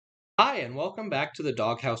Hi, and welcome back to the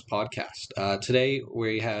Doghouse Podcast. Today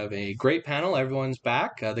we have a great panel. Everyone's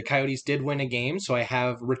back. The Coyotes did win a game, so I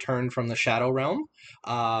have returned from the Shadow Realm.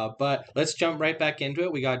 But let's jump right back into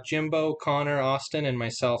it. We got Jimbo, Connor, Austin, and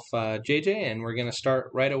myself, JJ, and we're going to start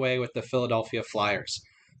right away with the Philadelphia Flyers.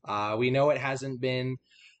 We know it hasn't been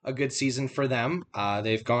a good season for them.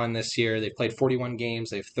 They've gone this year, they've played 41 games,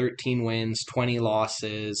 they have 13 wins, 20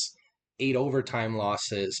 losses, 8 overtime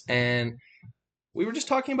losses, and we were just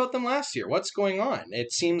talking about them last year. What's going on?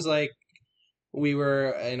 It seems like we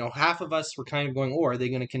were, half of us were kind of going, oh, are they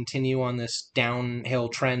going to continue on this downhill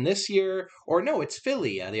trend this year? Or no, it's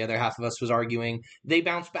Philly. The other half of us was arguing they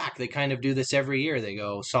bounce back. They kind of do this every year. They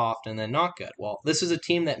go soft and then not good. Well, this is a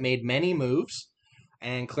team that made many moves,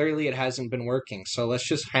 and clearly it hasn't been working. So let's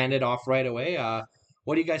just hand it off right away.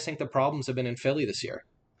 What do you guys think the problems have been in Philly this year?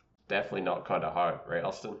 Definitely not Carter Hart, right,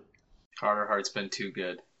 Austin? Carter Hart's been too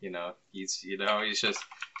good. He's just,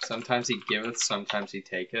 sometimes he giveth, sometimes he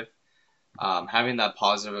taketh. Having that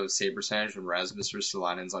positive save percentage when Rasmus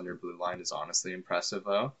Ristolainen's on your blue line is honestly impressive,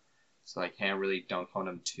 though. So I can't really dunk on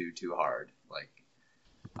him too hard.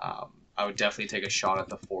 I would definitely take a shot at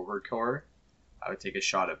the forward core. I would take a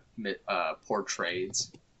shot at poor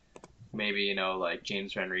trades. Maybe,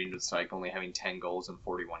 James Van Rieden was only having 10 goals in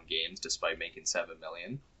 41 games despite making $7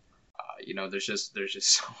 million. There's just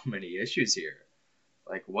so many issues here.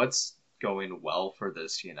 What's going well for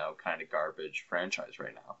this, kind of garbage franchise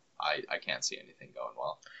right now? I can't see anything going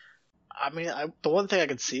well. I mean, the one thing I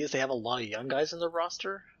can see is they have a lot of young guys in their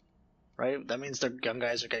roster, right? That means their young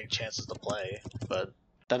guys are getting chances to play, but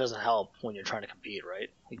that doesn't help when you're trying to compete, right?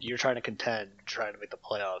 You're trying to contend, trying to make the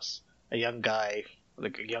playoffs. A young guy,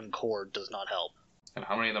 a young core, does not help. And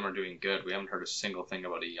how many of them are doing good? We haven't heard a single thing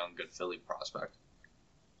about a young, good Philly prospect.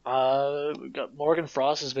 We got Morgan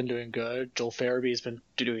Frost has been doing good. Joel Farabee's been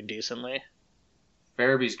doing decently.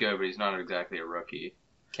 Farabee's good, but he's not exactly a rookie.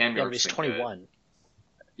 Cam York's he's 21. Good.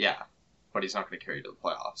 Yeah, but he's not going to carry you to the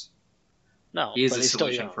playoffs. No, he is a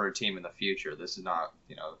solution for a team in the future. This is not,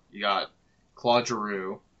 you got Claude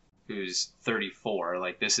Giroux, who's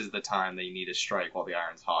 34. This is the time that you need to strike while the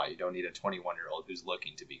iron's hot. You don't need a 21-year-old who's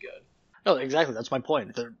looking to be good. No, exactly. That's my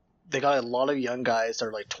point. They got a lot of young guys that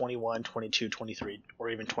are 21, 22, 23, or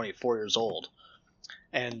even 24 years old.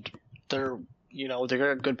 And they're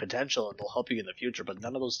got good potential and they'll help you in the future, but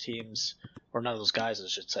none of those teams, or none of those guys, I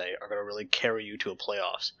should say, are going to really carry you to a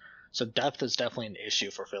playoffs. So depth is definitely an issue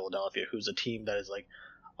for Philadelphia, who's a team that is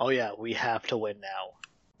oh yeah, we have to win now.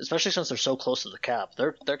 Especially since they're so close to the cap.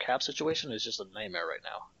 Their cap situation is just a nightmare right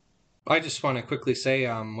now. I just want to quickly say,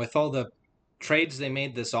 with all the trades they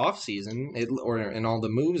made this offseason, and all the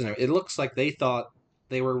moves, and it looks like they thought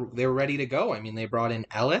they were ready to go. I mean, they brought in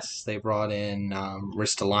Ellis, they brought in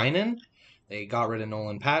Ristolainen, they got rid of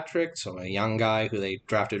Nolan Patrick, so a young guy who they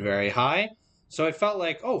drafted very high. So it felt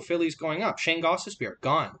like, oh, Philly's going up. Shane Gostisbehere,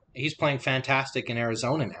 gone. He's playing fantastic in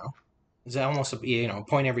Arizona now. He's almost a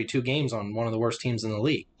point every 2 games on one of the worst teams in the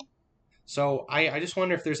league. So I just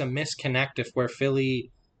wonder if there's a misconnect where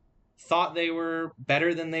Philly thought they were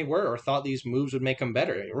better than they were, or thought these moves would make them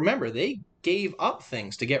better. Remember, they gave up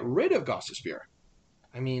things to get rid of Gostisbehere.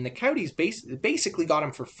 I mean, the Coyotes basically got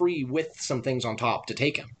him for free with some things on top to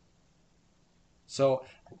take him. So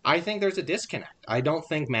I think there's a disconnect. I don't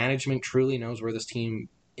think management truly knows where this team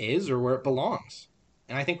is or where it belongs.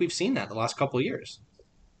 And I think we've seen that the last couple of years.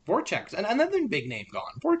 Voracek, and another big name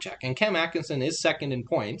gone, Voracek. And Cam Atkinson is second in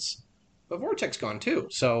points, but Voracek's gone too.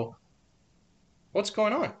 So what's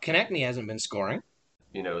going on? Konechny hasn't been scoring.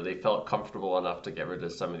 They felt comfortable enough to get rid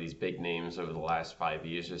of some of these big names over the last 5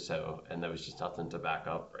 years or so, and there was just nothing to back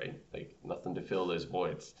up, right? Nothing to fill those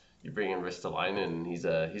voids. You bring in Ristolainen, and he's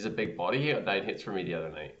a big body. He got 9 hits for me the other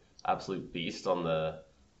night. Absolute beast on the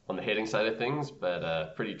hitting side of things,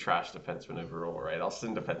 but pretty trash defenseman overall, right?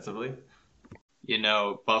 Austin, defensively?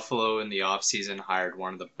 Buffalo in the offseason hired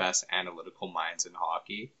one of the best analytical minds in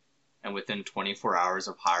hockey, and within 24 hours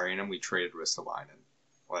of hiring him, we traded Ristolainen.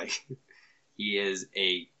 He is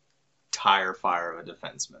a tire fire of a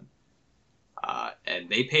defenseman. And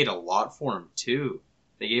they paid a lot for him, too.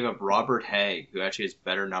 They gave up Robert Haig, who actually has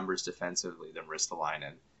better numbers defensively than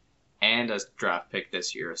Ristolainen, and a draft pick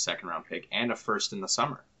this year, a second-round pick, and a first in the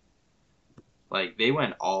summer. They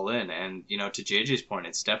went all in, and, to JJ's point,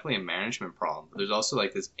 it's definitely a management problem. But there's also,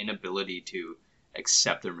 this inability to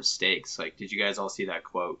accept their mistakes. Did you guys all see that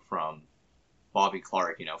quote from Bobby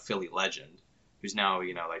Clark, Philly legend, who's now,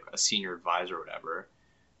 a senior advisor or whatever,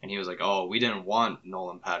 and he was like, oh, we didn't want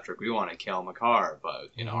Nolan Patrick, we wanted Cale Makar, but,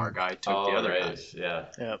 our guy took the other guy. Yeah.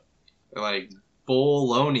 Yep.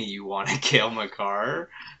 Baloney, you wanted Cale Makar?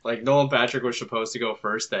 Nolan Patrick was supposed to go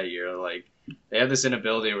first that year, They have this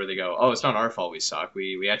inability where they go, "Oh, it's not our fault. We suck.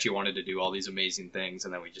 We actually wanted to do all these amazing things,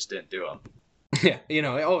 and then we just didn't do them." Yeah,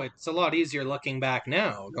 it's a lot easier looking back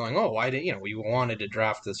now, going, oh, why did we wanted to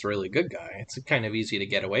draft this really good guy? It's kind of easy to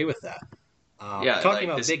get away with that. Yeah, Talking like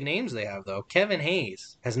about this. big names they have though, Kevin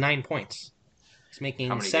Hayes has 9 points. He's How making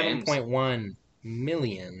many seven games? point one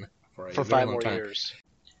million for a for very 5 long more time. years.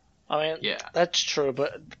 I mean, Yeah, that's true,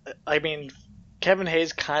 but I mean, Kevin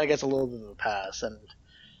Hayes kind of gets a little bit of a pass, and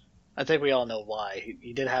I think we all know why.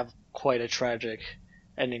 He did have quite a tragic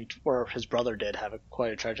ending, or his brother did have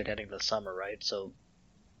quite a tragic ending this summer, right? So,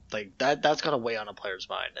 like that's got to weigh on a player's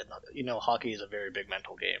mind, and hockey is a very big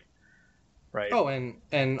mental game, right? Oh,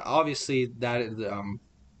 and obviously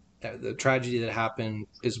the tragedy that happened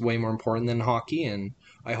is way more important than hockey, and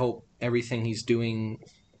I hope everything he's doing,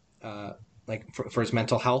 like for his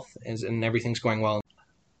mental health, and everything's going well.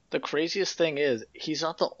 The craziest thing is he's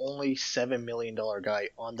not the only $7 million guy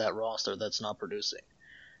on that roster that's not producing.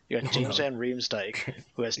 You got James No. Van Riemsdyk,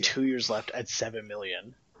 who has 2 years left at $7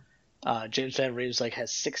 million. James Van Riemsdyk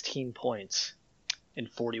has 16 points in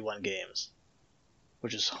 41 games,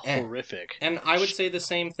 which is horrific. And I would say the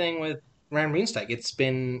same thing with Ryan Reenstijk. It's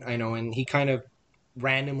been, and he kind of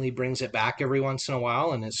randomly brings it back every once in a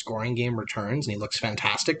while, and his scoring game returns, and he looks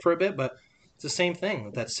fantastic for a bit. But it's the same thing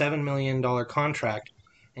with that $7 million contract,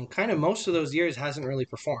 and kind of most of those years hasn't really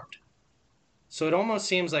performed. So it almost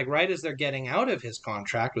seems like right as they're getting out of his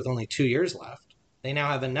contract with only 2 years left, they now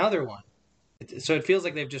have another one. So it feels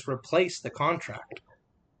like they've just replaced the contract.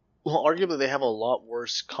 Well, arguably they have a lot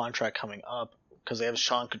worse contract coming up because they have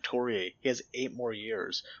Sean Couturier. He has 8 more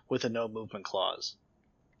years with a no movement clause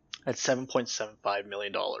at $7.75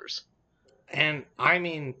 million. And I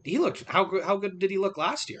mean, he looked how good did he look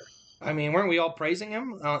last year? I mean, weren't we all praising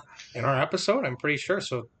him in our episode? I'm pretty sure.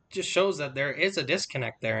 So it just shows that there is a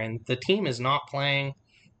disconnect there, and the team is not playing.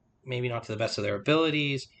 Maybe not to the best of their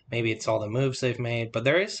abilities. Maybe it's all the moves they've made, but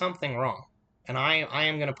there is something wrong. And I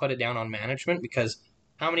am going to put it down on management because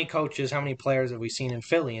how many coaches, how many players have we seen in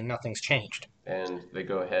Philly and nothing's changed? And they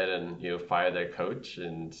go ahead and fire their coach,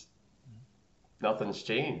 and nothing's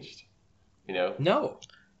changed. No.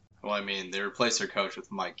 well, I mean, they replaced their coach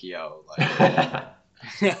with Mike Yeo. Like,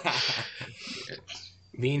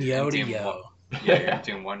 Mean yo to Team yo. yeah, you're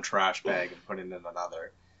emptying one trash bag and putting in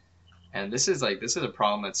another. And this is a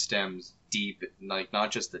problem that stems deep, like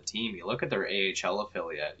not just the team. You look at their AHL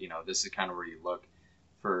affiliate. This is kind of where you look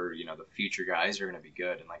for the future guys who are going to be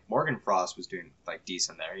good. And like Morgan Frost was doing like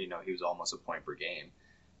decent there. He was almost a point per game.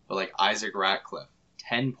 But like Isaac Ratcliffe,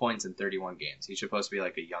 10 points in 31 games. He's supposed to be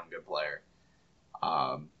like a young good player.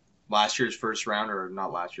 Last year's first round, or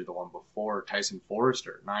not last year, the one before, Tyson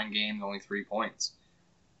Forrester, 9 games, only 3 points.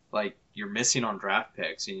 Like, you're missing on draft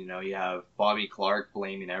picks, and you have Bobby Clark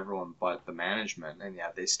blaming everyone but the management, and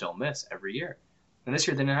yet they still miss every year. And this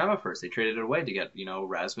year they didn't have a first. They traded it away to get,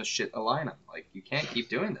 Rasmus Shit-Alainen. Like, you can't keep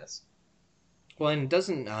doing this. Well, and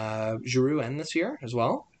doesn't Giroux end this year as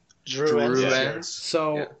well? Drew ends this year. ends.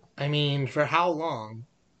 So, Yeah. I mean, for how long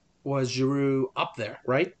was Giroux up there,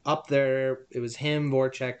 right? Up there, it was him,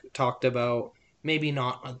 Voracek talked about maybe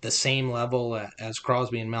not at the same level as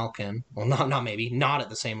Crosby and Malkin. Well, not at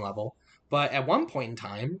the same level. But at one point in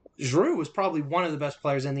time, Giroux was probably one of the best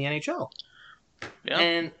players in the NHL. Yeah.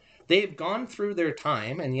 And they've gone through their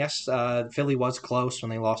time, and yes, Philly was close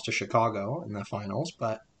when they lost to Chicago in the finals,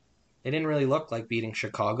 but they didn't really look like beating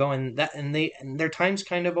Chicago, and their time's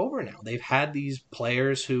kind of over now. They've had these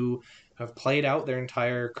players who have played out their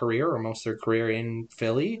entire career or most of their career in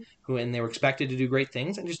Philly, and they were expected to do great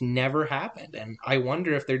things, and just never happened. And I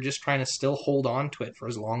wonder if they're just trying to still hold on to it for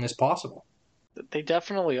as long as possible. They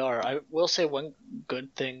definitely are. I will say one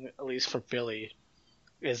good thing, at least for Philly,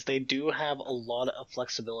 is they do have a lot of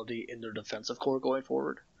flexibility in their defensive core going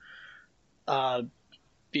forward.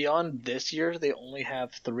 Beyond this year, they only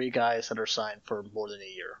have 3 guys that are signed for more than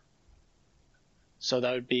a year. So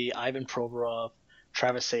that would be Ivan Provorov,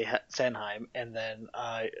 Travis Sanheim, and then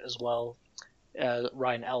as well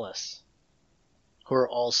Ryan Ellis, who are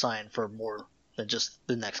all signed for more than just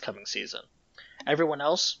the next coming season. Everyone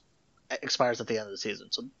else expires at the end of the season,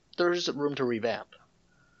 so there's room to revamp.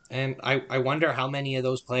 And I wonder how many of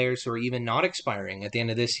those players who are even not expiring at the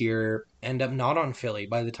end of this year end up not on Philly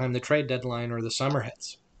by the time the trade deadline or the summer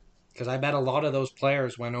hits. Because I bet a lot of those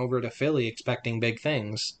players went over to Philly expecting big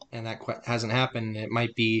things, and that hasn't happened. It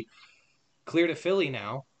might be clear to Philly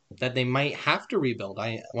now that they might have to rebuild.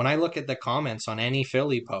 When I look at the comments on any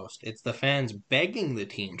Philly post, it's the fans begging the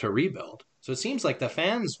team to rebuild. So it seems like the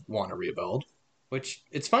fans want to rebuild, which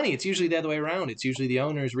it's funny. It's usually the other way around. It's usually the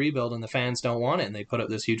owners rebuild and the fans don't want it, and they put up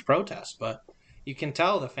this huge protest. But you can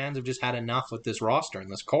tell the fans have just had enough with this roster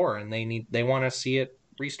and this core, and they want to see it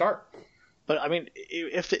restart. But I mean,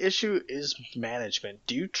 if the issue is management,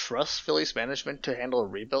 do you trust Philly's management to handle a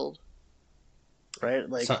rebuild? Right,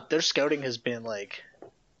 like their scouting has been like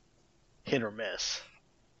hit or miss.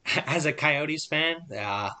 As a Coyotes fan,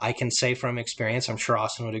 I can say from experience, I'm sure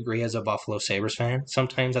Austin would agree as a Buffalo Sabres fan,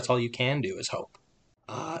 sometimes that's all you can do is hope.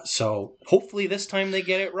 So hopefully this time they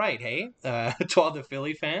get it right, hey? To all the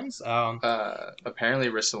Philly fans. Apparently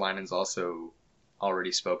Ristolainen's also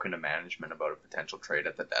already spoken to management about a potential trade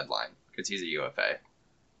at the deadline because he's a UFA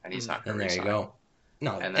and he's not going to resign. And there you go.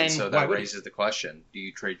 No, and then so that raises the question, do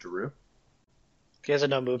you trade Giroux? He has a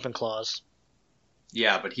no movement clause.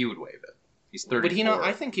 Yeah, but he would waive it. He's 34. Would he not?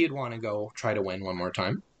 I think he'd want to go try to win one more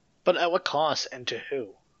time. But at what cost and to who?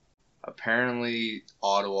 Apparently,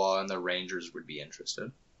 Ottawa and the Rangers would be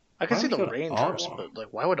interested. I can see the Rangers, but like,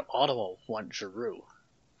 why would Ottawa want Giroux?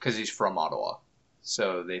 Because he's from Ottawa,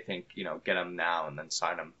 so they think get him now and then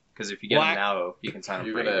sign him. Because if you get him now, you can sign him.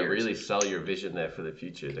 You're gonna really sell your vision there for the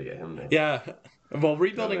future to get him there. Yeah. Well,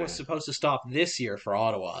 rebuilding was supposed to stop this year for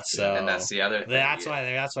Ottawa, so and that's the other thing. That's why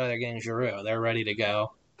they're getting Giroux. They're ready to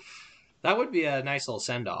go. That would be a nice little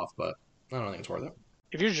send off, but I don't think it's worth it.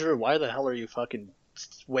 If you're Giroux, why the hell are you fucking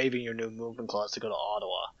waiving your new movement clause to go to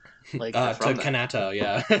Ottawa? Like to Canato,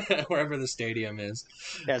 yeah, wherever the stadium is.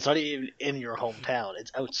 Yeah, it's not even in your hometown;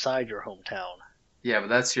 it's outside your hometown. Yeah, but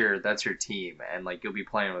that's your team, and like you'll be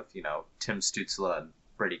playing with Tim Stützle and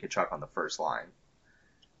Brady Tkachuk on the first line.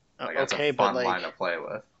 Like, that's a fun line to play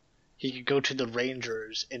with. He could go to the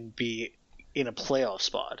Rangers and be in a playoff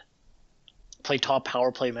spot. Play top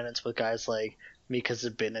power play minutes with guys like Mika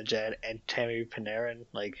Zibanejad and Tammy Panarin,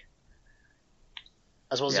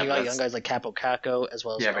 as well as you got young guys like Capo Caco, as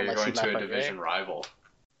well as but you're going to a division rival.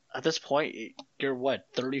 At this point, you're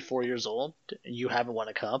 34 years old, and you haven't won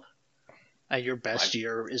a cup, and your best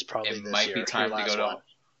year is probably this year. It might be time to go to.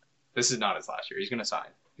 This is not his last year. He's going to sign.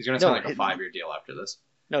 He's going to sign a 5-year deal after this.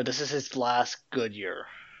 No, this is his last good year.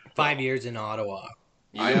 5 years in Ottawa.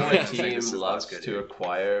 You know what team loves to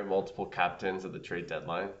acquire multiple captains at the trade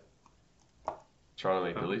deadline? Toronto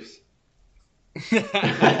Maple Leafs.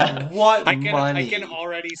 What money? I can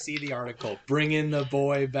already see the article. Bring in the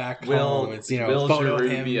boy back home. It's will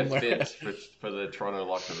Giroux be a fit for the Toronto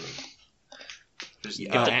locker room?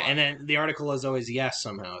 And then the article is always yes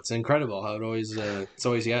somehow. It's incredible how it's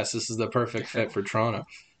always yes. This is the perfect fit for Toronto.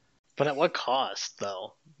 But at what cost,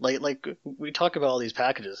 though? Like we talk about all these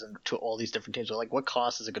packages and to all these different teams. Like, what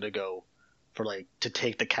cost is it going to go for to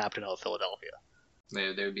take the captain out of Philadelphia?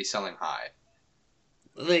 They would be selling high.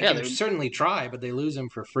 They can certainly try, but they lose him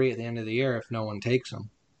for free at the end of the year if no one takes him.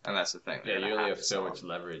 And that's the thing. Yeah, you only have so much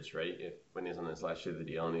leverage, right? When he's on his last year of the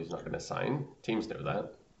deal and he's not going to sign, teams know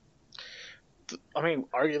that. I mean,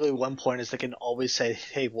 arguably one point is they can always say,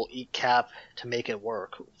 "Hey, we'll eat cap to make it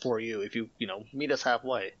work for you if you meet us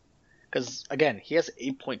halfway." Because again, he has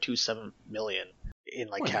 $8.27 million in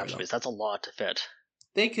cap space. That's a lot to fit.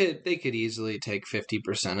 They could easily take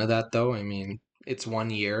 50% of that, though. I mean, it's 1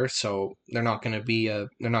 year, so they're not going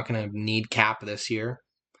to need cap this year.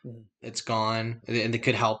 Mm-hmm. It's gone, and it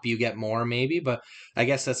could help you get more, maybe. But I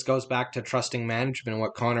guess this goes back to trusting management and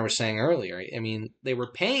what Connor was saying earlier. I mean, they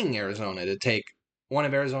were paying Arizona to take one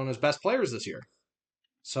of Arizona's best players this year.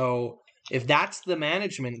 So if that's the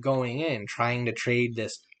management going in, trying to trade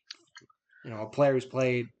this, a player who's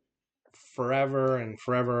played forever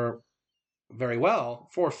very well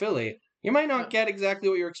for Philly, you might not get exactly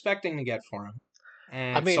what you're expecting to get for him.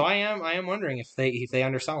 And so I am wondering if they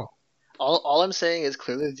undersell him. All I'm saying is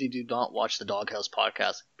clearly you do not watch the Doghouse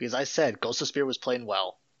podcast, because I said Ghost of Spear was playing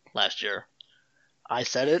well last year. I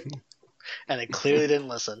said it, and they clearly didn't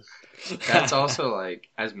listen. That's also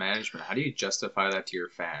as management, how do you justify that to your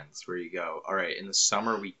fans where you go, all right, in the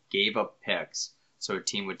summer we gave up picks so a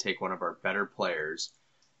team would take one of our better players,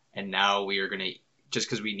 and now we are going to, just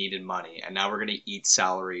because we needed money, and now we're going to eat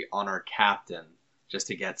salary on our captain just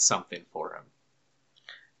to get something for him.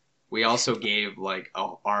 We also gave an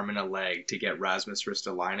arm and a leg to get Rasmus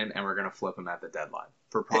Ristolainen, and we're going to flip him at the deadline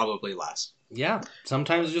for probably less. Yeah,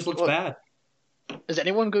 sometimes it just looks bad. Is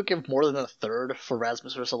anyone going to give more than a third for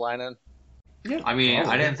Rasmus Ristolainen? Yeah, I mean,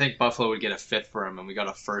 I didn't think Buffalo would get a fifth for him, and we got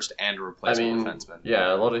a first and a replacement defenseman.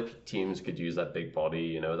 Yeah, a lot of teams could use that big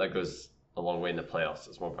body. That goes a long way in the playoffs.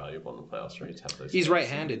 It's more valuable in the playoffs, right? To have those He's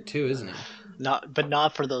right-handed too, isn't he?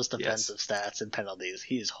 Not for those defensive stats and penalties.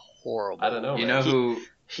 He is horrible. I don't know. You know who?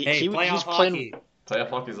 Playoff hockey. Playoff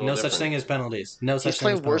hockey is a little no different. such thing as penalties. No such He's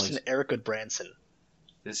thing as playing worse penalties. than Eric Goodbranson.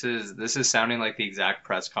 This is sounding like the exact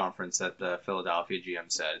press conference that the Philadelphia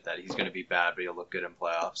GM said, that he's going to be bad, but he'll look good in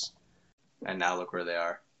playoffs. And now look where they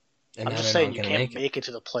are. and I'm now just they're saying not you going to can't make it. make it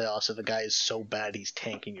to the playoffs if the guy is so bad he's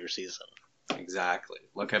tanking your season. Exactly.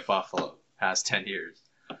 Look at Buffalo past 10 years.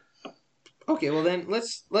 Okay, well then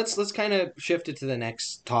let's kind of shift it to the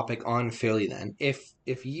next topic on Philly then. If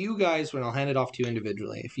you guys, when I'll hand it off to you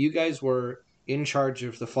individually, if you guys were in charge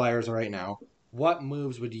of the Flyers right now, what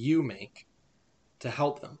moves would you make to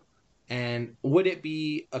help them? And would it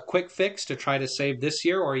be a quick fix to try to save this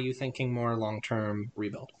year, or are you thinking more long-term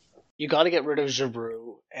rebuild? You got to get rid of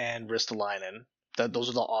Giroux and Ristolainen. Those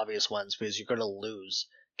are the obvious ones because you're going to lose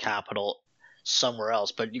capital somewhere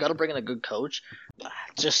else. But you got to bring in a good coach.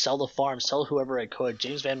 Just sell the farm, sell whoever I could.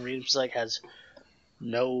 James Van Riemsdyk has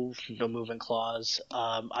no movement clause.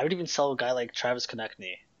 I would even sell a guy like Travis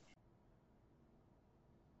Konechny.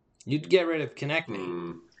 You'd get rid of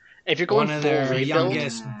Konechny, If you're going one of full their rebuild,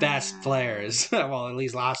 youngest, best players. Well, at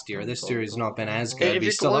least last year. This year he's not been as good. if But you're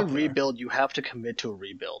he's still going up there. rebuild, you have to commit to a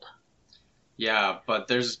rebuild. Yeah, but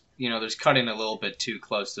there's cutting a little bit too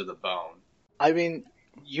close to the bone. I mean,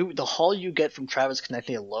 the haul you get from Travis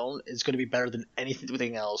Konechny alone is going to be better than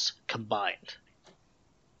anything else combined.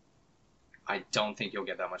 I don't think you'll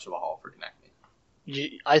get that much of a haul for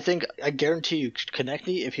Konechny. I guarantee you,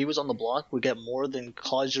 Konechny, if he was on the block, would get more than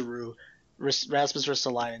Claude Giroux, Rasmus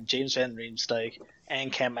Ristolainen, James Van Riemsdyk,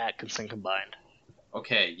 and Cam Atkinson combined.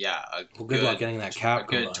 Okay, yeah, Good luck getting that cap. A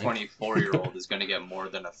good 24-year-old is going to get more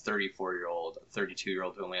than a 34-year-old,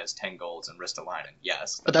 32-year-old who only has 10 goals and Ristolainen.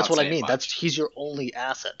 Yes, But that's what I mean. He's your only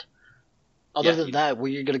asset. Other than that, where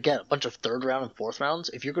you're going to get a bunch of third round and fourth rounds,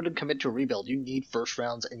 if you're going to commit to a rebuild, you need first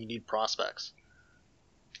rounds and you need prospects.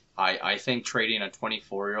 I think trading a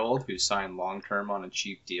 24-year-old who signed long-term on a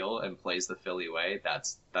cheap deal and plays the Philly way,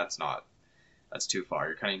 that's too far.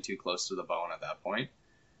 You're cutting too close to the bone at that point.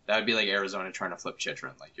 That would be like Arizona trying to flip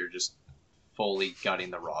Chychrun. Like, you're just fully gutting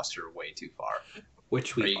the roster way too far.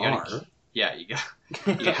 Which we are. Yeah, you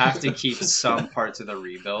have to keep some parts of the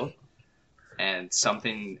rebuild and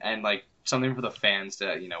something for the fans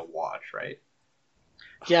to watch, right?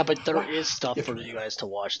 Yeah, but there is stuff for you guys to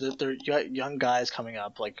watch. You got young guys coming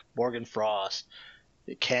up like Morgan Frost,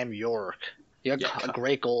 Cam York. You got a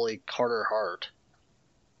great goalie, Carter Hart.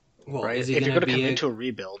 Well, right? If you're going to commit to a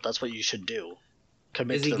rebuild, that's what you should do.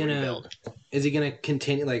 Commit to the rebuild. Is he going to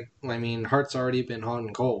continue? Hart's already been hot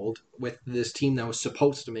and cold with this team that was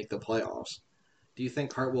supposed to make the playoffs. Do you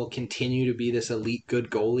think Hart will continue to be this elite good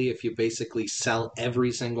goalie if you basically sell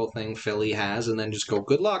every single thing Philly has and then just go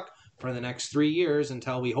good luck for the next 3 years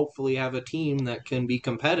until we hopefully have a team that can be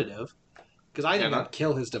competitive? Because I think that'd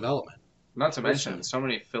kill his development. Not to mention, so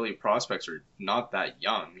many Philly prospects are not that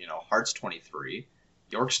young. Hart's 23,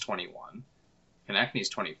 York's 21. Konechny's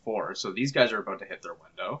 24, so these guys are about to hit their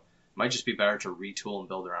window. Might just be better to retool and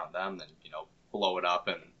build around them than blow it up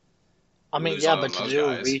and. I mean, yeah, but to do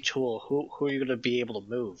a retool, who are you going to be able to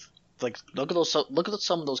move? Like, look at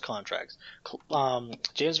some of those contracts.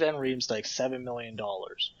 James Van Riemsdyk, $7 million.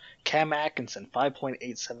 Cam Atkinson,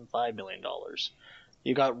 $5.875 million.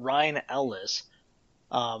 You got Ryan Ellis,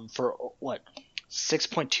 for what,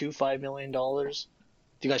 $6.25 million.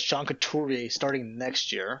 You got Sean Couturier starting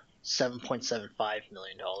next year. $7.75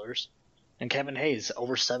 million, and Kevin Hayes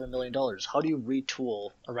over $7 million. How do you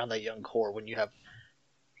retool around that young core when you have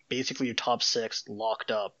basically your top six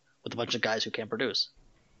locked up with a bunch of guys who can't produce?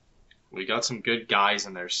 We got some good guys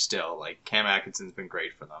in there still. Like, Cam Atkinson's been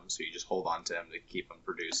great for them, so you just hold on to him to keep him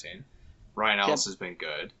producing. Ryan Ellis has been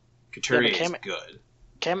good. Couturier is good.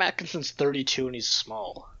 Cam Atkinson's 32 and he's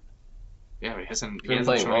small. Yeah, but he hasn't shown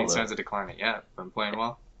any signs of declining yet. Been playing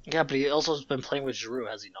well. Yeah, but he also has been playing with Giroux,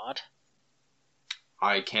 has he not?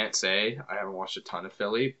 I can't say. I haven't watched a ton of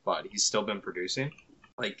Philly, but he's still been producing.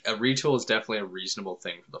 Like, a retool is definitely a reasonable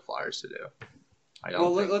thing for the Flyers to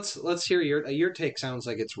do. Let's hear your take. Sounds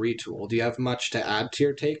like it's retool. Do you have much to add to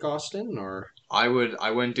your take, Austin? Or I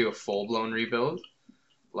wouldn't do a full blown rebuild.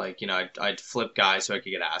 Like, I'd flip guys so I could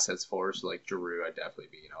get assets for. So like Giroux, I'd definitely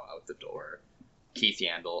be out the door. Keith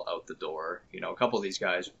Yandel out the door. A couple of these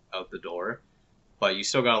guys out the door. But you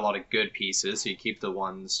still got a lot of good pieces, so you keep the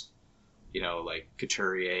ones, like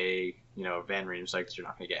Couturier, Van Riemsdyk, because you're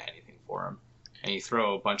not going to get anything for them. And you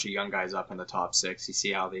throw a bunch of young guys up in the top six, you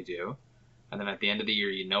see how they do. And then at the end of the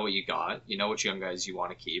year, you know what you got, you know which young guys you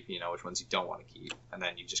want to keep, you know which ones you don't want to keep. And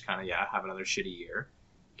then you just kind of, have another shitty year,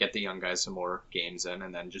 get the young guys some more games in,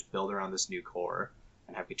 and then just build around this new core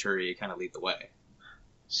and have Couturier kind of lead the way.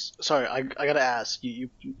 Sorry, I got to ask,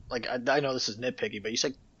 you I know this is nitpicky, but you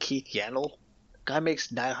said Keith Yandel? Guy makes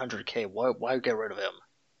 $900K. Why get rid of him?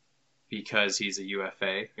 Because he's a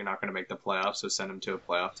UFA. You're not going to make the playoffs, so send him to a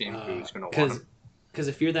playoff team who's going to want him. because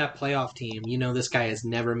if you're that playoff team, you know this guy has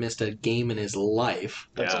never missed a game in his life.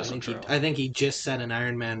 That's Yeah, also true. I think he just set an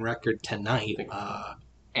Ironman record tonight. think-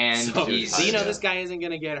 And So he's you know yeah. this guy isn't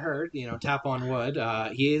going to get hurt. You know, tap on wood.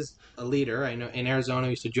 He is a leader. I know in Arizona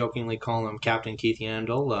we used to jokingly call him Captain Keith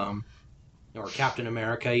Yandel, or Captain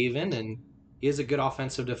America even, and he is a good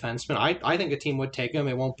offensive defenseman. I think a team would take him.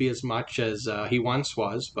 It won't be as much as he once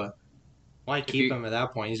was, but why keep him at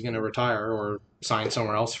that point? He's going to retire or sign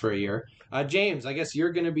somewhere else for a year. James, I guess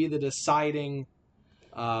you're going to be the deciding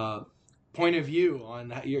point of view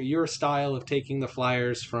on your style of taking the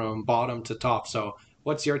Flyers from bottom to top. So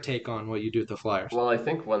what's your take on what you do with the Flyers? Well, I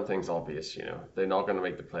think one thing's obvious, they're not going to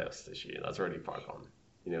make the playoffs this year. That's already far gone.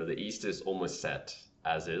 The East is almost set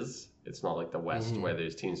as is. It's not like the West where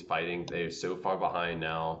there's teams fighting. They're so far behind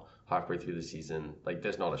now, halfway through the season. Like,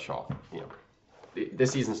 there's not a shock,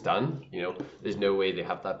 This season's done, There's no way they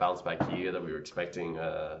have that bounce back year that we were expecting,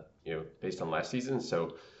 based on last season.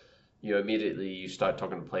 So, immediately you start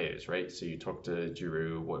talking to players, right? So you talk to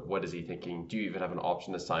Giroux. What is he thinking? Do you even have an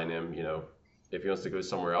option to sign him? If he wants to go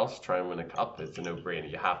somewhere else, try and win a cup, it's a no-brainer.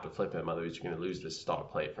 You have to flip him, otherwise you're going to lose this star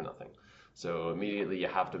player for nothing. So immediately you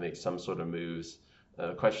have to make some sort of moves.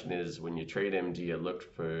 The question is, when you trade him, do you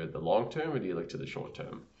look for the long term or do you look to the short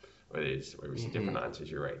term? Where we see different answers.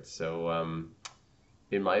 You're right. So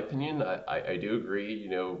in my opinion, I do agree.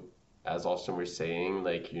 As Austin was saying,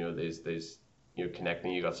 like there's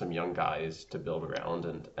connecting. You got some young guys to build around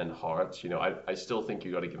and Hart. I still think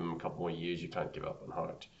you got to give him a couple more years. You can't give up on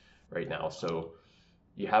Hart right now. So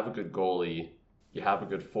you have a good goalie, you have a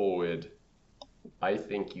good forward. I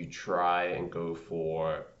think you try and go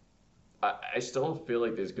for. I still feel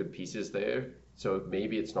like there's good pieces there. So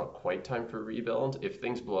maybe it's not quite time for a rebuild. If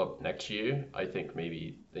things blow up next year, I think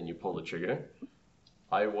maybe then you pull the trigger.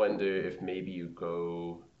 I wonder if maybe you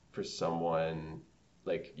go for someone,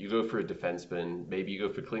 like you go for a defenseman, maybe you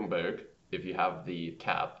go for Klingberg if you have the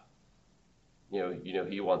cap.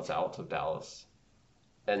 He wants out of Dallas.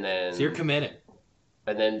 And then So you're committed.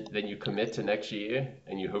 And then you commit to next year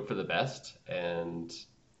and you hope for the best and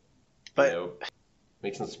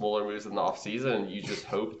make some smaller moves in the off season and you just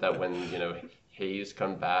hope that when, Hayes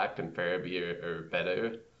come back and Farabee are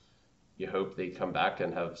better, you hope they come back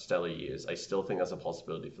and have stellar years. I still think that's a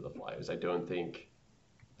possibility for the Flyers. I don't think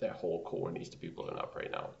their whole core needs to be blown up right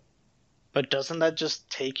now. But doesn't that just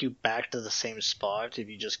take you back to the same spot if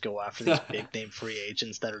you just go after these big name free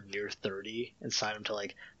agents that are near 30 and sign them to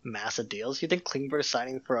like massive deals? You think Klingberg's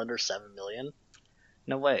signing for under $7 million?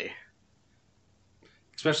 No way.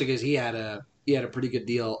 Especially because he had a pretty good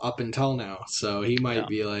deal up until now, so he might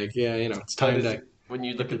be like, it's time to. When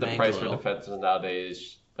you look at the bank price a for little. defensemen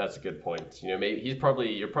nowadays, that's a good point. Maybe you're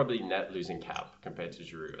probably net losing cap compared to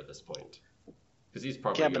Giroux at this point, because he's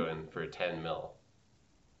probably going for 10 mil.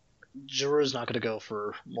 Giroux's not going to go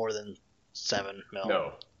for more than 7 mil.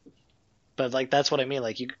 No. But like that's what I mean.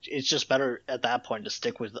 Like it's just better at that point to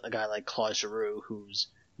stick with a guy like Claude Giroux, who's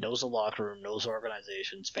knows the locker room, knows the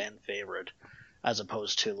organization's fan favorite, as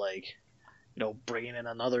opposed to bringing in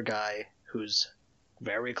another guy who's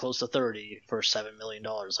very close to 30 for $7 million,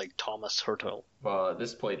 like Thomas Hertel. Well, at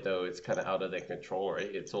this point though, it's kind of out of their control, right?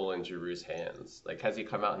 It's all in Giroux's hands. Like, has he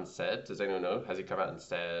come out and said? Does anyone know? Has he come out and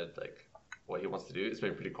said what he wants to do? It's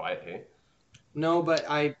been pretty quiet, hey? No, but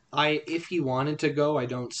I if he wanted to go, I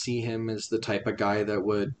don't see him as the type of guy that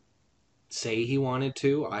would say he wanted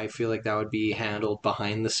to. I feel like that would be handled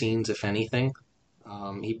behind the scenes, if anything.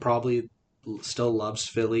 He probably still loves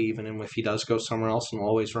Philly, even if he does go somewhere else, and will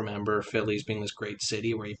always remember Philly's being this great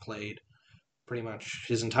city where he played pretty much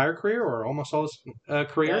his entire career, or almost all his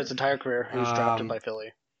career. Yeah, his entire career. He was drafted by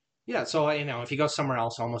Philly. Yeah, so if he goes somewhere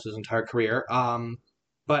else, almost his entire career.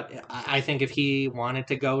 But I think if he wanted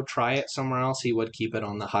to go try it somewhere else, he would keep it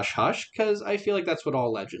on the hush-hush, because I feel like that's what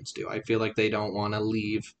all legends do. I feel like they don't want to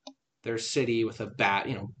leave their city with a bad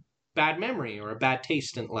memory or a bad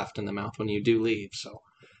taste left in the mouth when you do leave. So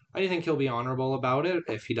I think he'll be honorable about it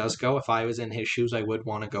if he does go. If I was in his shoes, I would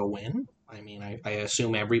want to go win. I mean, I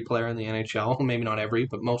assume every player in the NHL, maybe not every,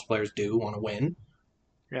 but most players do want to win.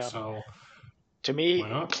 Yeah. So to me,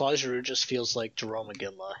 Claude Giroux just feels like Jerome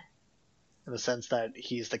McGinley, in the sense that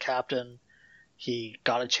he's the captain. He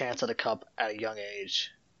got a chance at a cup at a young age.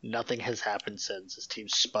 Nothing has happened since. His team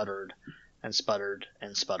sputtered and sputtered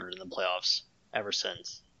and sputtered in the playoffs ever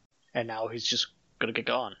since. And now he's just going to get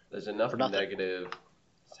gone. There's enough negative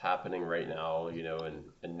happening right now, and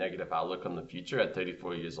a negative outlook on the future at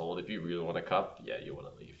 34 years old. If you really want a cup, you want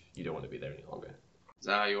to leave. You don't want to be there any longer. Is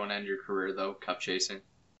that how you want to end your career, though? Cup chasing?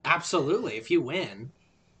 Absolutely. If you win.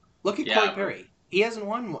 Look at Corey Perry. He hasn't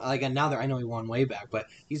won, I know he won way back, but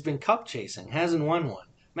he's been cup chasing, hasn't won one.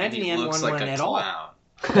 Imagine he he hadn't looks won like one a at all.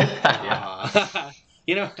 clown.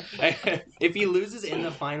 You know, if he loses in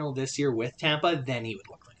the final this year with Tampa, then he would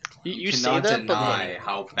look like a clown. You say cannot that, but deny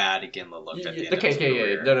how bad Iginla looked at the end of his Okay,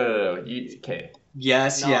 career. no. Okay.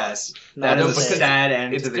 Yes, No, yes. no, That no, is a because sad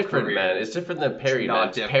end It's to the different, career. man. It's different than Perry, Not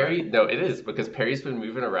man. different. Perry, no, it is because Perry's been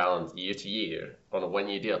moving around year to year on a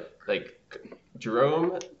 1-year deal. Like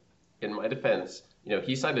Jerome, in my defense,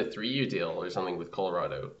 he signed a 3-year deal or something with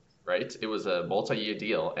Colorado, right? It was a multi-year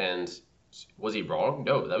deal, and was he wrong?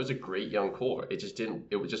 No, that was a great young core. It just didn't.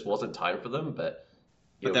 It just wasn't time for them. But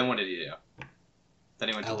Then what did he do? Then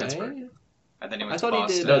he went to LA? Pittsburgh. And then he I went to thought he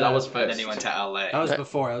Boston. did, no, that was And first. then he went to LA. That was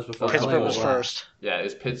before. Pittsburgh was LA first. Yeah, it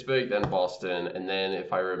was Pittsburgh, then Boston, and then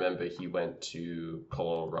if I remember, he went to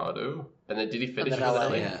Colorado, and then did he finish then with LA.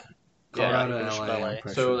 LA? Yeah. Yeah, Colorado he finished and with LA. LA. I'm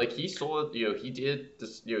pretty So sure. like he saw, he did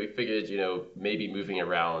this, he figured, maybe moving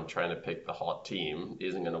around trying to pick the hot team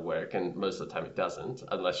isn't going to work, and most of the time it doesn't,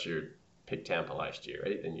 unless you picked Tampa last year,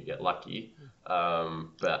 right? Then you get lucky.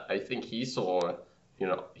 But I think he saw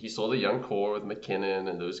the young core with McKinnon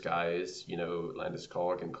and those guys,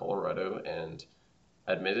 Landeskog in Colorado, and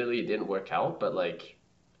admittedly it didn't work out, but like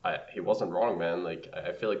he wasn't wrong, man. Like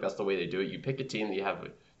I feel like that's the way they do it. You pick a team that you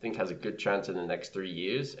think has a good chance in the next 3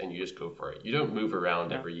 years, and you just go for it. You don't move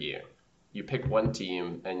around every year. You pick one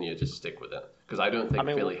team and you just stick with it. Because I don't think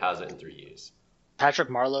Philly has it in 3 years. Patrick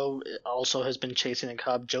Marleau also has been chasing the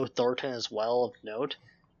cup. Joe Thornton as well, of note.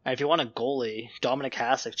 And if you want a goalie, Dominic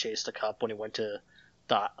Hasek chased the cup when he went to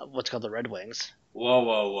the Red Wings.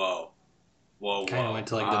 Whoa. Kind of went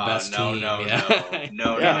to like the best team.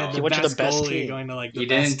 No. Yeah, he went to the best team. Going to like the He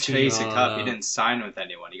best didn't chase a team. cup. He didn't sign with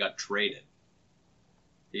anyone. He got traded.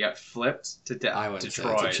 He got flipped to I wouldn't say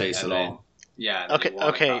Detroit. that's a chase and at then- all. Yeah. and then he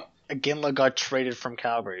won a cup. Ginla got traded from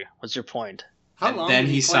Calgary. What's your point? How And long then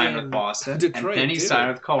did he play signed in with Boston. Detroit, and then he too?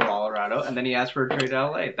 signed with Colorado. And then he asked for a trade to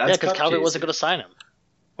LA. That's Yeah, because cup Calgary chasing. wasn't going to sign him.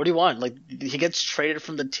 What do you want? Like, he gets traded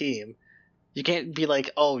from the team. You can't be like,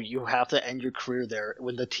 oh, you have to end your career there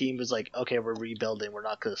when the team is like, okay, we're rebuilding, we're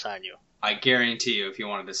not going to sign you. I guarantee you, if he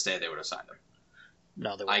wanted to stay, they would have signed him.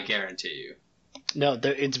 No, they I won't. guarantee you. No,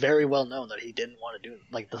 it's very well known that he didn't want to do it.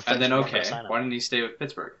 Like, the And then, Feds weren't okay, gonna sign him. why didn't he stay with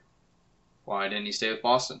Pittsburgh? Why didn't he stay with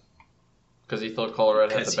Boston? Because he thought Colorado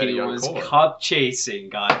had Because the better he young was core. cup chasing,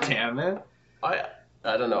 goddammit. I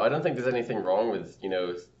don't know. I don't think there's anything wrong with,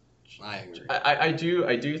 I agree. I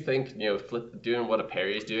do think, doing what a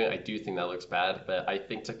Perry is doing, I do think that looks bad, but I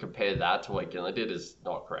think to compare that to what Ginla did is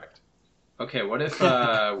not correct. Okay, what if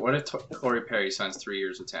Corey Perry signs 3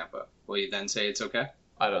 years with Tampa? Will you then say it's okay?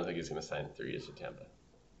 I don't think he's going to sign 3 years with Tampa.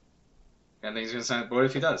 I think he's going to sign. What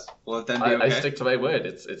if he does? Will it then be okay? I stick to my word.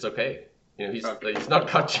 It's okay. He's Okay. he's not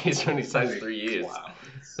cup chaser when he signs 3 years.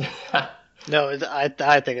 Wow. No,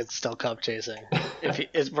 I think it's still cup chasing.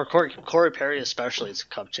 For Corey Perry especially, it's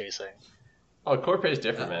cup chasing. Oh, Corey Perry's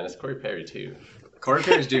different, man. It's Corey Perry too. Corey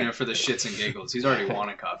Perry's doing it for the shits and giggles. He's already won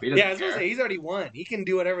a cup. He doesn't Yeah, I was care. going to say, he's already won. He can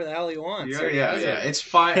do whatever the hell he wants. Yeah. It's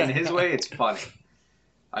fine. In his way, it's funny.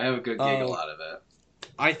 I have a good giggle Oh. out of it.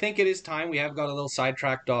 I think it is time. We have got a little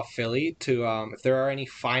sidetracked off Philly. If there are any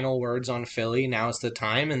final words on Philly, now's the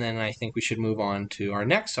time. And then I think we should move on to our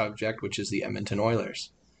next subject, which is the Edmonton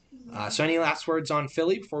Oilers. So any last words on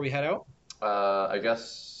Philly before we head out? I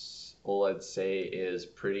guess all I'd say is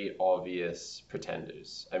pretty obvious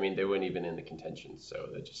pretenders. I mean, they weren't even in the contention, so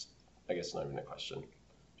they're just, I guess, not even a question.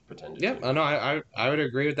 Pretenders. Yeah, no, I would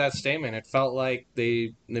agree with that statement. It felt like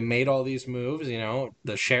they made all these moves.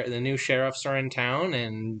 The new sheriffs are in town,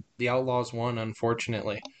 and the Outlaws won,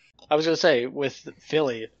 unfortunately. I was gonna say with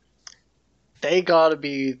Philly, they gotta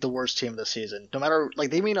be the worst team this season. No matter, like,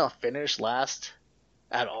 they may not finish last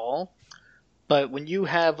at all, but when you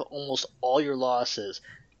have almost all your losses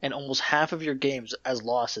and almost half of your games as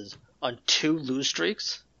losses on 2 lose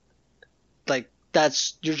streaks, like,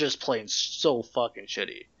 you're just playing so fucking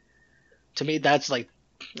shitty. To me, that's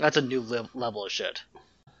a new level of shit.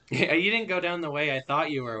 Yeah, you didn't go down the way I thought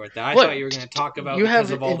you were with that. I What? thought you were going to talk about You because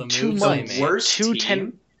have of all in the 2 moves they months, made. Worst two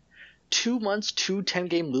team? 2 months, 2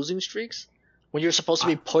 10-game losing streaks when you're supposed to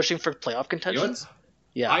be pushing for playoff You know what? contention.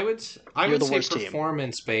 Yeah, I would You're the say worst team.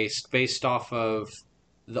 performance based off of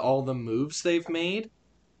all the moves they've made.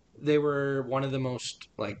 They were one of the most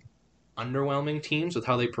underwhelming teams with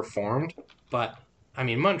how they performed. But I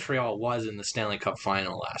mean, Montreal was in the Stanley Cup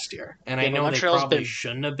final last year, and Yeah, I but know Montreal's they probably been-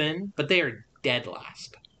 shouldn't have been, but they are dead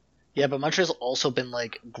last. Yeah, but Montreal's also been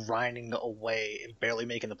grinding away and barely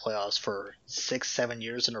making the playoffs for 6-7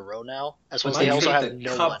 years in a row now. As well as But they also made have the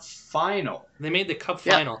no cup one, final. They made the Cup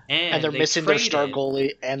Yeah, final, and they're they missing their star traded-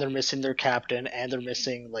 goalie, and they're missing their captain, and they're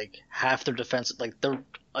missing half their defense. They're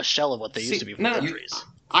a shell of what they used See, to be for no, injuries.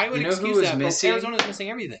 I would You know who excuse is that, missing? but Arizona's missing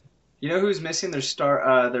everything. You know who's missing their star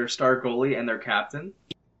goalie and their captain?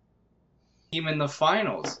 Team in the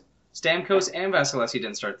finals. Stamkos and Vasilevsky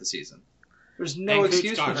didn't start the season. There's no And Cooch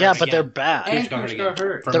excuse got for hurt that. Yeah, but again. they're bad. And Cooch got hurt Cooch again. got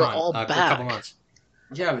hurt. For a They're month, all for a back. couple months.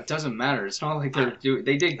 Yeah, but it doesn't matter. It's not like they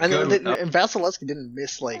did And, good. without- and Vasilevsky didn't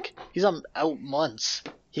miss, like, he's out months.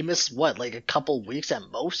 He missed, what, like a couple weeks at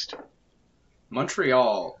most?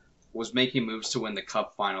 Montreal was making moves to win the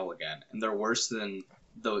Cup final again, and they're worse than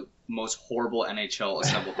the most horrible NHL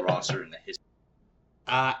assembled roster in the history.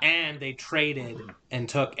 And they traded and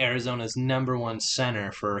took Arizona's #1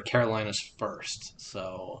 center for Carolina's first.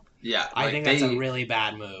 So Yeah, I think that's a really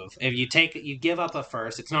bad move. If you give up a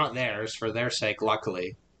first, it's not theirs for their sake,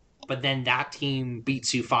 luckily. But then that team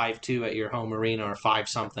beats you 5-2 at your home arena or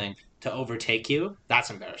 5-something to overtake you. That's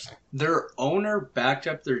embarrassing. Their owner backed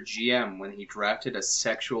up their GM when he drafted a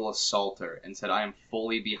sexual assaulter and said, "I am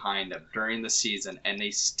fully behind him" during the season, and they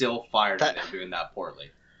still fired him doing that poorly.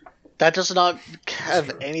 That does not have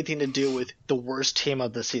anything to do with the worst team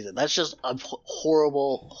of the season. That's just a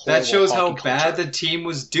horrible That shows how hockey bad culture. the team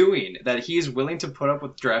was doing, that he's willing to put up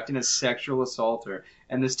with drafting a sexual assaulter,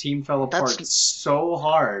 and this team fell apart so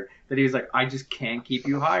hard that he was like, "I just can't keep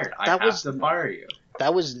you hired. I have to fire you."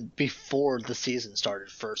 That was before the season started,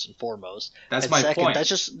 first and foremost. That's And my second, point. That's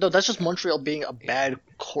just Montreal being a bad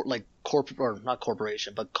not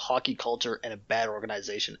corporation, but hockey culture and a bad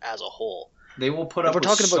organization as a whole. They will put If up we're with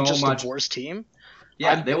talking about so just much. the worst team,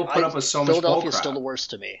 Yeah, they will put up with so much Philadelphia bullcrap. is still the worst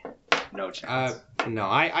to me. No chance. No,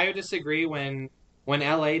 I disagree. When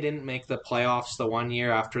LA didn't make the playoffs the one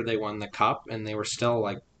year after they won the Cup and they were still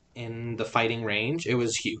like in the fighting range, it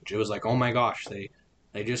was huge. It was like, oh my gosh,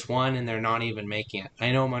 they just won and they're not even making it.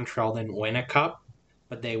 I know Montreal didn't win a Cup,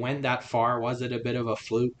 but they went that far. Was it a bit of a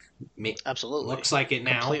fluke? Absolutely. Looks like it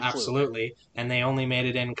now, Complete fluke. absolutely. And they only made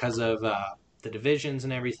it in because of the divisions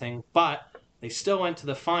and everything, but they still went to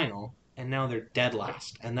the final, and now they're dead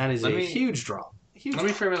last, and that is a huge drop. Let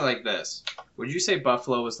me frame it like this. Would you say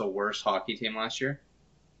Buffalo was the worst hockey team last year?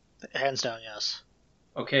 Hands down, yes.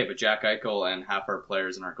 Okay, but Jack Eichel and half our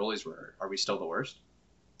players and our goalies were hurt. Are we still the worst?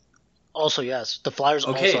 Also, yes. The Flyers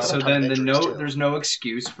Okay, also have so a ton of then injuries, too. there's no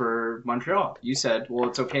excuse for Montreal. You said, well,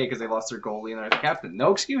 it's okay because they lost their goalie and their captain.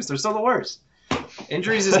 No excuse. They're still the worst.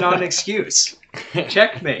 Injuries is not an excuse.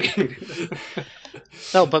 Checkmate.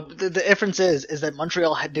 No, but the difference is that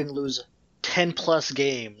Montreal didn't lose 10-plus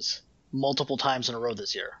games multiple times in a row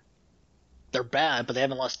this year. They're bad, but they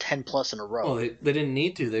haven't lost 10-plus in a row. Well, they didn't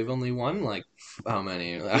need to. They've only won, like, how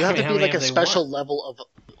many? You have to be like a special level of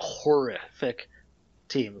horrific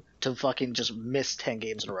team to fucking just miss 10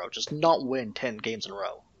 games in a row. Just not win 10 games in a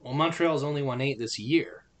row. Well, Montreal's only won 8 this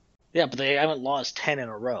year. Yeah, but they haven't lost 10 in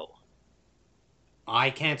a row. I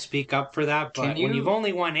can't speak up for that, but when you've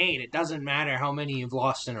only won 8, it doesn't matter how many you've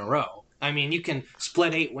lost in a row. I mean, you can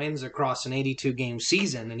split 8 wins across an 82-game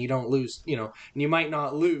season, and you don't lose, and you might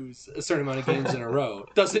not lose a certain amount of games in a row.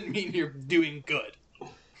 Doesn't mean you're doing good.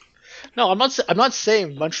 No, I'm not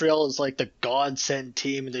saying Montreal is like the God-sent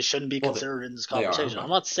team and they shouldn't be considered in this conversation. I'm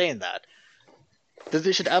not saying that.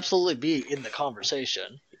 They should absolutely be in the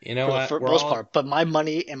conversation. You know what? For the most part. But my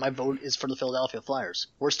money and my vote is for the Philadelphia Flyers.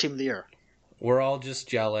 Worst team of the year. We're all just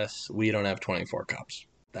jealous we don't have 24 cups.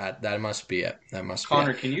 That must be it. That must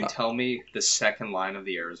Connor, be it. can you tell me the second line of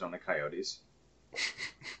the Arizona Coyotes?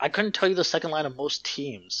 I couldn't tell you the second line of most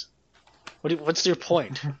teams. What's your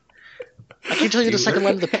point? I can tell you the second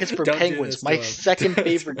line of the Pittsburgh Penguins, my second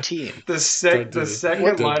favorite team. The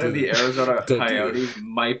second line of the Arizona Coyotes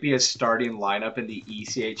might be a starting lineup in the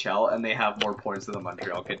ECHL, and they have more points than the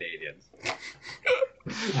Montreal Canadiens.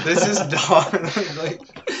 This is not like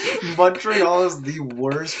Montreal is the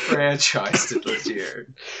worst franchise this year.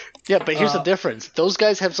 Yeah, but here's the difference. Those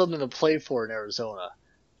guys have something to play for in Arizona.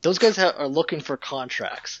 Those guys are looking for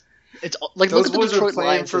contracts. It's like Those look at the boys are Detroit playing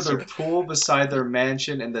Lions for this their year. pool beside their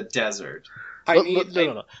mansion in the desert.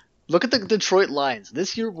 No. Look at the Detroit Lions.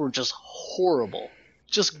 This year were just horrible.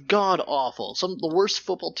 Just god awful. The worst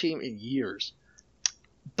football team in years.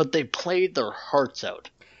 But they played their hearts out.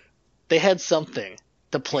 They had something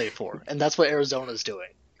to play for, and that's what Arizona's doing.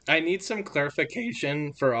 I need some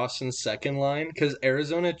clarification for Austin's second line, because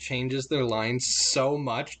Arizona changes their lines so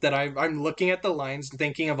much that I'm looking at the lines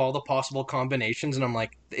thinking of all the possible combinations, and I'm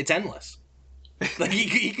like, it's endless. Like,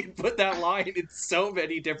 you can put that line in so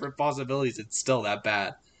many different possibilities, it's still that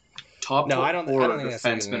bad. Top I don't think that's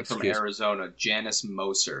an defenseman from excuse. Arizona, Janice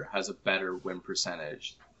Moser, has a better win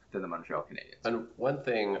percentage than the Montreal Canadiens. And one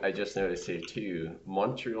thing I just noticed here too,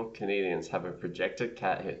 Montreal Canadiens have a projected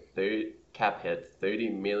cap hit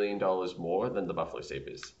 $30 million more than the Buffalo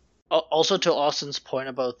Sabres. Also, to Austin's point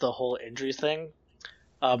about the whole injury thing,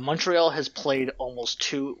 Montreal has played almost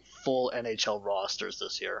 2 full NHL rosters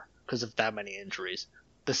this year because of that many injuries.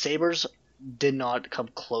 The Sabres did not come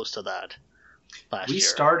close to that last We year.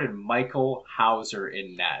 started Michael Hauser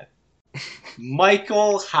in net.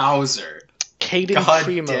 Michael Hauser. Caden God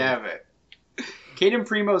Primo. damn it. Caden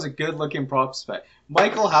Primo is a good-looking prospect.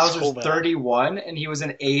 Michael Hauser's So bad. 31, and he was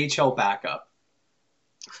an AHL backup.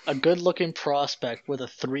 A good-looking prospect with a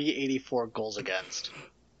 384 goals against.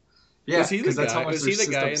 Yeah, Was he the because that's how guy- much was their he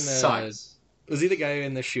the guy system in the- sucks. Was he the guy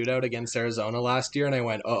in the shootout against Arizona last year? And I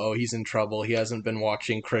went, uh-oh, he's in trouble. He hasn't been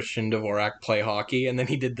watching Christian Dvorak play hockey. And then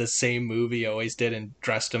he did the same move he always did and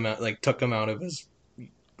dressed him out, like took him out of his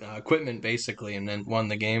equipment basically, and then won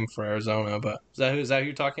the game for Arizona. But is that who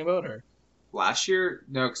you're talking about, or? Last year?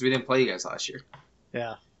 No, because we didn't play you guys last year.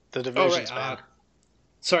 Yeah, the Oh division's right. man.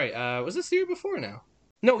 Sorry. Was this the year before now?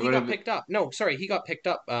 No, he Would got have been- picked up. No, sorry, he got picked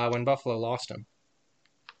up when Buffalo lost him.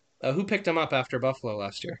 Who picked him up after Buffalo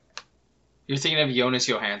last year? You're thinking of Jonas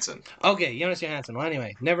Johansson. Okay, Jonas Johansson. Well,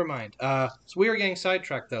 anyway, never mind. So we were getting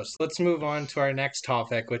sidetracked, though. So let's move on to our next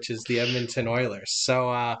topic, which is the Edmonton Oilers. So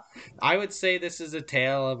I would say this is a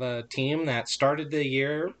tale of a team that started the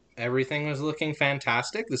year, everything was looking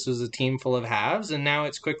fantastic. This was a team full of haves, and now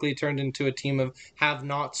it's quickly turned into a team of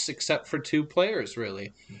have-nots, except for 2 players,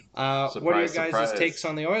 really. What are your Surprise, guys' surprise. takes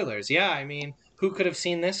on the Oilers? Yeah, I mean, who could have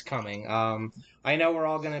seen this coming? I know we're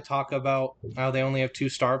all going to talk about how they only have 2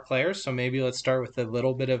 star players, so maybe let's start with a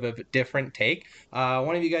little bit of a different take.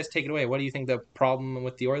 One of you guys take it away. What do you think the problem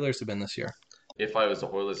with the Oilers have been this year? If I was an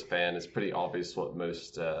Oilers fan, it's pretty obvious what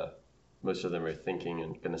most of them are thinking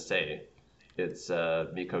and going to say. It's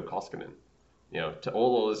Mikko Koskinen. You know, to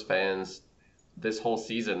all Oilers fans, this whole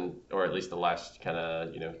season, or at least the last kind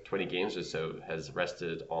of 20 games or so, has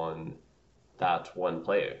rested on that one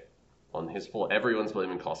player, on his fault. Everyone's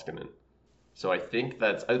blaming Koskinen. So I think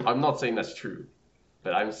I'm not saying that's true,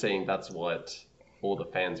 but I'm saying that's what all the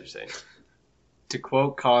fans are saying. To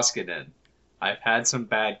quote Koskinen, I've had some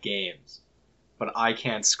bad games, but I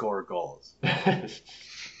can't score goals.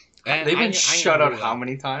 And They've been I shut agree out with how that.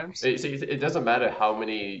 many times? It doesn't matter how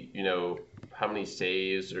many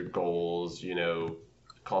saves or goals,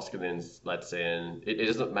 Koskinen lets in. It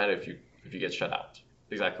doesn't matter if you get shut out.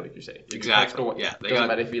 Exactly like you say. If you can't Exactly, score- yeah, It they doesn't got-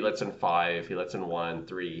 matter if he lets in 5, he lets in 1,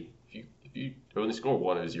 3. If you only score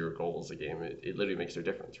 1 or 0 goals a game, it literally makes no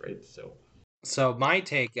difference, right? So my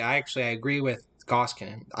take, I agree with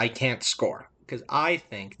Koskinen. I can't score. Because I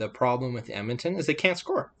think the problem with Edmonton is they can't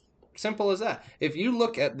score. Simple as that. If you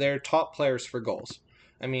look at their top players for goals,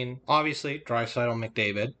 I mean, obviously, Draisaitl,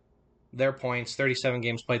 McDavid, their points, 37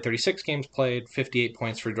 games played, 36 games played, 58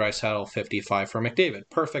 points for Draisaitl, 55 for McDavid.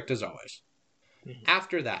 Perfect as always.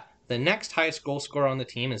 After that, the next highest goal scorer on the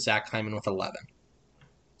team is Zach Hyman with 11.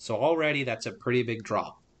 So already that's a pretty big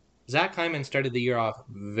drop. Zach Hyman started the year off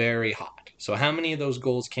very hot. So how many of those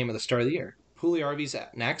goals came at the start of the year? Puljujärvi's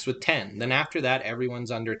next with 10. Then after that, everyone's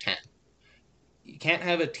under 10. You can't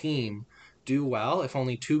have a team do well if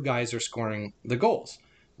only 2 guys are scoring the goals.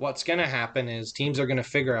 What's going to happen is teams are going to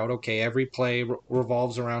figure out, okay, every play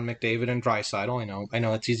revolves around McDavid and Draisaitl. I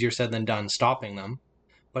know it's easier said than done stopping them.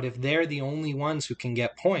 But if they're the only ones who can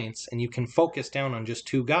get points and you can focus down on just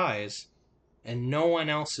 2 guys and no one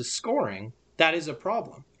else is scoring, that is a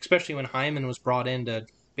problem. Especially when Hyman was brought in to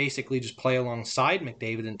basically just play alongside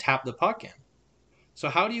McDavid and tap the puck in. So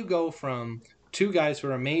how do you go from 2 guys who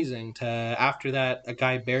are amazing to after that a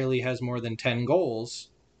guy barely has more than 10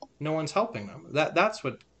 goals, no one's helping them? That's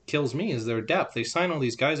what kills me is their depth. They sign all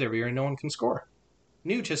these guys every year and no one can score.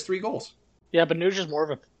 Nuge has 3 goals. Yeah, but Nuge is more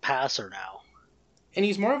of a passer now. And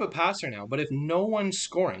he's more of a passer now, but if no one's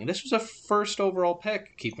scoring, this was a first overall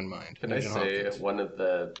pick, keep in mind. Can I Nugent say Hopkins. one of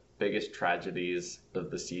the biggest tragedies of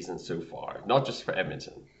the season so far, not just for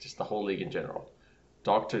Edmonton, just the whole league in general.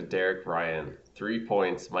 Dr. Derek Ryan, 3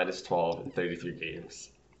 points, minus 12 in 33 games.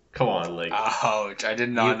 Come on, like... Ouch, I did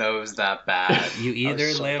not know it was that bad. You either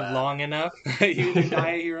so live bad. long enough, you either die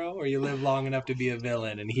a hero, or you live long enough to be a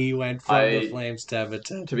villain, and he went from the Flames to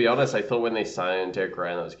Edmonton. To be honest, I thought when they signed Derek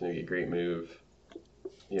Ryan that was going to be a great move.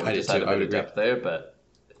 I Just did had too, a I bit would of agree. depth there, but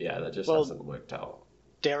yeah, that just Well, hasn't worked out.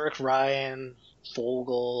 Derek Ryan,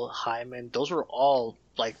 Fogle, Hyman, those were all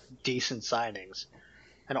like decent signings.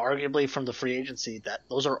 And arguably from the free agency, that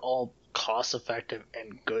those are all cost effective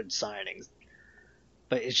and good signings.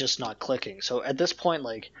 But it's just not clicking. So at this point,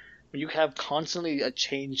 like when you have constantly a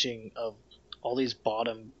changing of all these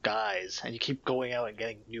bottom guys and you keep going out and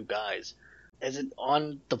getting new guys, is it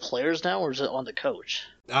on the players now or is it on the coach?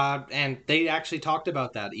 And they actually talked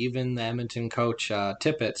about that. Even the Edmonton coach,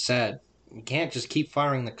 Tippett, said, you can't just keep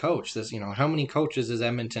firing the coach. How many coaches has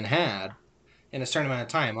Edmonton had? in a certain amount of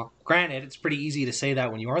time. Granted, it's pretty easy to say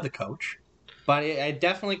that when you are the coach, but it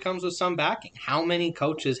definitely comes with some backing. How many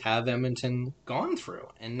coaches have Edmonton gone through,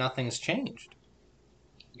 and nothing's changed?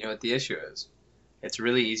 You know what the issue is? It's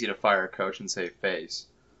really easy to fire a coach and save face,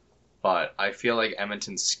 but I feel like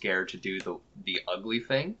Edmonton's scared to do the ugly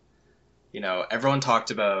thing. You know, everyone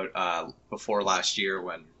talked about before last year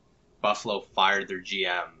when Buffalo fired their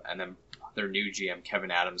GM, and then their new GM, Kevin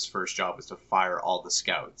Adams' first job was to fire all the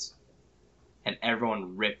scouts. And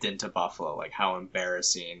everyone ripped into Buffalo, like how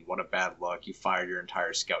embarrassing, what a bad look, you fired your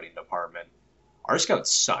entire scouting department. Our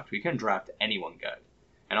scouts sucked. We couldn't draft anyone good.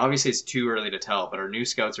 And obviously it's too early to tell, but our new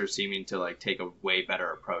scouts are seeming to like take a way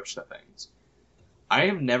better approach to things. I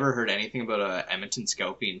have never heard anything about a Edmonton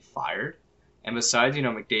scout being fired. And besides, you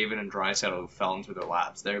know, McDavid and Draisaitl who fell into their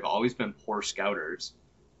laps, they've always been poor scouters.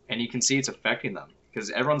 And you can see it's affecting them.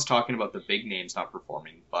 Because everyone's talking about the big names not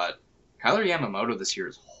performing, but Kyler Yamamoto this year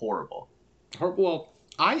is horrible. Well,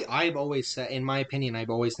 I've always said, in my opinion, I've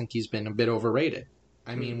always think he's been a bit overrated.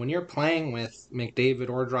 I mean, when you're playing with McDavid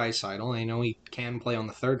or Draisaitl, I know he can play on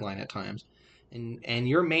the third line at times, and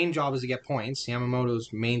your main job is to get points.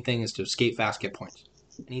 Yamamoto's main thing is to skate fast, get points,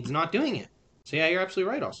 and he's not doing it. So yeah, you're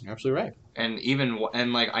absolutely right, Austin. You're absolutely right.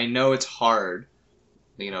 And like I know it's hard,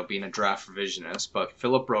 you know, being a draft revisionist, but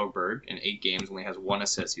Philip Broberg in 8 games only has 1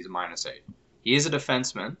 assist. He's a -8. He is a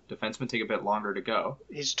defenseman. Defensemen take a bit longer to go.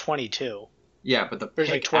 He's 22. Yeah, but the Or pick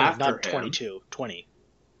like 20, after not him, 22, 20.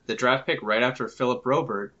 the draft pick right after Philip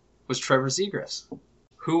Broberg was Trevor Zegras,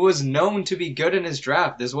 who was known to be good in his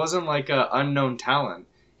draft. This wasn't like an unknown talent.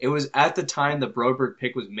 It was at the time the Broberg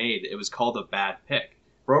pick was made, it was called a bad pick.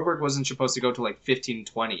 Broberg wasn't supposed to go to like 15,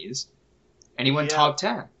 20s, and he went top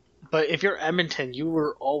 10. But if you're Edmonton, you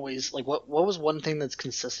were always like, what was one thing that's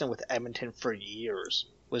consistent with Edmonton for years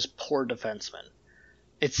was poor defensemen.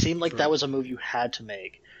 It seemed like that was a move you had to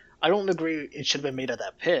make. I don't agree it should have been made at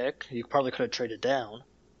that pick. You probably could have traded down.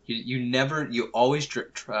 You always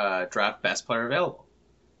draft best player available.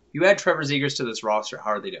 You add Trevor Zegras to this roster,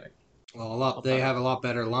 how are they doing? Well, they have a lot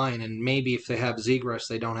better line, and maybe if they have Zegras,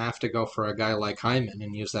 they don't have to go for a guy like Hyman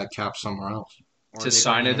and use that cap somewhere else. Or To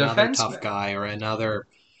sign a another defenseman. tough guy or another.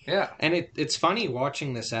 Yeah. And it's funny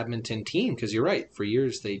watching this Edmonton team because you're right. For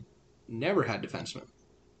years they never had defensemen,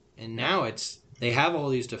 and now they have all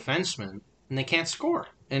these defensemen and they can't score.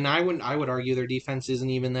 And I would argue their defense isn't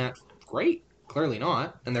even that great. Clearly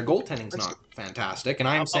not, and their goaltending's not fantastic. And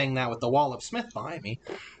I'm saying that with the wall of Smith behind me.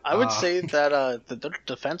 I would say that the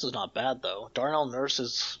defense is not bad, though. Darnell Nurse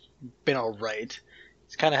has been all right.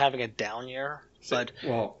 He's kind of having a down year, but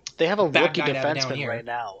they have a rookie defenseman right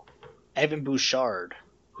now, Evan Bouchard,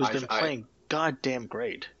 who's been playing goddamn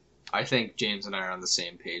great. I think James and I are on the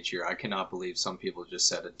same page here. I cannot believe some people just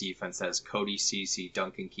said a defense that has Cody Ceci,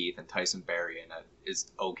 Duncan Keith, and Tyson Barrie in it is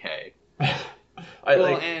okay.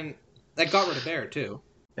 And that got rid of Bear too.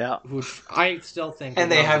 Yeah, which I still think.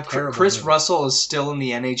 And they have Chris Russell is still in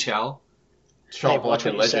the NHL. Shot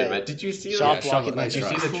blocking legend, man. Did you see that? Did you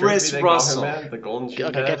see the Chris Russell, man? The golden shin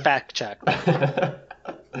Okay, get fact check.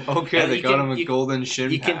 Okay, they got him a golden shin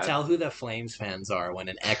pad. You can tell who the Flames fans are when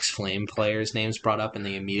an ex-Flame player's name's brought up and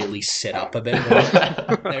they immediately sit up a bit more.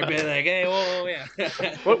 They're being like, hey, whoa, yeah.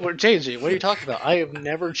 What, JG, what are you talking about? I have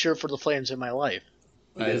never cheered for the Flames in my life.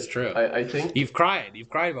 That is true. I think you've cried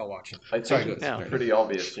about watching. I think it's pretty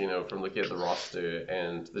obvious, you know, from looking at the roster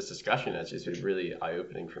and this discussion. It's just been really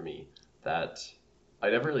eye-opening for me that I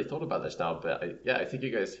never really thought about this now. But I think you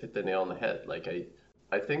guys hit the nail on the head. Like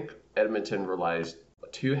I think Edmonton relies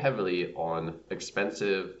too heavily on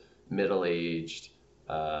expensive, middle-aged,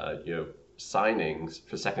 signings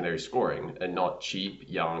for secondary scoring and not cheap,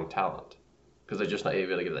 young talent. Because they're just not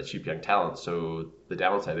able to get that cheap young talent. So the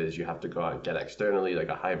downside is you have to go out and get externally like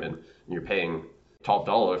a Hyman, and you're paying top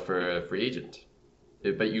dollar for a free agent.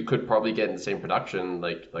 But you could probably get in the same production,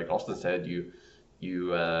 like Austin said, you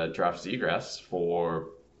draft Zegras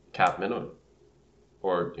for cap minimum,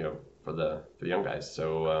 or for the young guys.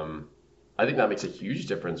 So I think that makes a huge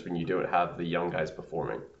difference when you don't have the young guys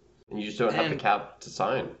performing, and you just don't have the cap to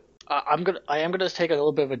sign. I am gonna take a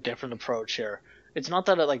little bit of a different approach here. It's not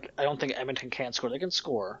that I don't think Edmonton can't score. They can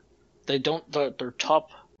score. They don't. They're top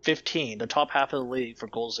 15, the top half of the league for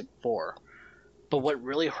goals for. But what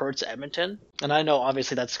really hurts Edmonton, and I know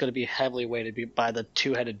obviously that's going to be heavily weighted by the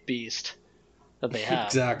two-headed beast that they have.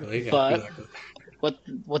 Exactly. Yeah, but exactly.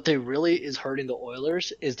 what they really is hurting the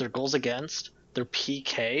Oilers is their goals against, their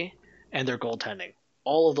PK, and their goaltending.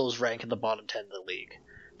 All of those rank in the bottom 10 of the league.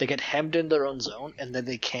 They get hemmed in their own zone, and then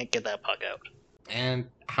they can't get that puck out. And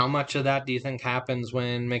how much of that do you think happens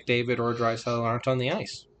when McDavid or Draisaitl aren't on the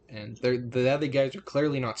ice? And the other guys are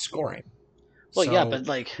clearly not scoring. Well, yeah, So but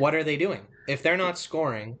like what are they doing? If they're not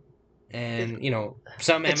scoring, and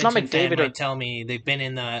some it's not Edmonton fan McDavid or might tell me they've been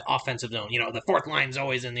in the offensive zone. The fourth line's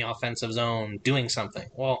always in the offensive zone doing something.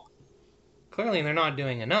 Well, clearly they're not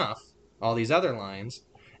doing enough. All these other lines,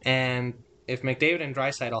 and if McDavid and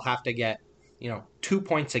Draisaitl have to get 2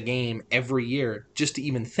 points a game every year just to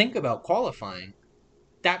even think about qualifying,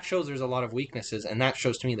 that shows there's a lot of weaknesses, and that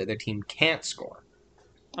shows to me that their team can't score.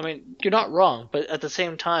 I mean, you're not wrong, but at the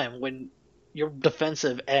same time, when your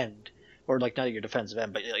defensive end, or like not your defensive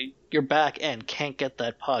end, but your back end can't get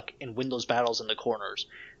that puck and win those battles in the corners,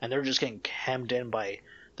 and they're just getting hemmed in by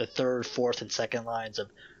the third, fourth, and second lines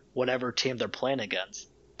of whatever team they're playing against.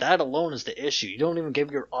 That alone is the issue. You don't even give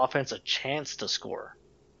your offense a chance to score,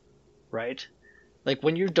 right? Like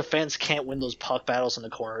when your defense can't win those puck battles in the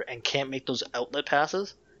corner and can't make those outlet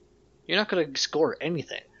passes, you're not going to score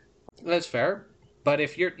anything. That's fair. But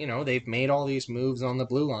if they've made all these moves on the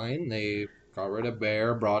blue line. They got rid of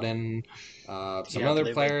Bear, brought in some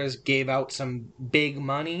other players, gave out some big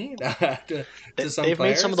money to some they've players. They've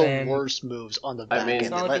made some of the worst moves on the back end. They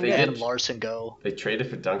let Adam Larson go. They traded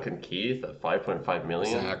for Duncan Keith at $5.5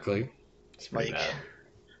 million. Exactly. It's pretty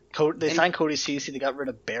bad. They signed Cody Ceci. They got rid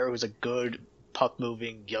of Bear, who's a good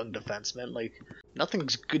puck-moving young defenseman. Like,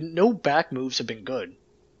 nothing's good. No back moves have been good.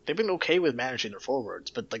 They've been okay with managing their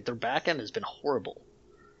forwards, but like their back end has been horrible.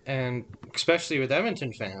 And especially with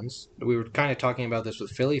Edmonton fans, we were kind of talking about this with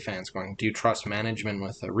Philly fans going, do you trust management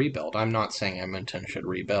with a rebuild? I'm not saying Edmonton should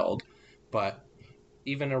rebuild, but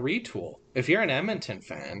even a retool. If you're an Edmonton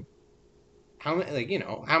fan, how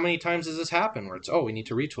many times does this happen where it's, we need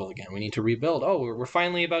to retool again, we need to rebuild, we're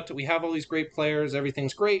finally we have all these great players,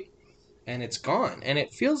 everything's great, and it's gone. And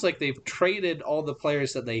it feels like they've traded all the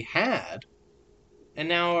players that they had, and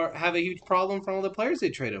now have a huge problem for all the players they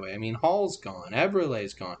trade away. I mean, Hall's gone,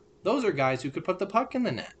 Eberle's gone. Those are guys who could put the puck in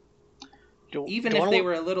the net. Even if they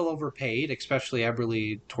were a little overpaid, especially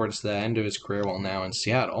Eberle towards the end of his career while now in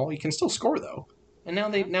Seattle, he can still score though. And now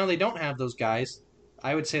they don't have those guys.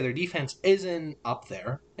 I would say their defense isn't up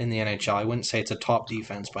there in the NHL. I wouldn't say it's a top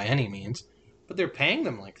defense by any means, but they're paying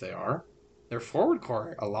them like they are. Their forward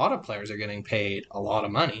core, a lot of players are getting paid a lot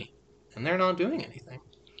of money, and they're not doing anything.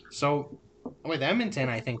 So with Edmonton,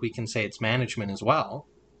 I think we can say it's management as well,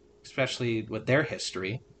 especially with their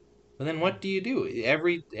history. But then what do you do?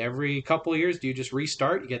 Every couple of years, do you just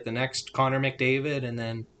restart? You get the next Connor McDavid and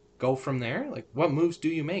then go from there? Like, what moves do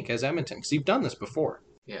you make as Edmonton? Because you've done this before.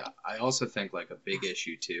 Yeah, I also think like a big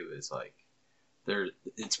issue too is like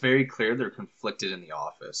it's very clear they're conflicted in the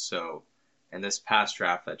office. So in this past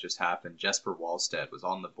draft that just happened, Jesper Wallstedt was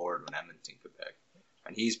on the board when Edmonton could pick,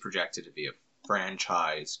 and he's projected to be a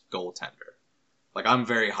franchise goaltender. Like, I'm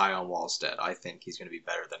very high on Wallstedt. I think he's going to be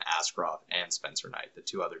better than Askarov and Spencer Knight, the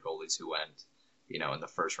two other goalies who went, in the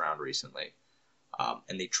first round recently.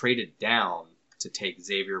 And they traded down to take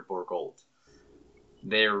Xavier Bourgault.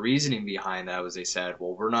 Their reasoning behind that was they said,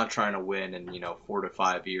 well, we're not trying to win in, 4 to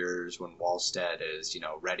 5 years when Wallstedt is,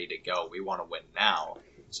 ready to go. We want to win now.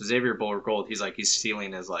 So Xavier Bourgault, his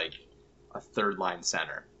ceiling is like a third-line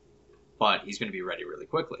center. But he's going to be ready really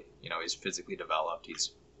quickly. He's physically developed.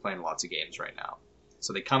 He's playing lots of games right now.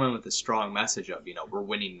 So they come in with a strong message of, we're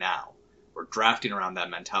winning now. We're drafting around that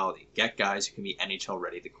mentality. Get guys who can be NHL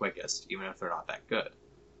ready the quickest, even if they're not that good.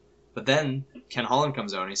 But then Ken Holland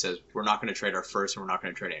comes out and he says, we're not going to trade our first and we're not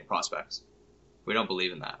going to trade any prospects. We don't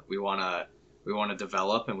believe in that. We want to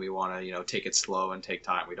develop and we want to, take it slow and take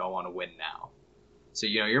time. We don't want to win now. So,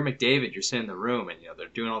 you're McDavid, you're sitting in the room and, they're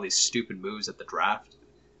doing all these stupid moves at the draft.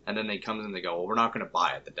 And then they come in and they go, well, we're not going to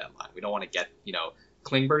buy at the deadline. We don't want to get,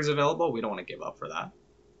 Klingberg's available. We don't want to give up for that.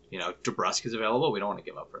 DeBrusk is available. We don't want to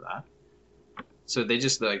give up for that. So they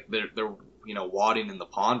just they're wading in the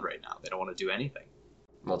pond right now. They don't want to do anything.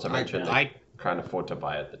 Not to mention they can't afford to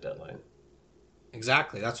buy at the deadline.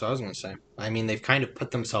 Exactly. That's what I was going to say. I mean, they've kind of put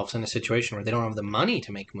themselves in a situation where they don't have the money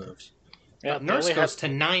to make moves. Yeah, Nurse goes to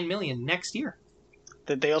 $9 million next year.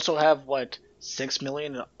 They also have $6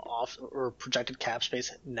 million off or projected cap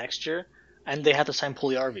space next year, and they have to sign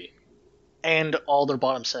Puljujarvi and all their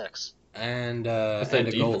bottom six. And it's their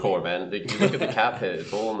D core, man. You look at the cap hit;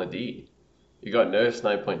 it's all on the D. You got Nurse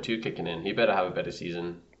 9.2 kicking in. He better have a better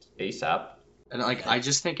season ASAP. And I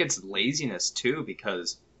just think it's laziness too,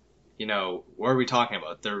 because what are we talking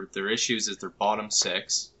about? Their issues is their bottom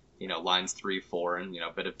six, lines 3, 4, and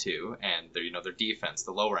a bit of 2, and their defense,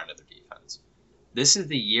 the lower end of their defense. This is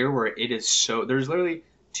the year where it is so. There's literally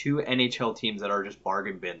 2 NHL teams that are just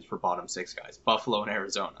bargain bins for bottom 6 guys, Buffalo and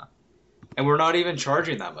Arizona. And we're not even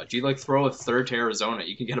charging that much. You throw a third to Arizona,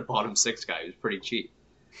 you can get a bottom 6 guy who's pretty cheap.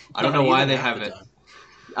 I don't know why they haven't.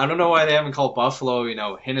 I don't know why they haven't called Buffalo,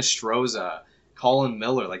 Hinostroza Colin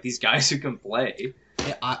Miller, like these guys who can play.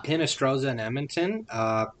 Hinostroza in Edmonton.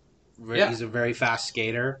 He's a very fast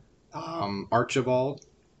skater. Archibald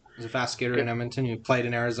is a fast skater in Edmonton who played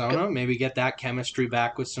in Arizona. Maybe get that chemistry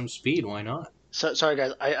back with some speed. Why not? So, sorry,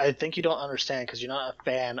 guys. I think you don't understand because you're not a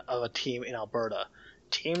fan of a team in Alberta.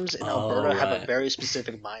 Teams in Alberta have a very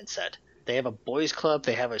specific mindset. They have a boys' club.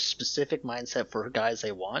 They have a specific mindset for guys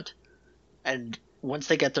they want. And once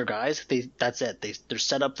they get their guys, that's it. They're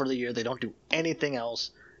set up for the year. They don't do anything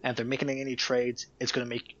else. And if they're making any trades, it's going to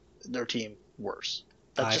make their team worse.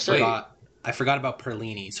 I forgot about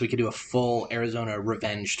Perlini, so we could do a full Arizona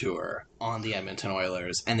revenge tour on the Edmonton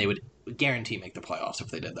Oilers, and they would guarantee make the playoffs if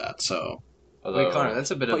they did that. So, wait, Connor,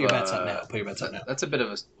 that's a bit of your bets up now. Put your bets up now. That's a bit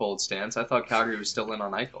of a bold stance. I thought Calgary was still in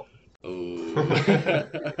on Eichel. Ooh.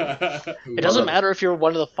 It doesn't matter if you're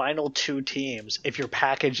one of the final two teams if your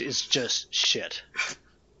package is just shit.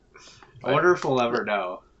 I wonder if we'll ever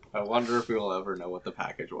know. I wonder if we will ever know what the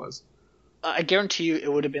package was. I guarantee you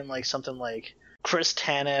it would have been like something like Chris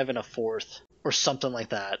Tanev in a fourth or something like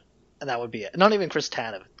that, and that would be it. Not even Chris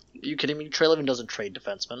Tanev. Are you kidding me? Trey Levin doesn't trade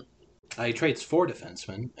defensemen. He trades 4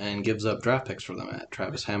 defensemen and gives up draft picks for them at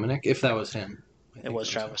Travis Hamonic, if that was him. It was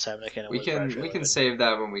Travis Hamonic, and we can save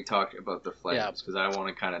that when we talk about the Flames, because I want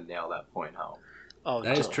to kind of nail that point home. Oh,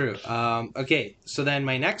 that is true. Okay, so then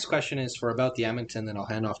my next question is for about the Edmonton, then I'll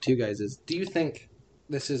hand off to you guys, is do you think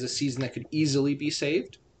this is a season that could easily be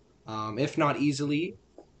saved? If not easily,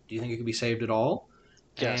 do you think it could be saved at all?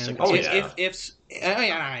 Yes.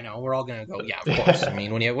 I know we're all gonna go. Yeah, of course. I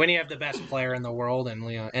mean, when you have the best player in the world and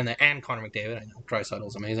Connor McDavid, I know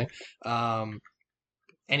Draisaitl's amazing.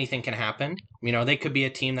 Anything can happen. You know, they could be a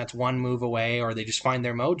team that's one move away, or they just find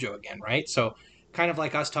their mojo again, right? So, kind of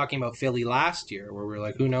like us talking about Philly last year, where we were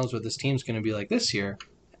like, who knows what this team's going to be like this year?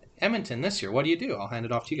 Edmonton this year, what do you do? I'll hand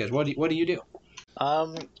it off to you guys. What do you do?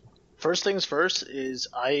 First things first is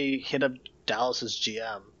I hit up Dallas's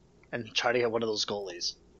GM and try to get one of those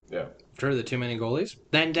goalies. Yeah. For the too many goalies?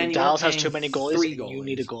 Then Dallas has too many goalies, and you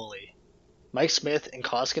need a goalie. Mike Smith and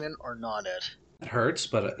Koskinen are not it. It hurts,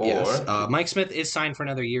 but yes. Mike Smith is signed for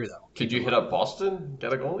another year, though. Could you hit up Boston,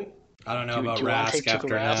 get a goalie? I don't know about Rask after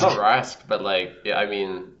that. Not Rask, but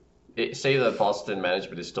say the Boston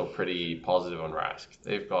management is still pretty positive on Rask.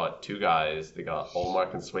 They've got 2 guys. They got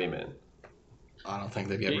Olmark and Swayman. I don't think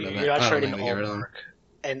they'd get rid of him. You're not trading Olmark.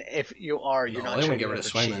 And if you are, you're not trading get rid of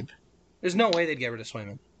Swayman. There's no way they'd get rid of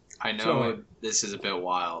Swayman. I know this is a bit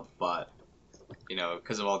wild, but you know,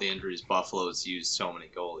 because of all the injuries, Buffalo's used so many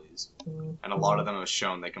goalies, and a lot of them have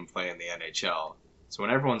shown they can play in the NHL. So when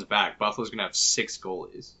everyone's back, Buffalo's going to have 6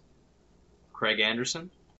 goalies. Craig Anderson,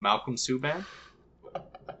 Malcolm Subban,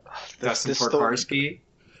 Dustin Tokarski.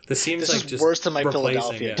 This seems like just worse than my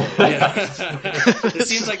Philadelphia team. This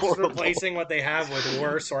seems like just replacing what they have with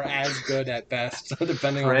worse or as good at best,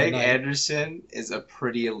 depending on the night. Craig Anderson is a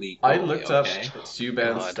pretty elite goalie. I looked up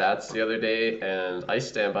Subban's stats the other day, and I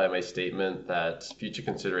stand by my statement that future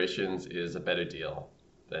considerations is a better deal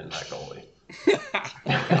than that goalie.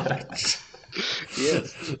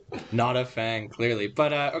 Yes. Not a fan, clearly.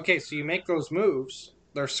 But, okay, so you make those moves.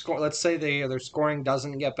 Let's say their scoring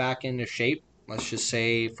doesn't get back into shape. Let's just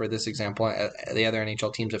say, for this example, the other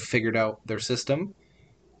NHL teams have figured out their system.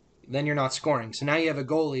 Then you're not scoring. So now you have a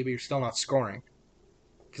goalie, but you're still not scoring.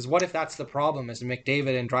 Because what if that's the problem, is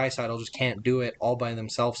McDavid and Draisaitl just can't do it all by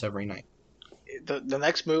themselves every night? The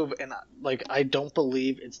next move, and I don't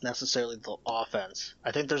believe it's necessarily the offense.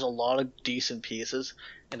 I think there's a lot of decent pieces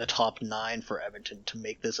in the top 9 for Edmonton to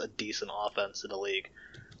make this a decent offense in the league.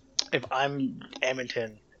 If I'm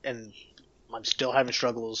Edmonton and I'm still having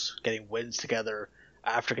struggles getting wins together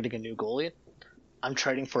after getting a new goalie, I'm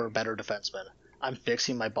trading for a better defenseman. I'm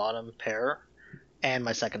fixing my bottom pair and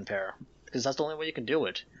my second pair, because that's the only way you can do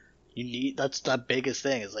it. That's the biggest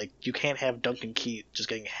thing, is like, you can't have Duncan Keith just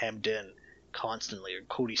getting hemmed in constantly, or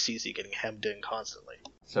Cody Ceci getting hemmed in constantly.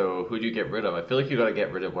 So who do you get rid of? I feel like you got to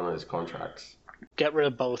get rid of one of his contracts. Get rid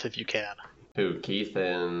of both if you can. Who, Keith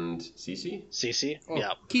and Ceci? Ceci? Well, yeah.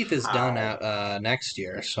 Keith is done out next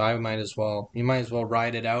year, so you might as well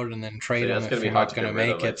ride it out and then trade him if you're not going to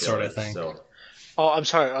make it, sort of thing. So. Oh, I'm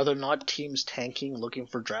sorry. Are there not teams tanking looking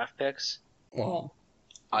for draft picks? Well,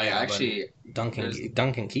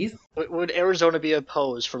 Duncan Keith? Would Arizona be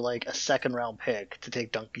opposed for like a second round pick to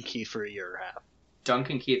take Duncan Keith for a year and a half?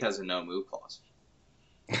 Duncan Keith has a no move clause.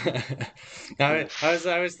 I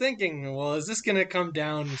was thinking, well, is this going to come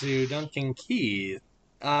down to Duncan Keith?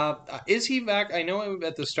 Is he back? I know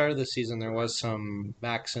at the start of the season there was some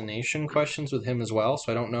vaccination questions with him as well,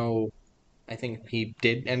 so I don't know. I think he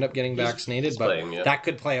did end up getting vaccinated, but playing, yeah. That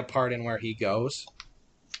could play a part in where he goes.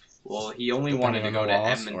 Well, he only wanted to go to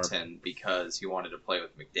Edmonton because he wanted to play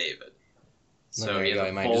with McDavid. So there you go.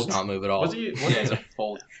 He might just not move at all. Was he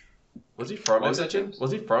from Edmonton?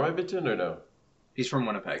 Was he from Edmonton or no? He's from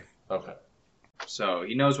Winnipeg. Okay. So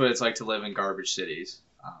he knows what it's like to live in garbage cities.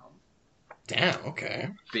 Damn, okay.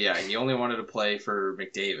 But yeah, he only wanted to play for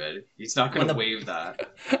McDavid. He's not going to waive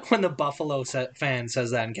that. When the Buffalo fan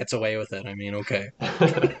says that and gets away with it, I mean, okay.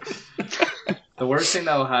 The worst thing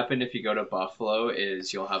that will happen if you go to Buffalo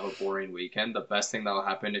is you'll have a boring weekend. The best thing that will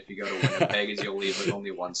happen if you go to Winnipeg is you'll leave with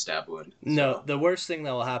only one stab wound. No, the worst thing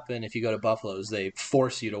that will happen if you go to Buffalo is they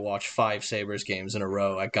force you to watch 5 Sabres games in a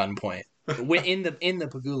row at gunpoint in the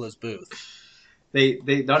Pagula's booth. They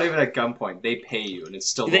not even at gunpoint. They pay you, and it's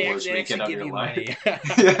still the worst weekend of your life.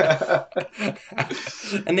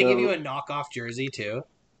 And they give you a knockoff jersey too.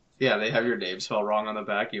 Yeah, they have your name spelled wrong on the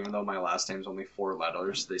back, even though my last name's only 4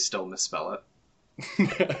 letters. They still misspell it.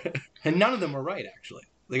 And none of them were right, actually.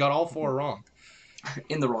 They got all 4 wrong.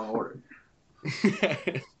 In the wrong order.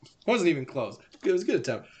 It wasn't even close. It was a good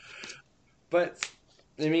attempt. But,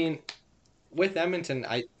 I mean, with Edmonton,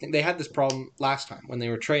 I think they had this problem last time when they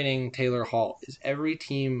were trading Taylor Hall, is every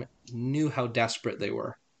team knew how desperate they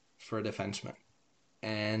were for a defenseman.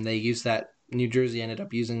 And they used that. New Jersey ended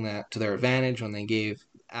up using that to their advantage when they gave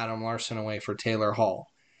Adam Larson away for Taylor Hall.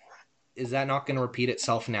 Is that not going to repeat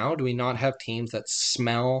itself now? Do we not have teams that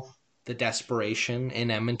smell the desperation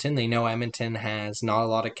in Edmonton? They know Edmonton has not a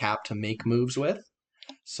lot of cap to make moves with.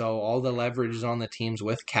 So all the leverage is on the teams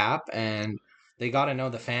with cap, and they got to know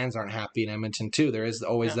the fans aren't happy in Edmonton too. There is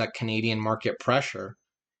always that Canadian market pressure,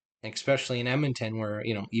 especially in Edmonton where,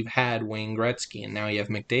 you've had Wayne Gretzky and now you have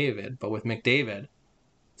McDavid. But with McDavid,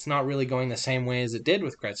 it's not really going the same way as it did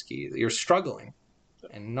with Gretzky. You're struggling.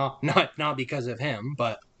 And not because of him,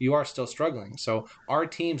 but you are still struggling. So our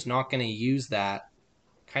team's not going to use that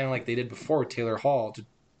kind of like they did before with Taylor Hall to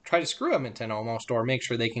try to screw Edmonton almost, or make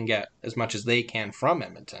sure they can get as much as they can from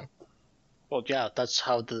Edmonton. Well, yeah, that's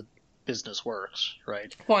how the business works,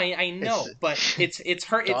 right? Well, I know, but it's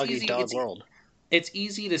hard. It's easy. World. It's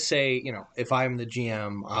easy to say, if I'm the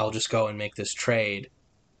GM, I'll just go and make this trade,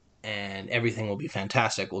 and everything will be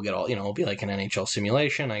fantastic. We'll get all, it'll be like an NHL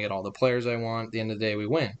simulation. I get all the players I want. At the end of the day, we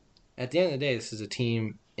win. At the end of the day, this is a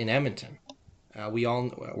team in Edmonton.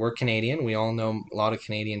 We're Canadian. We all know a lot of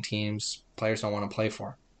Canadian teams players don't want to play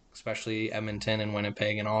for, especially Edmonton and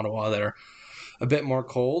Winnipeg and Ottawa that are a bit more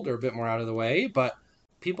cold or a bit more out of the way. But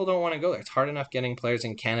people don't want to go there. It's hard enough getting players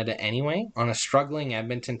in Canada anyway. On a struggling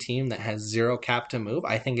Edmonton team that has 0 cap to move,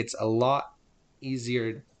 I think it's a lot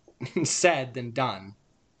easier said than done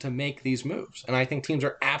to make these moves. And I think teams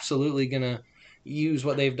are absolutely going to use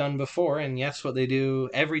what they've done before, and yes, what they do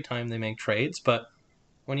every time they make trades. But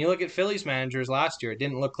when you look at Phillies managers last year, it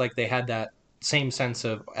didn't look like they had that same sense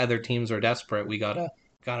of other teams are desperate. We gotta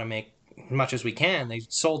make as much as we can. They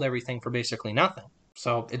sold everything for basically nothing.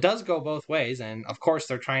 So it does go both ways, and of course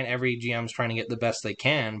every GM's trying to get the best they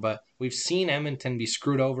can, but we've seen Edmonton be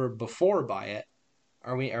screwed over before by it.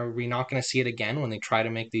 Are we not going to see it again when they try to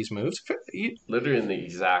make these moves? Literally in the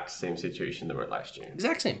exact same situation they were last year.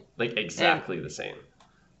 Exact same. Like exactly the same.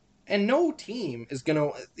 And no team is going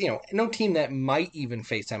to, no team that might even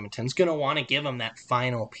face Edmonton is going to want to give them that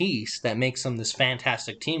final piece that makes them this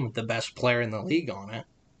fantastic team with the best player in the league on it.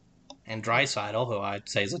 And Draisaitl, who I'd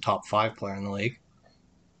say is a top 5 player in the league.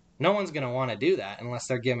 No one's going to want to do that unless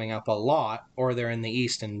they're giving up a lot or they're in the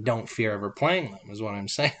East and don't fear ever playing them, is what I'm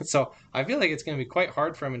saying. So I feel like it's going to be quite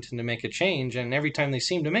hard for Edmonton to make a change, and every time they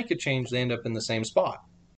seem to make a change, they end up in the same spot.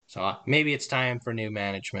 So maybe it's time for new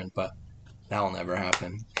management, but that'll never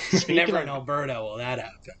happen. Never in Alberta will that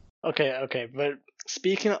happen. Okay, but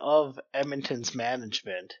speaking of Edmonton's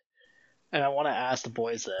management, and I want to ask the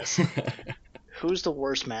boys this, who's the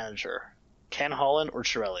worst manager, Ken Holland or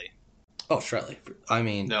Chiarelli? Oh, Chiarelli. I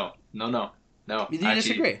mean... No. You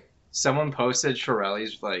disagree? Someone posted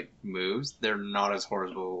Chiarelli's moves. They're not as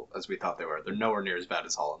horrible as we thought they were. They're nowhere near as bad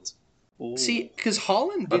as Holland's. Ooh. See, because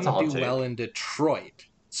Holland didn't do well in Detroit.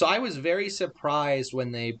 So I was very surprised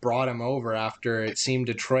when they brought him over after it seemed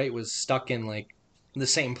Detroit was stuck in the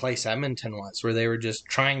same place Edmonton was, where they were just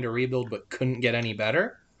trying to rebuild but couldn't get any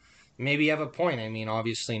better. Maybe you have a point. I mean,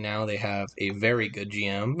 obviously now they have a very good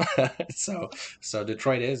GM. so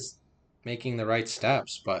Detroit is making the right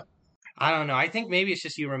steps, but I don't know. I think maybe it's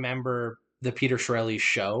just you remember the Peter Chiarelli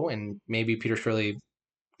show, and maybe Peter Chiarelli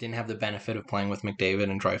didn't have the benefit of playing with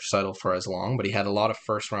McDavid and Draisaitl for as long, but he had a lot of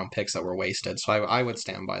first-round picks that were wasted, so I would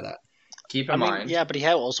stand by that. Keep in mind... Yeah, but he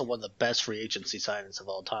had also one of the best free agency signings of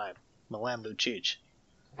all time, Milan Lucic.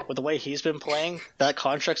 With the way he's been playing, that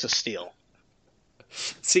contract's a steal.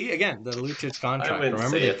 See, again, the Lucic I contract. wouldn't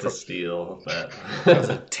Remember say they it's a steal, but that was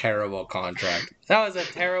a terrible contract. That was a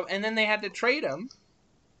terrible. And then they had to trade him.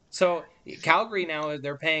 So Calgary now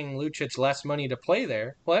they're paying Lucic less money to play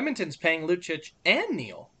there. Well, Edmonton's paying Lucic and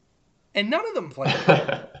Neil, and none of them played.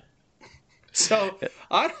 So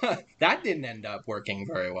that didn't end up working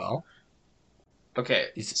very well. Okay,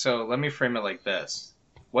 so let me frame it like this.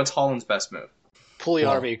 What's Holland's best move?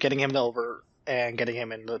 Pugliarvi, getting him over and getting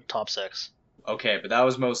him in the top 6. Okay, but that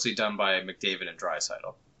was mostly done by McDavid and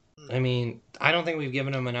Draisaitl. I mean, I don't think we've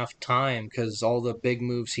given him enough time because all the big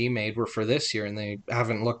moves he made were for this year, and they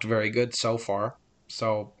haven't looked very good so far.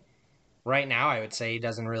 So right now, I would say he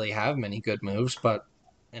doesn't really have many good moves, but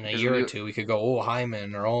in a year or two, we could go, oh,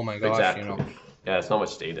 Hyman, or oh my gosh, exactly. Yeah, it's not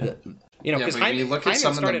much data. Because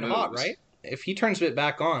Hyman started moves, hot, right? If he turns it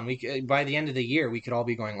back on, by the end of the year, we could all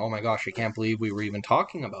be going, oh my gosh, I can't believe we were even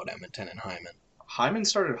talking about Edmonton and Hyman. Hyman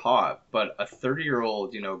started hot, but a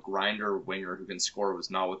 30-year-old, grinder winger who can score was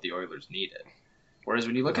not what the Oilers needed. Whereas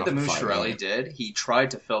when you look at the move Chiarelli did, he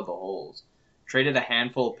tried to fill the holes. Traded a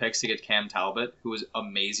handful of picks to get Cam Talbot, who was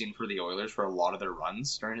amazing for the Oilers for a lot of their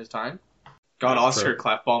runs during his time. Got Oscar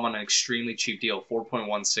Klefbom on an extremely cheap deal,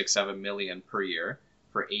 $4.167 million per year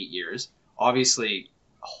for 8 years. Obviously,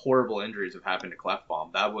 horrible injuries have happened to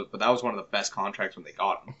Klefbom. But that was one of the best contracts when they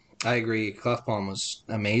got him. I agree. Klefbom was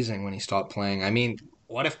amazing when he stopped playing. I mean,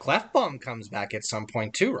 what if Klefbom comes back at some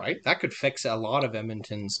point too, right? That could fix a lot of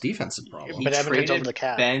Edmonton's defensive problems. He traded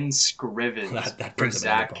Ben Scrivens for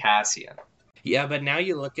Zach Kassian. Yeah, but now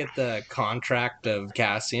you look at the contract of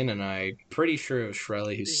Kassian, and I'm pretty sure it was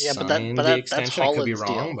Chiarelli who signed the extension. I could be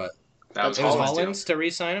wrong, but that was Holland's to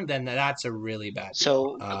re-sign him. Then that's a really bad deal.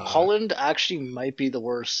 So Holland actually might be the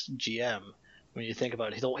worst GM when you think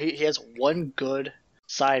about it. He has one good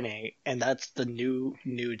signing, and that's the new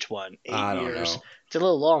Nuge one. 8 years. It's a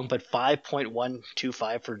little long, but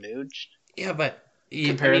 5.125 for Nuge. Yeah, but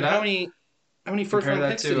compare that. How many first round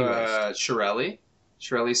picks did he waste? Chiarelli.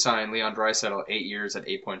 Chiarelli signed Leon Draisaitl 8 years at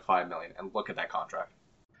 $8.5 million, and look at that contract.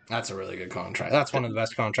 That's a really good contract. That's one of the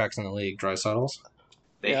best contracts in the league, Draisaitl's.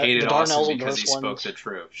 They hated Austin because he spoke the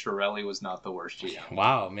truth. Chiarelli was not the worst GM.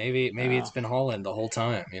 Wow, maybe it's been Holland the whole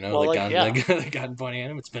time. The gun pointing at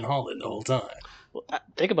him. It's been Holland the whole time. Well,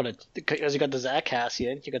 think about it. Because you got the Zach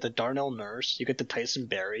Kassian, you got the Darnell Nurse, you got the Tyson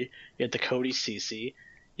Barrie, you got the Cody Ceci,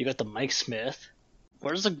 you got the Mike Smith.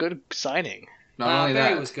 Where's a good signing? Not only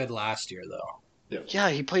Barrie that, was good last year though. Yeah,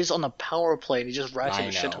 he plays on the power play and he just racks up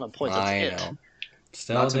a shit ton of points. That's it.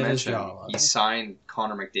 Still not to did his mention, job. He signed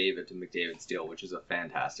Connor McDavid to McDavid's deal, which is a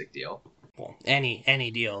fantastic deal. Well,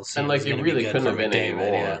 any deal. And it really couldn't have been any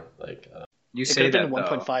more. You say that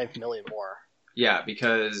 1.5 million more. Yeah,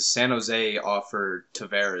 because San Jose offered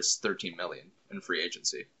Tavares $13 million in free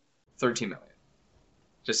agency. $13 million.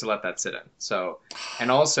 Just to let that sit in. So,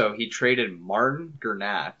 and also he traded Martin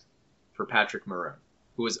Gernat for Patrick Maroon,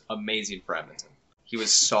 who was amazing for Edmonton. He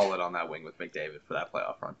was solid on that wing with McDavid for that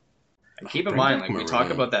playoff run. And keep in mind, we talk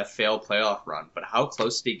about that failed playoff run, but how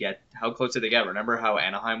close did they get? Remember how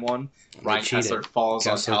Anaheim won? Ryan Kessler falls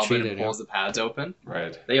on Talbot and pulls the pads open.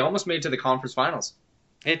 Right. They almost made it to the conference finals.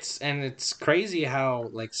 It's crazy how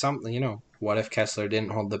what if Kessler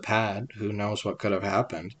didn't hold the pad? Who knows what could have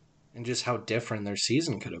happened? And just how different their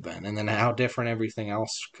season could have been, and then how different everything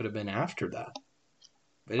else could have been after that.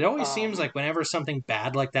 But it always seems like whenever something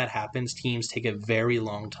bad like that happens, teams take a very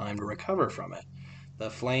long time to recover from it. The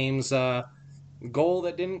Flames goal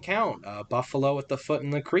that didn't count, Buffalo with the foot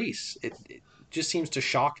in the crease. It just seems to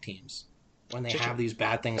shock teams when they have these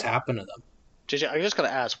bad things happen to them. JJ, I just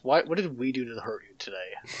gotta ask, what did we do to hurt you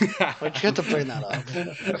today? Why'd you have to bring that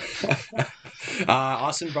up?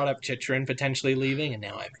 Austin brought up Chychrun potentially leaving, and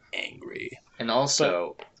now I'm angry. And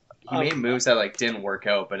also, he made moves that didn't work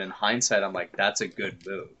out, but in hindsight, I'm like, that's a good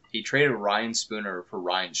move. He traded Ryan Spooner for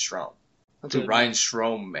Ryan Strome. Ryan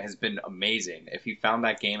Strome has been amazing. If he found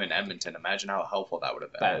that game in Edmonton, imagine how helpful that would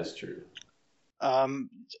have been. That is true.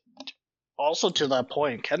 Also, to that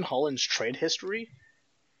point, Ken Holland's trade history.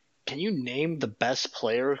 Can you name the best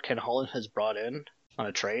player Ken Holland has brought in on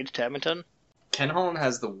a trade to Edmonton? Ken Holland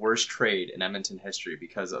has the worst trade in Edmonton history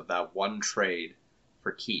because of that one trade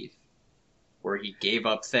for Keith, where he gave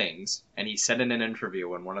up things, and he said in an interview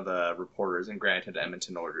when one of the reporters, and granted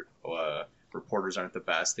Edmonton reporters aren't the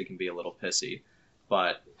best, they can be a little pissy,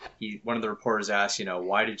 but one of the reporters asked,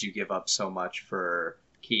 why did you give up so much for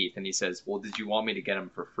Keith? And he says, well, did you want me to get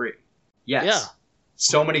him for free? Yes. Yeah.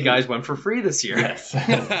 So many guys went for free this year. Yes.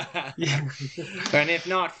 And if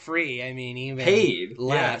not free, I mean even Paid.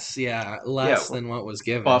 less. Yeah, less than what was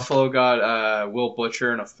given. Buffalo got Will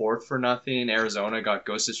Butcher and a 4th for nothing. Arizona got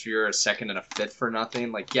Ghostis Fury a 2nd and a 5th for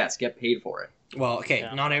nothing. Like, yes, get paid for it. Well, okay,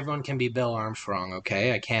 not everyone can be Bill Armstrong.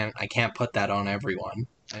 Okay, I can't put that on everyone.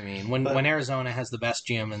 I mean, when Arizona has the best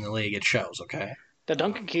GM in the league, it shows. Okay. The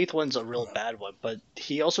Duncan Keith one's a real bad one, but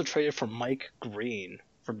he also traded for Mike Green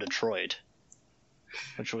from Detroit,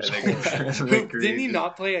 which was horrible. Didn't he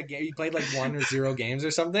not play a game? He played like 1 or 0 games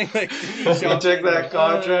or something. Like he took that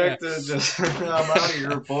contract and just I'm out of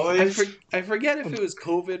here, boys. I forget if it was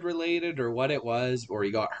COVID related or what it was, or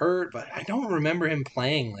he got hurt, but I don't remember him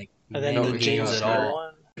playing like many games at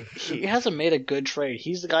all. He hasn't made a good trade.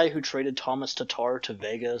 He's the guy who traded Thomas Tatar to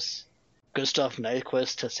Vegas, Gustav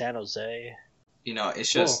Nyquist to San Jose. You know,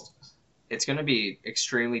 it's just it's going to be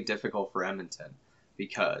extremely difficult for Edmonton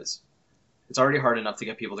because it's already hard enough to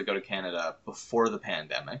get people to go to Canada before the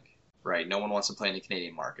pandemic, right? No one wants to play in the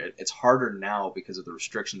Canadian market. It's harder now because of the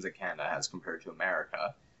restrictions that Canada has compared to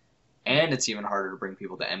America. And it's even harder to bring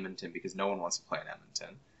people to Edmonton because no one wants to play in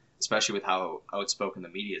Edmonton, especially with how outspoken the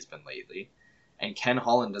media has been lately. And Ken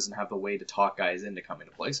Holland doesn't have the way to talk guys into coming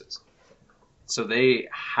to places. So they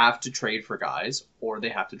have to trade for guys or they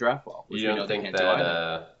have to draft well. You don't think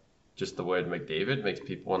that just the word McDavid makes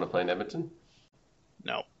people want to play in Edmonton?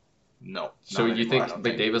 No. So you think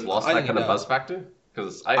McDavid's lost that kind of buzz factor?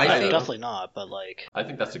 Because I think definitely not, but like I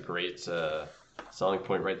think that's a great selling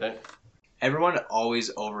point right there. Everyone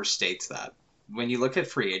always overstates that. When you look at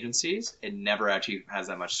free agencies, it never actually has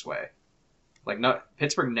that much sway. Like,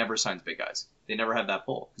 Pittsburgh never signs big guys. They never had that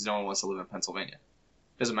pull because no one wants to live in Pennsylvania.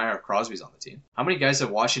 Doesn't matter if Crosby's on the team. How many guys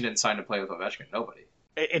have Washington signed to play with Ovechkin? Nobody.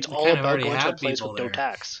 It's all about going to a place with no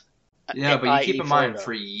tax. Yeah, but you keep in mind,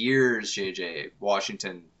 for years, JJ,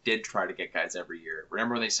 Washington did try to get guys every year.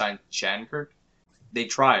 Remember when they signed Shattenkirk? They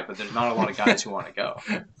tried, but there's not a lot of guys who want to go.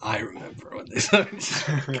 I remember when they signed.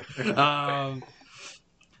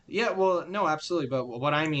 Yeah, well, no, absolutely. But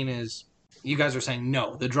what I mean is, you guys are saying,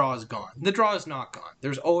 no, the draw is gone. The draw is not gone.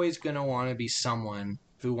 There's always going to want to be someone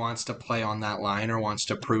who wants to play on that line or wants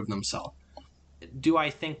to prove themselves. Do I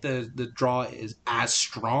think the draw is as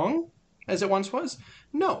strong as it once was?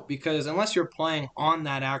 No, because unless you're playing on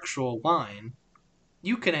that actual line,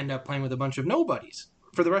 you could end up playing with a bunch of nobodies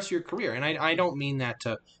for the rest of your career. And I don't mean that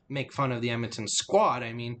to make fun of the Edmonton squad.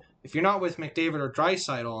 I mean, if you're not with McDavid or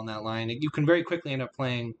Draisaitl on that line, you can very quickly end up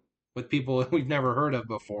playing with people we've never heard of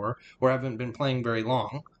before or haven't been playing very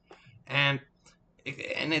long. And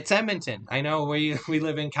it's Edmonton. I know we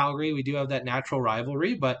live in Calgary. We do have that natural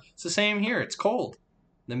rivalry, but it's the same here. It's cold.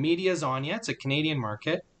 The media's on you. It's a Canadian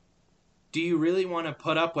market. Do you really want to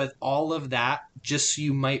put up with all of that just so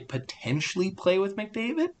you might potentially play with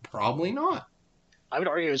McDavid? Probably not. I would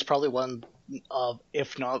argue it's probably one of,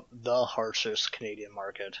 if not the harshest Canadian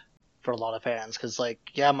market for a lot of fans. Because,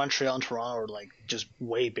 Montreal and Toronto are, just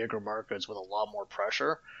way bigger markets with a lot more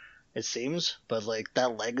pressure, it seems. But,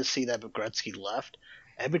 that legacy that Gretzky left,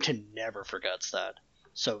 Edmonton never forgets that.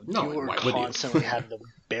 So you were constantly having to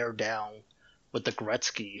bear down with the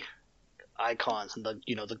Gretzky icons and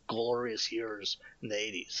the glorious years in the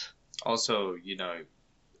 80s. Also,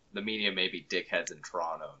 the media may be dickheads in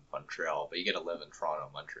Toronto and Montreal, but you get to live in Toronto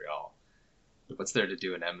and Montreal. What's there to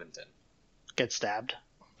do in Edmonton? Get stabbed.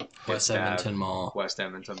 West Edmonton Mall.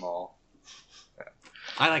 Yeah.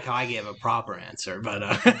 I like how I gave a proper answer, but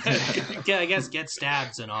I guess get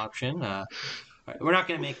stabbed's an option. We're not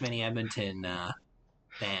going to make many Edmonton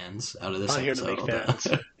fans out of this episode. Here to make fans.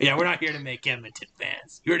 Yeah, we're not here to make Edmonton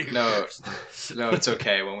fans. You're here first. No, it's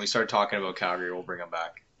okay. When we start talking about Calgary, we'll bring them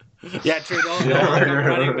back. Yeah, true. They'll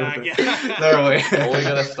running back. Yeah. All we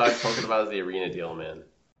gotta start talking about is the arena deal, man.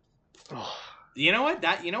 You know what?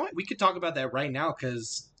 We could talk about that right now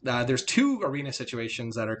because there's 2 arena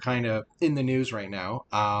situations that are kind of in the news right now.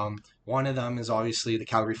 One of them is obviously the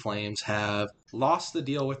Calgary Flames have lost the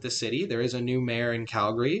deal with the city. There is a new mayor in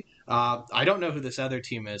Calgary. I don't know who this other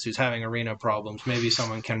team is who's having arena problems. Maybe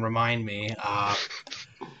someone can remind me.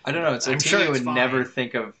 I don't know. It's a team you would never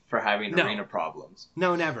think of for having arena problems.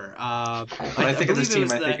 No, never. When I think of this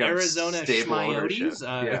team, I think of Arizona stable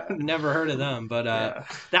ownership. Never heard of them, but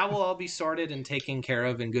that will all be sorted and taken care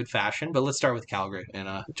of in good fashion. But let's start with Calgary,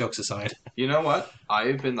 and jokes aside. You know what?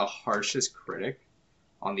 I've been the harshest critic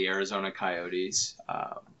on the Arizona Coyotes.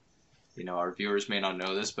 Our viewers may not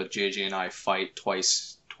know this, but JJ and I fight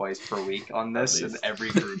twice per week on this in every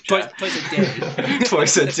group chat. Twice a day.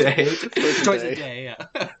 Twice a day. Twice a day, yeah.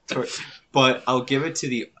 But I'll give it to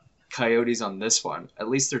the Coyotes on this one. At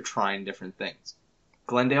least they're trying different things.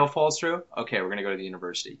 Glendale falls through. Okay, we're gonna go to the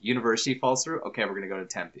university. University falls through. Okay, we're gonna go to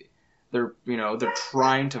Tempe. They're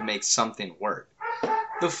trying to make something work.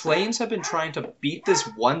 The Flames have been trying to beat this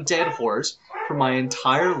one dead horse for my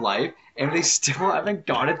entire life, and they still haven't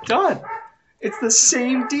got it done. It's the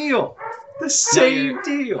same deal. The same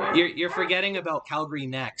deal. You're forgetting about Calgary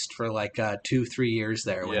next for like 2-3 years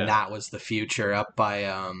there when that was the future up by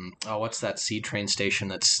what's that C train station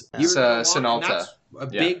that's Sinalta. That's a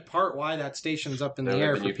big part why that station's up in the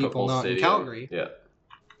air for people not in Calgary. Yeah.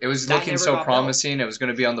 It was looking so promising. Built. It was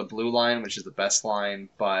going to be on the blue line, which is the best line,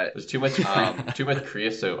 but it was too much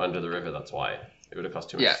creosote under the river. That's why it would have cost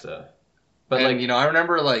too much. But and, I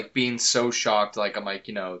remember being so shocked. I'm like,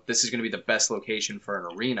 this is going to be the best location for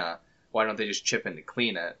an arena. Why don't they just chip in to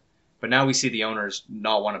clean it? But now we see the owners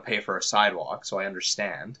not want to pay for a sidewalk, so I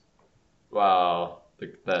understand. Wow,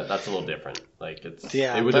 that's a little different.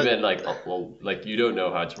 It would have been you don't know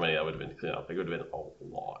how much money that would have been to clean up. It would have been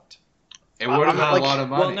a lot. It would have been a lot of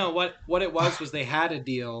money. Well, no, what it was they had a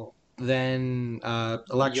deal. Then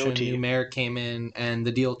election, new mayor came in, and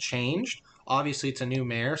the deal changed. Obviously, it's a new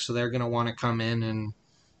mayor, so they're going to want to come in and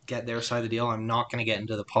get their side of the deal. I'm not going to get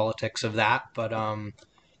into the politics of that, but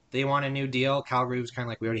they want a new deal. Calgary was kind of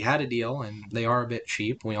like, we already had a deal, and they are a bit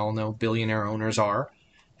cheap. We all know billionaire owners are.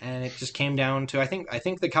 And it just came down to, I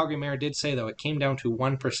think the Calgary mayor did say, though, it came down to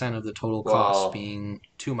 1% of the total cost being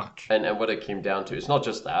too much. And what it came down to, it's not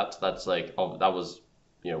just that. That's that was,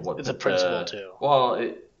 what... It's a principle, too.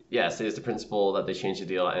 Well, yes, it is the principle that they changed the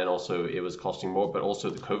deal, and also it was costing more, but also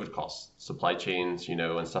the COVID costs, supply chains,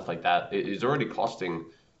 and stuff like that. It is already costing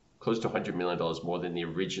close to $100 million more than the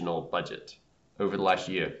original budget over the last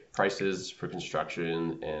year. Prices for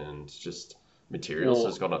construction and just materials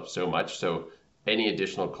has gone up so much. So any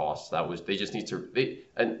additional costs, they just need to,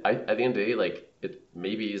 at the end of the day, it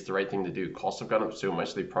maybe is the right thing to do. Costs have gone up so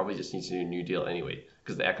much, they probably just need to do a new deal anyway,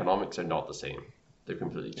 because the economics are not the same. They've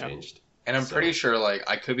completely changed. And I'm pretty sure,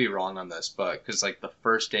 I could be wrong on this, but because the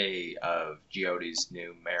first day of Giotti's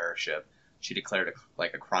new mayorship, she declared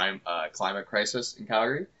a climate crisis in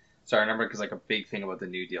Calgary. So I remember because a big thing about the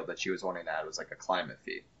New Deal that she was wanting to add was a climate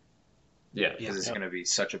fee. Yeah, because it's going to be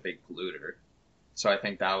such a big polluter. So I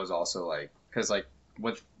think that was also because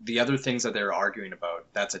with the other things that they're arguing about,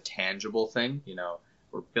 that's a tangible thing.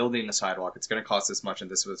 We're building a sidewalk. It's going to cost this much,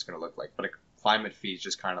 and this is what it's going to look like. But a climate fee is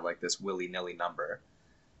just kind of this willy-nilly number.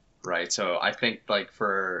 Right, so I think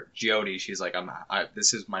for Giotti, she's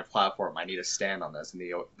this is my platform. I need to stand on this, and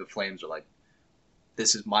the Flames are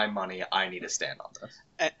this is my money. I need to stand on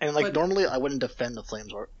this. And normally I wouldn't defend the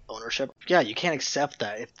Flames ownership. Yeah, you can't accept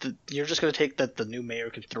that. If you're just going to take that the new mayor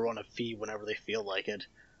can throw on a fee whenever they feel like it.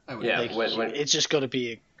 It's just going to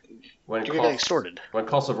be you're getting extorted. When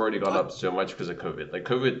costs have already gone up so much because of COVID,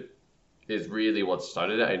 COVID is really what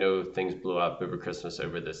started it. I know things blew up over Christmas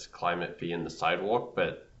over this climate fee and the sidewalk,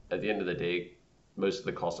 but at the end of the day, most of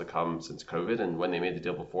the costs have come since COVID, and when they made the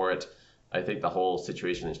deal before it, I think the whole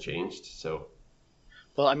situation has changed. So,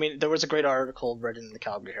 well, there was a great article written in the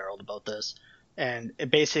Calgary Herald about this, and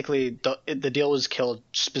it basically the deal was killed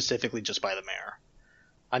specifically just by the mayor.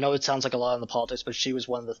 I know it sounds like a lot in the politics, but she was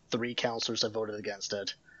one of the 3 councillors that voted against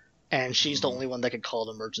it, and she's the only one that could call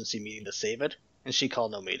an emergency meeting to save it, and she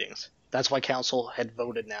called no meetings. That's why council had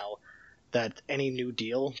voted now that any new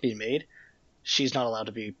deal being made, she's not allowed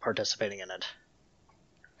to be participating in it.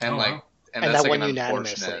 And and that won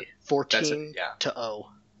unanimously. 14-0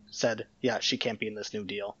 said, she can't be in this new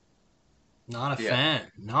deal. Not a fan.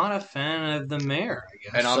 Not a fan of the mayor, I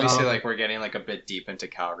guess. And obviously, we're getting a bit deep into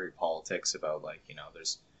Calgary politics about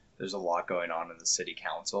there's a lot going on in the city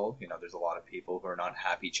council. There's a lot of people who are not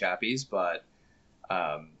happy chappies, but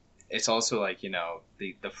it's also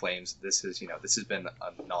the Flames. This has been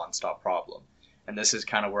a nonstop problem. And this is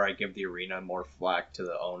kind of where I give the arena more flack to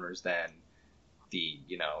the owners than the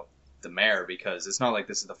mayor, because it's not like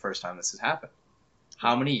this is the first time this has happened.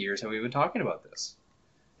 How many years have we been talking about this?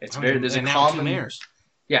 There's a common 2 mayors.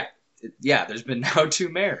 Yeah, there's been now 2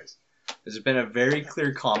 mayors. There's been a very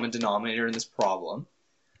clear common denominator in this problem,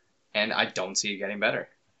 and I don't see it getting better.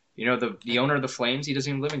 The owner of the Flames, he doesn't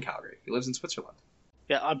even live in Calgary. He lives in Switzerland.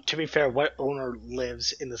 Yeah, to be fair, what owner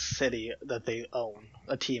lives in the city that they own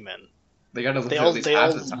a team in? They got to live at least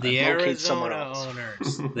half the time. The Arizona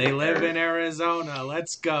owners. They live in Arizona.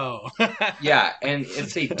 Let's go. Yeah, and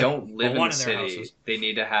if they don't live in the city, they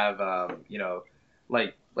need to have,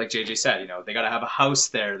 like JJ said, they got to have a house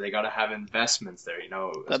there. They got to have investments there.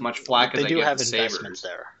 As much flack as I give the Sabres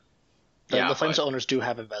there. The Flames owners do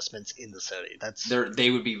have investments in the city. They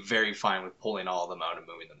would be very fine with pulling all of them out and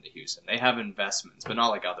moving them to Houston. They have investments, but not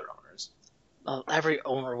like other owners. Every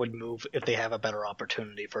owner would move if they have a better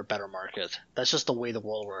opportunity for a better market. That's just the way the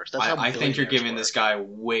world works. That's how I think you're billionaires giving work. this guy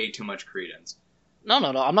way too much credence. No.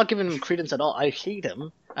 I'm not giving him credence at all. I hate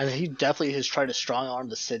him, and he definitely has tried to strong arm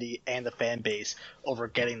the city and the fan base over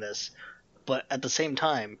getting this. But at the same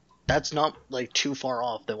time, that's not like too far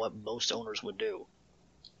off than what most owners would do.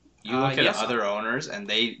 You look at yes. other owners, and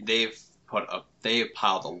they've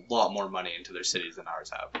piled a lot more money into their cities than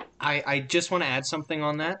ours have. I just want to add something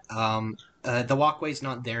on that. The walkway's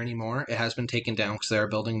not there anymore. It has been taken down because they're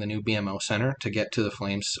building the new BMO Center to get to the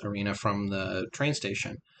Flames Arena from the train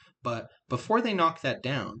station. But before they knock that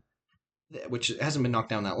down, which hasn't been knocked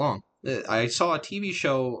down that long, I saw a TV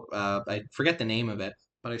show, I forget the name of it,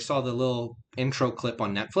 but I saw the little intro clip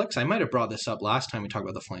on Netflix. I might have brought this up last time we talked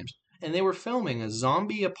about the Flames. And they were filming a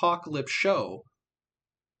zombie apocalypse show,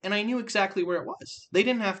 and I knew exactly where it was. They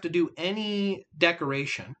didn't have to do any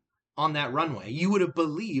decoration on that runway. You would have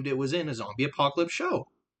believed it was in a zombie apocalypse show.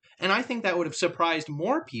 And I think that would have surprised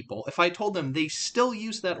more people if I told them they still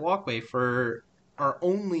use that walkway for our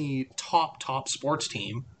only top sports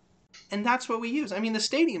team. And that's what we use. I mean, the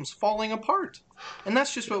stadium's falling apart. And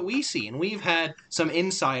that's just what we see. And we've had some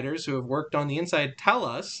insiders who have worked on the inside tell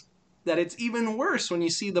us that it's even worse when you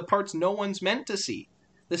see the parts no one's meant to see.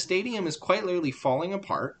 The stadium is quite literally falling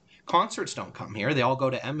apart. Concerts don't come here. They all go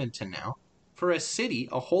to Edmonton now. For a city,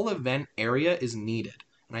 a whole event area is needed.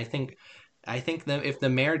 And I think that if the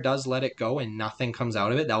mayor does let it go and nothing comes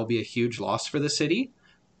out of it, that will be a huge loss for the city.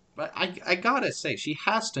 But I gotta say, she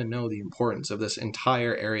has to know the importance of this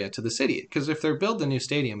entire area to the city. Because if they're building a new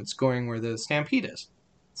stadium, it's going where the Stampede is.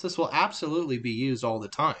 So this will absolutely be used all the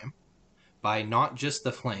time by not just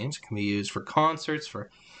the Flames. It can be used for concerts, for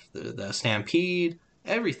the Stampede,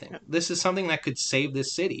 everything. This is something that could save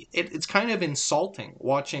this city. It's kind of insulting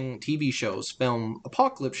watching TV shows film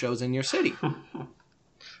apocalypse shows in your city. I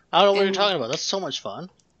don't know what you're talking about. That's so much fun.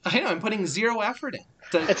 I know, I'm putting zero effort in.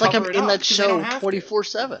 It's like I'm in that show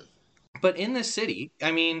 24/7. But in the city,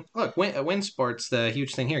 I mean, look, Winsport's the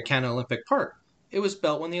huge thing here, Canada Olympic Park. It was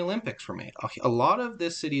built when the Olympics were made. A lot of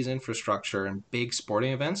this city's infrastructure and big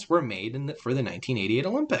sporting events were made for the 1988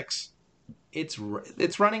 Olympics. It's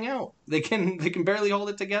running out. They can barely hold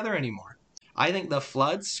it together anymore. I think the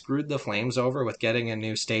floods screwed the Flames over with getting a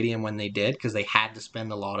new stadium when they did, because they had to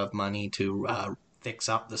spend a lot of money to fix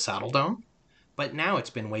up the Saddle Dome. But now it's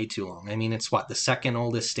been way too long. I mean, it's the second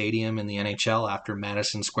oldest stadium in the NHL after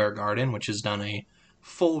Madison Square Garden, which has done a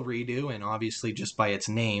full redo, and obviously just by its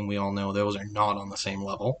name, we all know those are not on the same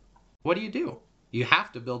level. What do? You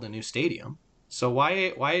have to build a new stadium. So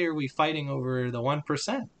why are we fighting over the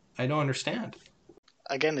 1%? I don't understand.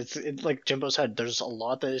 Again, it's like Jimbo said, there's a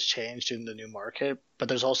lot that has changed in the new market, but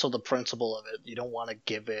there's also the principle of it. You don't want to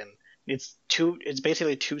give in. It's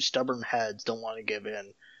basically two stubborn heads don't want to give in,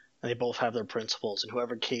 and they both have their principles, and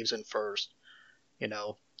whoever caves in first,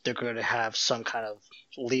 they're going to have some kind of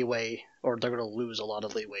leeway, or they're going to lose a lot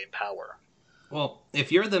of leeway and power. Well,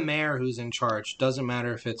 if you're the mayor who's in charge, doesn't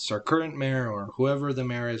matter if it's our current mayor or whoever the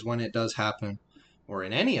mayor is when it does happen, or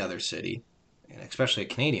in any other city, especially a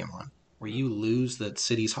Canadian one, where you lose the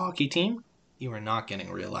city's hockey team, you are not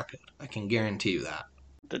getting reelected. I can guarantee you that.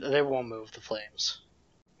 They won't move the Flames.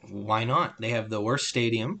 Why not? They have the worst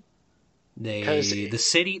stadium. The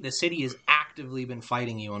city has actively been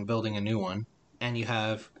fighting you on building a new one, and you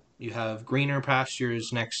have greener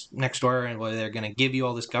pastures next door, and where they're going to give you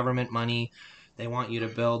all this government money. They want you to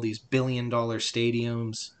build these billion-dollar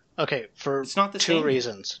stadiums. Okay, it's not the two same.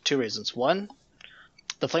 reasons. Two reasons. One,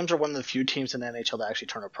 the Flames are one of the few teams in the NHL that actually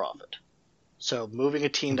turn a profit. So moving a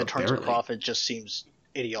team that turns a profit just seems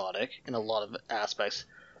idiotic in a lot of aspects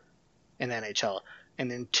in the NHL. And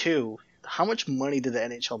then two, how much money did the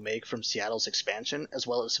NHL make from Seattle's expansion as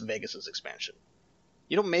well as Vegas's expansion?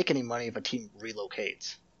 You don't make any money if a team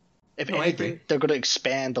relocates. If anything, they're going to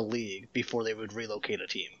expand the league before they would relocate a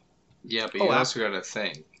team. Yeah, but you also got to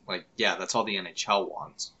think, that's all the NHL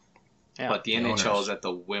wants. Yeah, but the NHL owners is at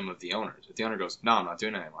the whim of the owners. If the owner goes, no, I'm not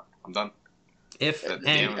doing it anymore, I'm done.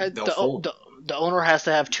 The owner has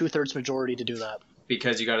to have 2/3 majority to do that.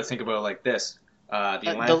 Because you got to think about it like this: the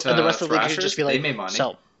Atlanta the rest of the league could just be like, they made money.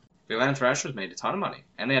 The Atlanta Thrashers made a ton of money,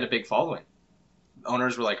 and they had a big following.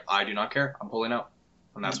 Owners were like, I do not care, I'm pulling out,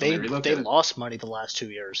 and that's when they relocated. They lost money the last 2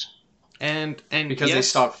 years. And because they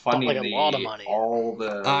stopped funding a lot of money. All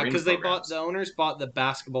the because the owners bought the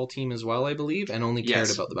basketball team as well, I believe, and only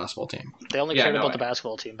cared about the basketball team. They only cared about the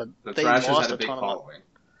basketball team, but they lost a ton of money.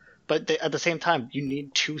 But at the same time, you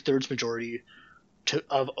need 2/3 majority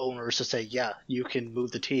of owners to say, yeah, you can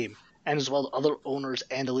move the team, and as well, other owners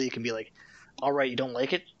and the league can be like, all right, you don't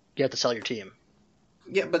like it, you have to sell your team.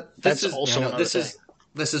 Yeah, but that's also another thing.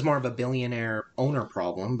 this is more of a billionaire owner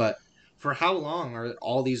problem, but for how long are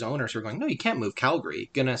all these owners who are going, no, you can't move Calgary,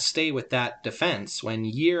 gonna stay with that defense when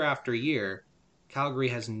year after year, Calgary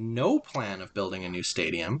has no plan of building a new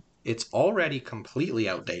stadium. It's already completely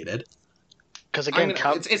outdated. Because again,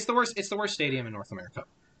 it's the worst. It's the worst stadium in North America,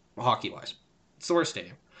 hockey wise. It's the worst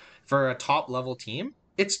stadium for a top level team.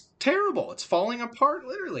 It's terrible. It's falling apart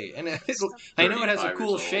literally, and I know it has a 35 cool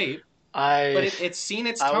years old. shape, I but it's seen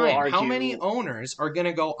its I will time. How argue- many owners are going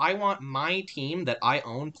to go, I want my team that I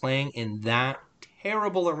own playing in that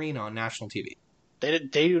terrible arena on national TV? they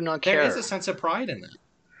do not care. There is a sense of pride in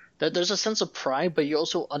that. There's a sense of pride, but you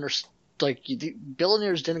also understand. Like, the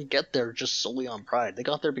billionaires didn't get there just solely on pride. They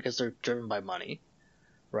got there because they're driven by money,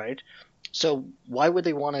 right? So why would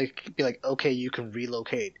they want to be like, okay, you can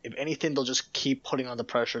relocate? If anything, they'll just keep putting on the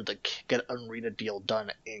pressure to get an arena deal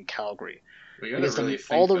done in Calgary. We gotta Because really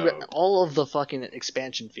all of the fucking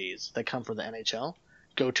expansion fees that come from the NHL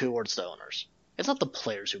go towards the owners. It's not the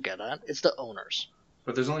players who get that; it's the owners.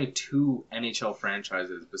 But there's only 2 NHL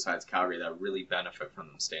franchises besides Calgary that really benefit from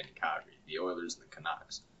them staying in Calgary: the Oilers and the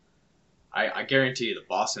Canucks. I guarantee you, the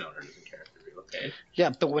Boston owner doesn't care if they relocate.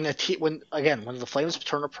 Yeah, but when the Flames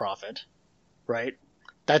turn a profit, right?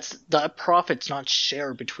 That profit's not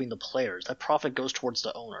shared between the players. That profit goes towards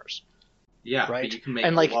the owners. Yeah, Right, but you can make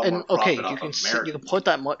and a lot more profit you off can of American.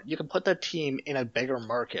 you can put that team in a bigger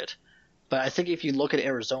market, but I think if you look at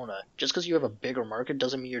Arizona, just because you have a bigger market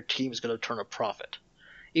doesn't mean your team is going to turn a profit.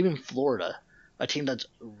 Even Florida, a team that's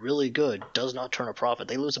really good, does not turn a profit.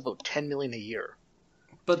 They lose about $10 million a year.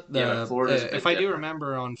 But Florida's a bit if I do different.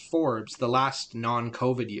 remember on Forbes, the last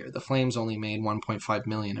non-COVID year, the Flames only made 1.5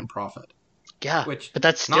 million in profit. Yeah, Which but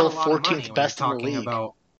that's not still a lot of money 14th when you're best in the talking league.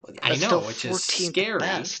 about. I That's know, still which is 14th scary.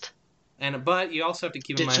 best. But you also have to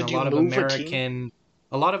keep in So mind do you move a team?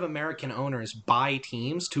 a lot of American owners buy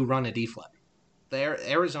teams to run a deflate. The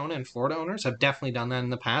Arizona and Florida owners have definitely done that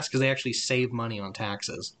in the past because they actually save money on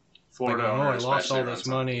taxes. Florida Like, owner I lost especially all runs this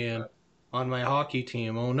on money defense. on my hockey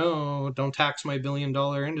team. Oh no, don't tax my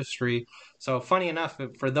billion-dollar industry. So funny enough,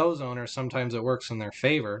 for those owners, sometimes it works in their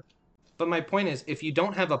favor. But my point is, if you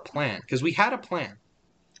don't have a plan, because we had a plan,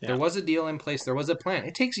 there was a deal in place, there was a plan.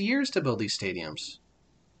 It takes years to build these stadiums.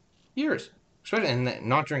 Years. And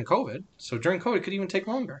not during COVID. So during COVID, it could even take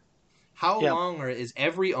longer. How long is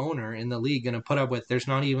every owner in the league going to put up with there's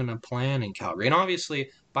not even a plan in Calgary? And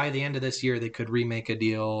obviously, by the end of this year, they could remake a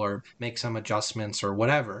deal or make some adjustments or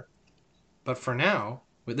whatever. But for now,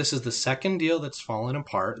 this is the second deal that's fallen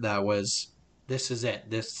apart. This is it.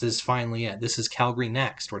 This is finally it. This is Calgary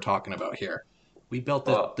Next we're talking about here. We built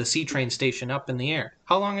the C-Train station up in the air.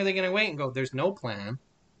 How long are they going to wait and go, there's no plan?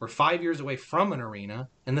 We're 5 years away from an arena,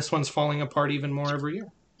 and this one's falling apart even more every year.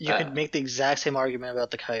 You could make the exact same argument about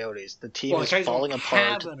the Coyotes. The team is The Coyotes falling don't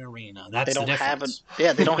apart. have an arena. That's They don't the have difference.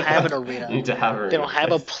 they don't have an arena. You need to have They don't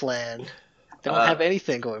have a plan. They don't have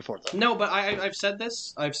anything going for them. No, but I've said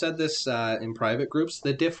this. I've said this in private groups.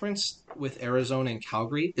 The difference with Arizona and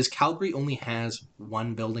Calgary is Calgary only has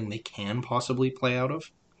one building they can possibly play out of,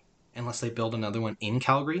 unless they build another one in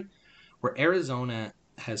Calgary, where Arizona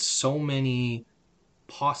has so many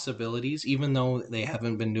possibilities, even though they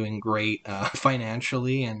haven't been doing great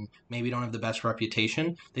financially and maybe don't have the best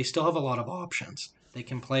reputation, they still have a lot of options. They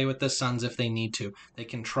can play with the Suns if they need to. They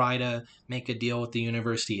can try to make a deal with the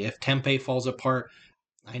university. If Tempe falls apart,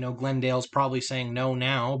 I know Glendale's probably saying no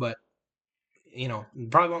now, but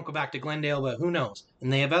probably won't go back to Glendale, but who knows?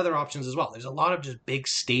 And they have other options as well. There's a lot of just big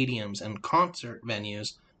stadiums and concert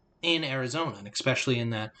venues in Arizona, and especially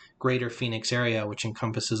in that greater Phoenix area, which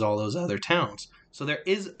encompasses all those other towns. So there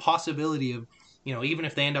is a possibility of, even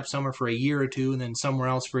if they end up somewhere for a year or two and then somewhere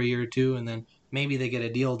else for a year or two, and then maybe they get a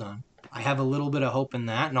deal done. I have a little bit of hope in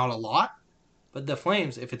that, not a lot. But the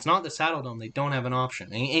Flames, if it's not the Saddle Dome, they don't have an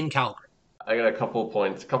option in Calgary. I got a couple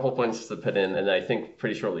points to put in, and I think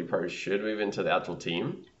pretty shortly probably should move into the actual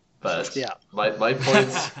team. But my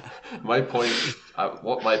points,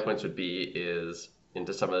 what my points would be is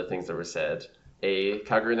into some of the things that were said.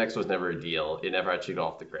 Calgary Next was never a deal. It never actually got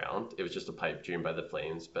off the ground. It was just a pipe dream by the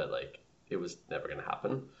Flames, but it was never going to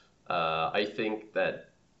happen. I think that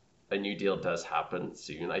a new deal does happen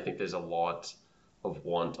soon. I think there's a lot of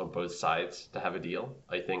want on both sides to have a deal.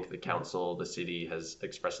 I think the council, the city has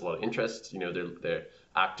expressed a lot of interest. They're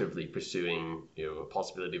actively pursuing a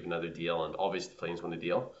possibility of another deal, and obviously the Flames won the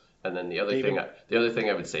deal. And then the last thing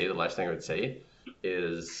I would say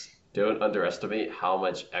is don't underestimate how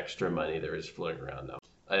much extra money there is flowing around now.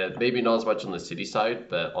 Maybe not as much on the city side,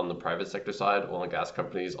 but on the private sector side, oil and gas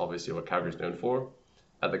companies, obviously what Calgary's known for.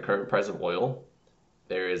 At the current price of oil,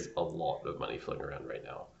 there is a lot of money flowing around right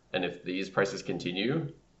now. And if these prices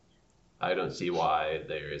continue, I don't see why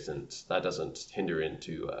that doesn't hinder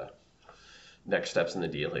into next steps in the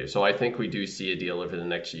deal here. So I think we do see a deal over the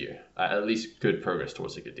next year, at least good progress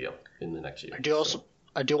towards a good deal in the next year.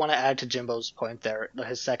 I do want to add to Jimbo's point there,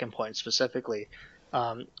 his second point specifically.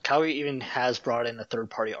 Calgary even has brought in a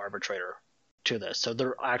third-party arbitrator to this, so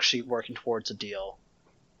they're actually working towards a deal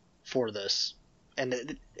for this,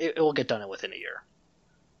 and it will get done within a year.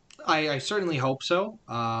 I certainly hope so.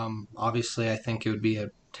 Obviously, I think it would be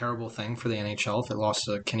a terrible thing for the NHL if it lost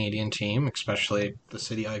a Canadian team, especially the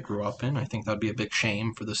city I grew up in. I think that would be a big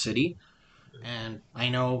shame for the city. And I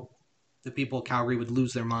know the people of Calgary would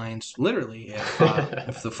lose their minds literally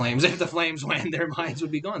if the Flames win. Their minds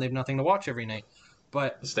would be gone. They have nothing to watch every night.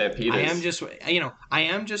 But Stampeders. I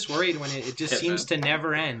am just worried when it just seems to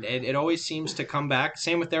never end. It always seems to come back.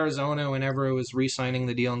 Same with Arizona whenever it was re-signing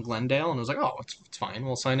the deal in Glendale, and it was like, oh, it's fine.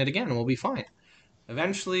 We'll sign it again and we'll be fine.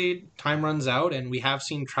 Eventually, time runs out, and we have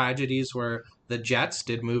seen tragedies where the Jets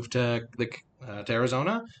did move to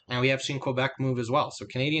Arizona, and we have seen Quebec move as well. So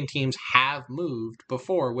Canadian teams have moved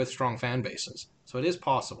before with strong fan bases. So it is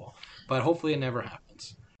possible, but hopefully it never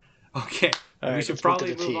happens. Okay, we should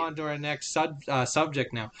probably move on to our next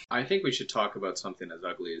subject now. I think we should talk about something as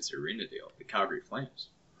ugly as the arena deal, the Calgary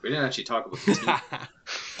Flames. We didn't actually talk about the team.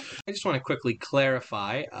 I just want to quickly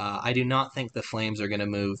clarify. I do not think the Flames are going to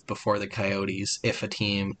move before the Coyotes if a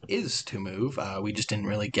team is to move. We just didn't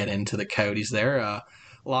really get into the Coyotes there. A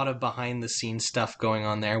lot of behind-the-scenes stuff going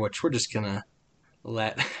on there, which we're just going to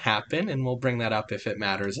let happen, and we'll bring that up if it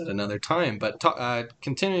matters at another time. But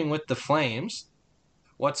continuing with the Flames,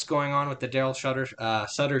 what's going on with the Daryl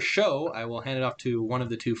Sutter show? I will hand it off to one of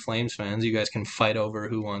the two Flames fans. You guys can fight over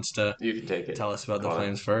who wants to tell us about the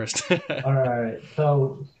Flames first. All right.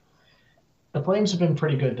 So the Flames have been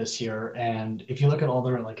pretty good this year, and if you look at all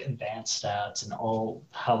their advanced stats and all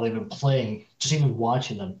how they've been playing, just even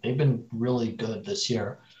watching them, they've been really good this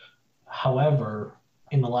year. However,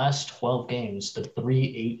 in the last 12 games, they're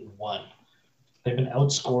 3-8-1. They've been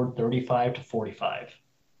outscored 35-45.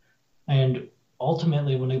 And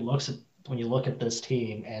ultimately, when you look at this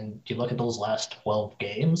team and you look at those last 12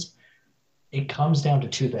 games, it comes down to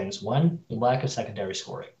two things. One, the lack of secondary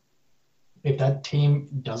scoring. If that team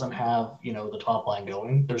doesn't have, the top line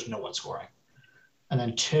going, there's no one scoring. And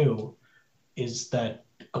then two is that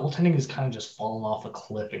goaltending is kind of just fallen off a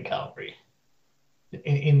cliff in Calgary.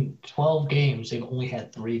 In 12 games, they've only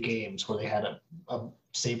had 3 games where they had a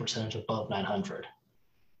save percentage above 900.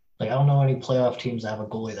 I don't know any playoff teams that have a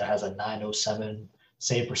goalie that has a 907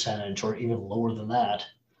 save percentage or even lower than that.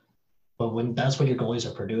 But when that's what your goalies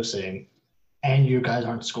are producing and your guys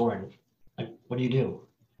aren't scoring, what do you do?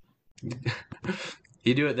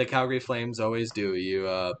 You do what the Calgary Flames always do.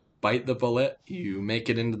 You bite the bullet, you make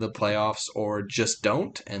it into the playoffs, or just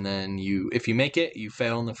don't. And then if you make it, you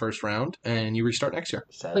fail in the first round, and you restart next year.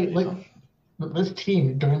 This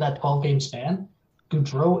team, during that 12-game span,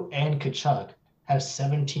 Gaudreau and Tkachuk have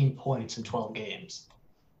 17 points in 12 games.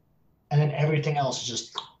 And then everything else is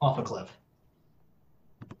just off a cliff.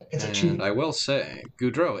 I will say,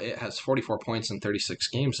 Gaudreau, it has 44 points in 36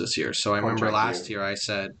 games this year. So I remember last year I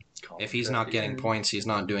said, if he's not getting points, he's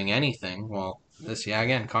not doing anything. Well,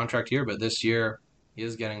 contract year, but this year he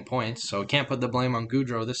is getting points. So can't put the blame on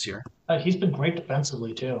Gaudreau this year. He's been great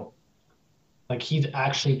defensively, too. He's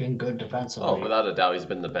actually been good defensively. Oh, without a doubt, he's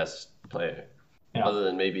been the best player. Yeah. Other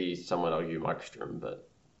than maybe some would argue Markstrom, but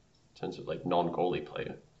in terms of non-goalie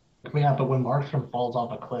player. Yeah, but when Markstrom falls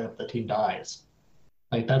off a cliff, the team dies.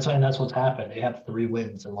 That's what's happened. They have 3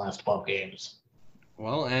 wins in the last 12 games.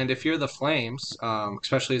 Well, and if you're the Flames,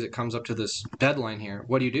 especially as it comes up to this deadline here,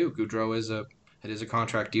 what do you do? Gaudreau is a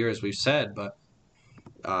contract year, as we've said, but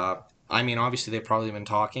obviously they've probably been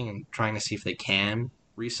talking and trying to see if they can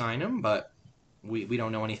re-sign him, but we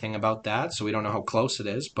don't know anything about that, so we don't know how close it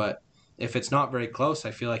is. But if it's not very close,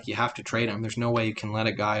 I feel like you have to trade him. There's no way you can let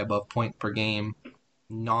a guy above point per game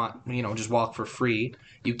not, just walk for free.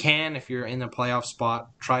 You can, if you're in the playoff spot,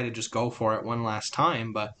 try to just go for it one last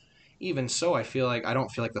time, but even so, I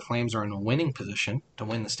don't feel like the Flames are in a winning position to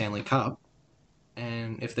win the Stanley Cup.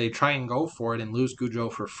 And if they try and go for it and lose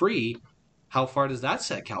Gaudreau for free, how far does that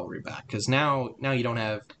set Calgary back? Because now you don't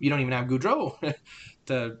even have Gaudreau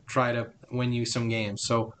to try to win you some games.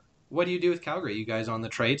 So what do you do with Calgary? You guys on the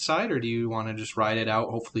trade side, or do you want to just ride it out?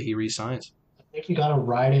 Hopefully he re-signs. I think you got to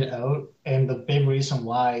ride it out. And the big reason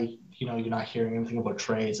why you're not hearing anything about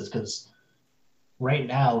trades is because right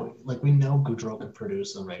now, we know Gaudreau can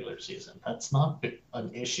produce in the regular season. That's not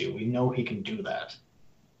an issue. We know he can do that,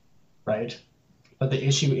 right? But the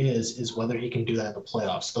issue is whether he can do that in the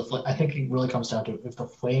playoffs. I think it really comes down to if the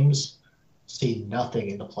Flames see nothing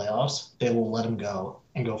in the playoffs, they will let him go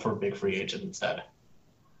and go for a big free agent instead.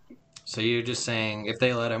 So you're just saying if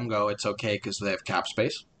they let him go, it's okay because they have cap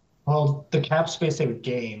space? Well, the cap space they would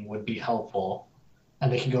gain would be helpful,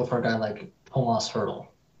 and they could go for a guy like Tomas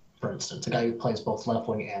Hurdle, for instance, a guy who plays both left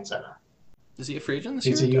wing and center. Is he a free agent this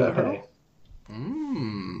He's a year? UFA.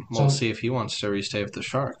 We'll see if he wants to restay with the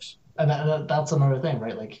Sharks. And that's another thing,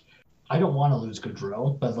 right? Like, I don't want to lose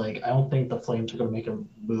Gaudreau, but like, I don't think the Flames are going to make a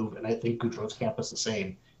move, and I think Gaudreau's camp is the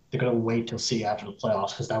same. They're going to wait to see after the playoffs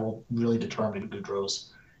because that will really determine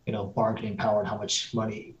Gaudreau's, bargaining power and how much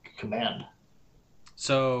money he can command.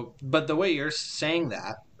 So, but the way you're saying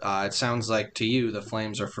that, it sounds like to you the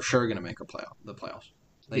Flames are for sure going to make the playoffs.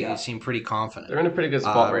 You seem pretty confident. They're in a pretty good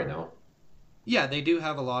spot right now. Yeah, they do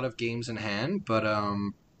have a lot of games in hand, but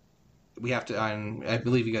we have to. I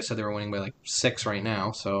believe you guys said they were winning by like 6 right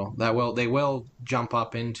now, so they will jump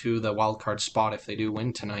up into the wild card spot if they do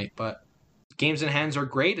win tonight. But games in hands are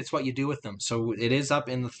great. It's what you do with them. So it is up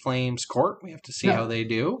in the Flames' court. We have to see how they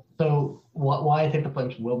do. So why I think the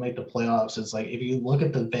Flames will make the playoffs is like if you look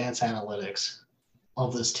at the advanced analytics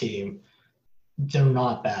of this team, they're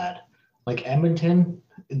not bad. Like Edmonton,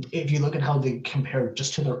 if you look at how they compare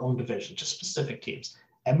just to their own division, just specific teams,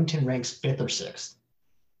 Edmonton ranks 5th or 6th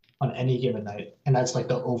on any given night, and that's like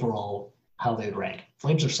the overall how they rank.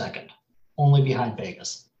 Flames are 2nd, only behind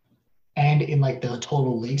Vegas. And in like the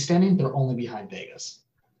total league standing, they're only behind Vegas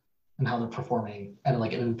and how they're performing at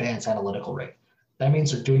like an advanced analytical rate. That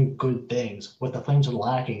means they're doing good things. What the Flames are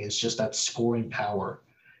lacking is just that scoring power.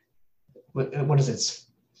 What is it?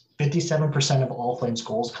 57% of all Flames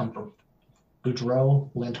goals come from Gaudreau,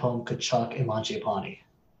 Lindholm, Kachuk, and Mangiapane.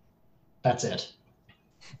 That's it.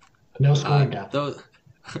 No scoring depth. Those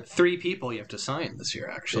 3 people you have to sign this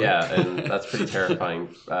year, actually. Yeah, and that's pretty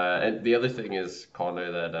terrifying. And the other thing is,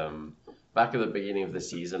 Connor, that back at the beginning of the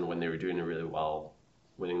season when they were doing really well,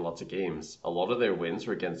 winning lots of games, a lot of their wins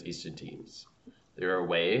were against Eastern teams. They were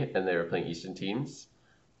away and they were playing Eastern teams.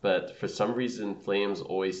 But for some reason, Flames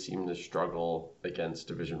always seem to struggle against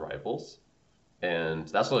division rivals. And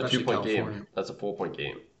that's not a 2-point game. That's a 4-point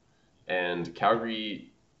game. And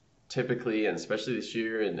Calgary typically, and especially this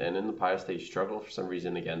year and in the past, they struggle for some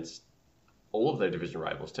reason against all of their division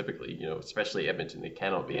rivals typically, especially Edmonton. They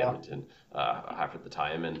cannot be Edmonton half of the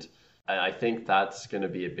time. And I think that's going to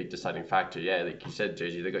be a big deciding factor. Yeah, like you said,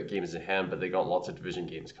 JJ, they got games in hand, but they got lots of division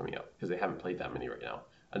games coming up because they haven't played that many right now.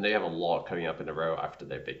 And they have a lot coming up in a row after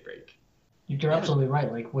their big break. You're absolutely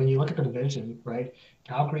right. Like when you look at the division, right,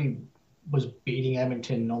 Calgary was beating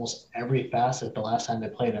Edmonton in almost every facet the last time they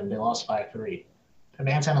played them. They lost 5-3.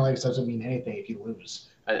 Advanced analytics doesn't mean anything if you lose.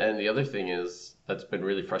 And the other thing is that's been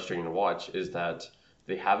really frustrating to watch is that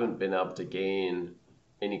they haven't been able to gain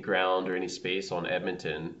any ground or any space on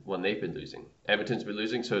Edmonton when they've been losing. Edmonton's been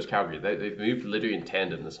losing, so has Calgary. They've moved literally in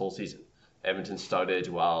tandem this whole season. Edmonton started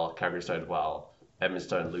well, Calgary started well. Edmonton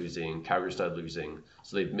started losing, Calgary started losing.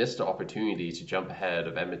 So they've missed the opportunity to jump ahead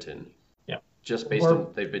of Edmonton. Yeah. Just based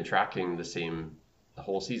on they've been tracking the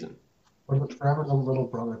whole season. We're forever the little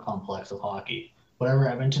brother complex of hockey. Whatever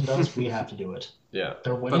Edmonton does, we have to do it. Yeah.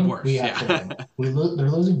 They're winning, we have to win.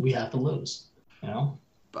 They're losing, we have to lose.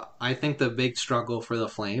 But I think the big struggle for the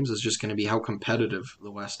Flames is just going to be how competitive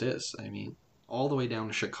the West is. I mean, all the way down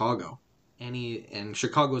to Chicago. And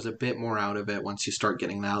Chicago's a bit more out of it once you start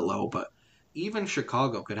getting that low, but even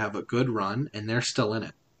Chicago could have a good run, and they're still in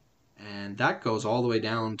it. And that goes all the way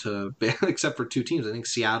down to, except for 2 teams. I think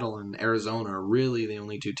Seattle and Arizona are really the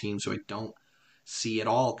only 2 teams who I don't see it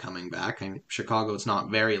all coming back. I mean, Chicago, it's not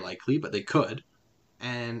very likely, but they could.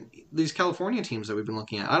 And these California teams that we've been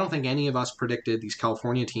looking at, I don't think any of us predicted these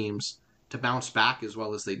California teams to bounce back as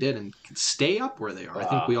well as they did and stay up where they are. I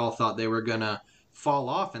think we all thought they were going to fall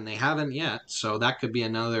off, and they haven't yet. So that could be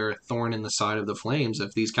another thorn in the side of the Flames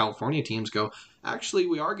if these California teams go, actually,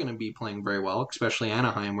 we are going to be playing very well, especially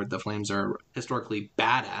Anaheim, where the Flames are historically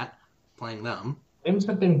bad at playing them. Flames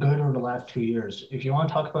have been good over the last 2 years. If you want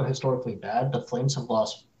to talk about historically bad, the Flames have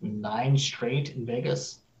lost 9 straight in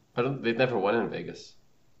Vegas. But they've never won in Vegas.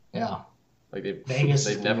 Yeah. Like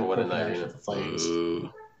they've never won in that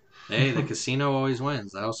arena. Hey, the casino always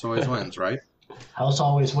wins. The house always wins, right? House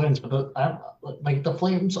always wins, but the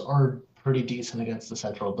Flames are pretty decent against the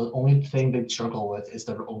Central. The only thing they struggle with is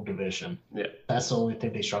their own division. Yeah. That's the only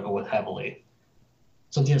thing they struggle with heavily.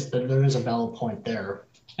 So yes, there is a valid point there.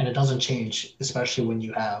 And it doesn't change, especially when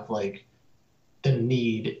you have like the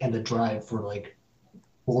need and the drive for like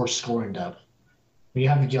more scoring depth. When you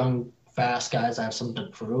have young, fast guys that have something to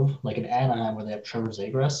prove, like in Anaheim where they have Trevor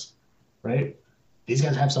Zegras, right? These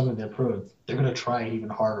guys have something to prove. They're going to try even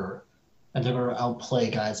harder. And they're going to outplay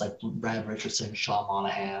guys like Brad Richardson, Sean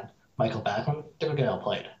Monahan, Michael Backlund, they're going to get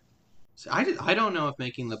outplayed. So I don't know if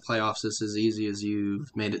making the playoffs is as easy as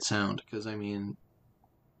you've made it sound, because, I mean,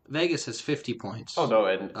 Vegas has 50 points. Oh, no,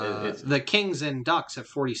 and it's the Kings and Ducks have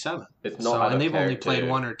 47. It's not out of and they've only character played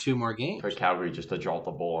one or two more games. for Calgary just to drop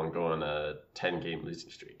the ball and go on a 10-game losing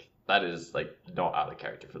streak. That is, like, not out of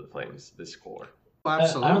character for the Flames, this score.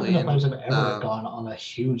 Absolutely. I don't think the Flames have ever gone on a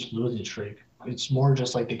huge losing streak. It's more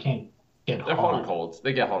just like they can't get They're hot. hot and cold.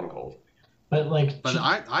 They get hot and cold. But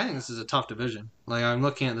I think this is a tough division. Like, I'm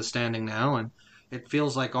looking at the standing now, and it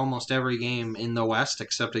feels like almost every game in the West,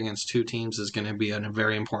 except against two teams, is going to be a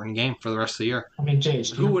very important game for the rest of the year. I mean,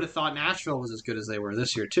 Jace, who would have thought Nashville was as good as they were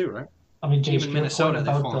this year too, right? I mean, Jace, even Minnesota, they've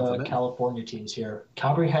about fallen a the bit. California teams here.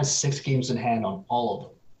 Calgary has 6 games in hand on all of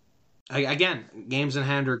them. Again, games in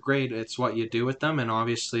hand are great. It's what you do with them, and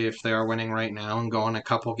obviously, if they are winning right now and go on a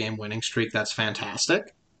couple game winning streak, that's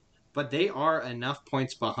fantastic. But they are enough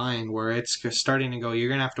points behind where it's starting to go, you're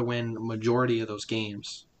going to have to win the majority of those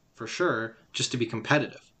games, for sure, just to be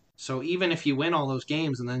competitive. So even if you win all those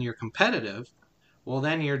games and then you're competitive, well,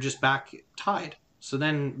 then you're just back tied. So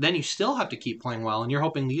then you still have to keep playing well, and you're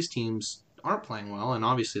hoping these teams aren't playing well, and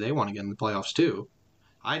obviously they want to get in the playoffs too.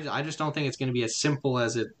 I just don't think it's going to be as simple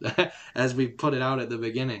as it as we put it out at the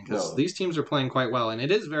beginning, because these teams are playing quite well, and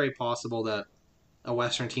it is very possible that a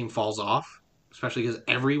Western team falls off, especially because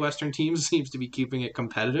every Western team seems to be keeping it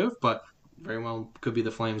competitive, but very well could be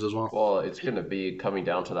the Flames as well. Well, it's going to be coming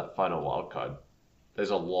down to that final wild card.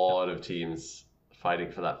 There's a lot of teams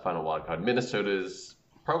fighting for that final wild card. Minnesota's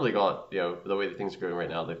probably got, the way that things are going right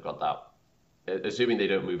now, they've got that. Assuming they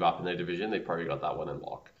don't move up in their division, they've probably got that one in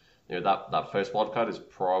lock. That first wild card is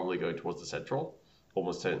probably going towards the Central,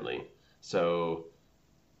 almost certainly. So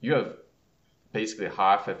you have basically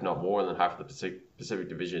half, if not more than half of the Pacific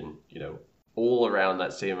Division, all around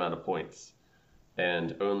that same amount of points,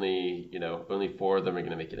 and only 4 of them are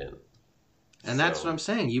going to make it in. And that's what I'm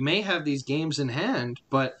saying. You may have these games in hand,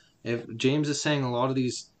 but if James is saying a lot of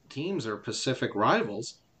these teams are Pacific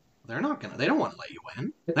rivals, they don't want to let you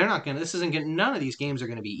win. They're not going to, none of these games are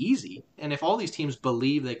going to be easy. And if all these teams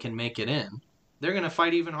believe they can make it in, they're going to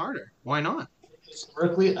fight even harder. Why not?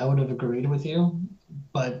 Historically, I would have agreed with you,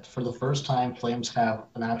 but for the first time, Flames have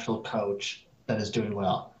an actual coach that is doing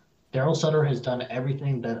well. Daryl Sutter has done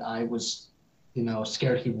everything that I was,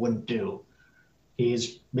 scared he wouldn't do.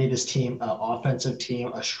 He's made his team an offensive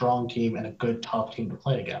team, a strong team, and a good top team to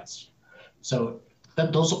play against. So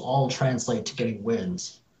those will all translate to getting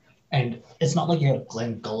wins. And it's not like you have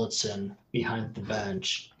Glenn Gulletson behind the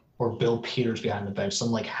bench or Bill Peters behind the bench,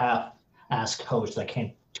 some like half-ass coach that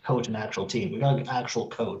can't coach an actual team. We got an actual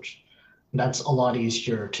coach. And that's a lot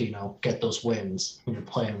easier to, get those wins when you're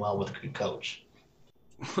playing well with a good coach.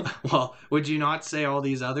 Well, would you not say all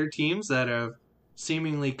these other teams that have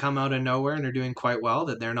seemingly come out of nowhere and are doing quite well,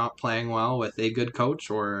 that they're not playing well with a good coach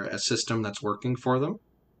or a system that's working for them?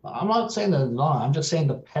 I'm not saying that not. I'm just saying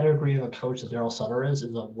the pedigree of a coach that Daryl Sutter is a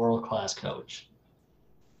world-class coach.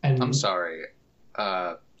 And I'm sorry.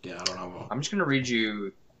 I don't know. I'm just going to read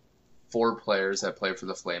you 4 players that play for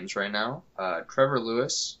the Flames right now. Trevor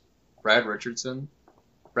Lewis, Brad Richardson,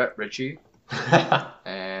 Brett Ritchie,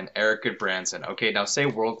 and Eric Goodbranson. Okay, now say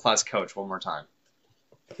world-class coach one more time.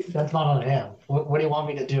 That's not on him. What do you want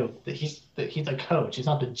me to do? He's a coach. He's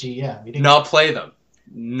not the GM. Not play them.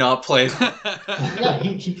 Not play them. Yeah,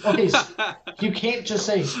 okay, so you can't just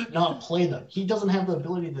say not play them. He doesn't have the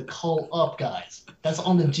ability to call up guys. That's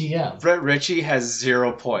on the GM. Brett Ritchie has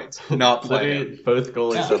 0 points. Not play him. Both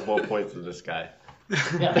goalies have more points than this guy.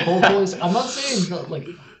 Yeah, both goalies. I'm not saying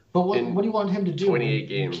but what do you want him to do? 28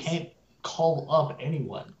 games. You can't call up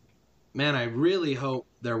anyone. Man, I really hope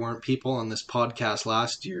there weren't people on this podcast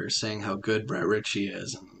last year saying how good Brett Ritchie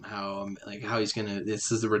is and how he's gonna.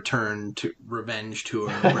 This is the return to revenge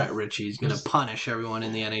tour. Brett Ritchie. He's gonna punish everyone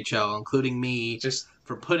in the NHL, including me, Just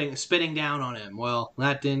for spitting down on him. Well,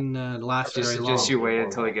 that didn't last very long. Just you wait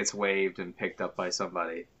until he gets waived and picked up by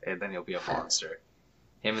somebody, and then he'll be a monster.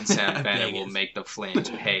 Him and Sam Bennett will make the Flames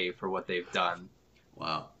pay for what they've done.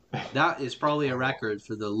 Wow. That is probably a record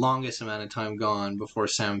for the longest amount of time gone before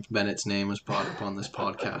Sam Bennett's name was brought up on this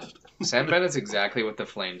podcast. Sam Bennett's exactly what the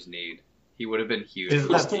Flames need. He would have been huge.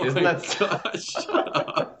 Isn't that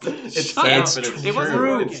It's sad, but it's It wasn't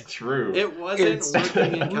true. working. It's true. It wasn't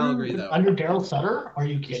working in Calgary, though. Under Daryl Sutter? Are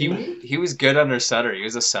you kidding me? He was good under Sutter. He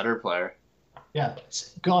was a Sutter player. Yeah.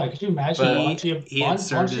 God, could you imagine he had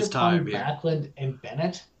served his time here. Backlund and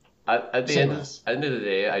Bennett? At the end of the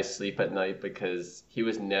day, I sleep at night because he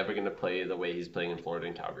was never going to play the way he's playing in Florida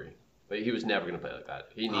and Calgary. But he was never going to play like that.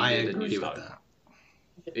 He needed a new start.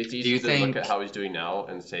 It's easy to look at how he's doing now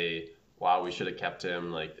and say, wow, we should have kept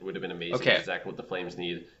him. Like, it would have been amazing. Okay. Exactly what the Flames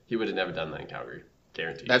need. He would have never done that in Calgary.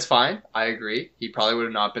 Guaranteed. That's fine. I agree. He probably would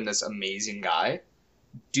have not been this amazing guy.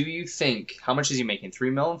 Do you think, how much is he making?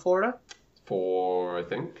 $3 million in Florida? For, I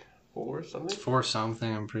think, 4 something? 4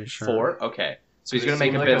 something, I'm pretty sure. 4? Okay. So he's It going to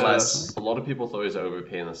make seemed a bit like less. A lot of people thought he was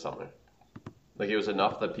overpaying this summer. Like, it was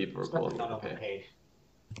enough that people were It's calling not overpay. overpaid.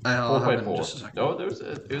 I'll have it in just a 4.4. second. No,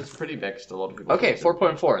 it was pretty mixed. A lot of people. Okay, thought it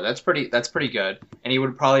was 4.4. That's pretty good. And he would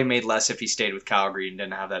have probably made less if he stayed with Calgary and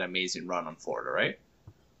didn't have that amazing run on Florida, right?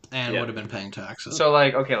 And Yeah. would have been paying taxes. So,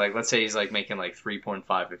 like, okay, like, let's say he's, like, making, like,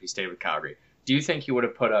 3.5 if he stayed with Calgary. Do you think he would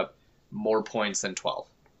have put up more points than 12?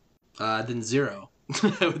 Then 0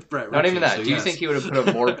 with Brett Not Ritchie, even that. so Do you yes. think he would have put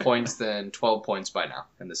up more points than 12 points by now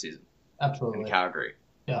in the season in Absolutely. Calgary?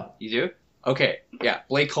 Yeah. You do? Okay, yeah.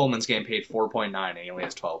 Blake Coleman's getting paid 4.9 and he only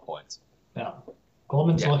has 12 points. Yeah.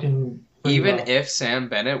 Goldman's Yeah. looking pretty Even rough. if Sam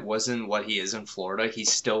Bennett wasn't what he is in Florida, he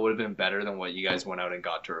still would have been better than what you guys went out and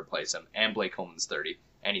got to replace him. And Blake Coleman's 30,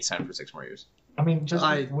 and he signed for 6 more years. I mean, just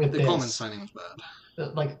with the this, Coleman signing was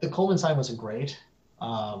bad. like the Coleman sign wasn't great.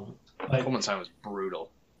 But Coleman's sign was brutal.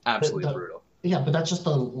 Absolutely The- brutal. yeah, but that's just a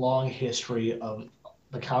long history of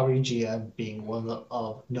the Calgary GM being one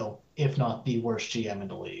of no, if not the worst GM in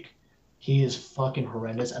the league. He is fucking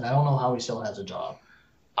horrendous, and I don't know how he still has a job.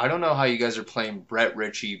 I don't know how you guys are playing Brett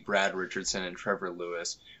Ritchie, Brad Richardson, and Trevor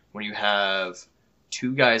Lewis when you have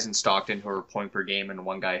 2 guys in Stockton who are a point per game and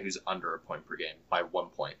 1 guy who's under a point per game by 1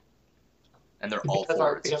 point. And they're all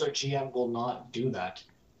forwards. Because our GM will not do that.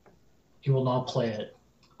 He will not play it.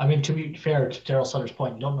 I mean, to be fair to Daryl Sutter's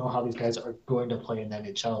point, you don't know how these guys are going to play in the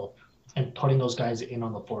NHL, and putting those guys in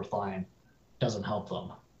on the 4th line doesn't help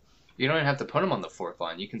them. You don't even have to put them on the 4th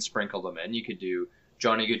line. You can sprinkle them in. You could do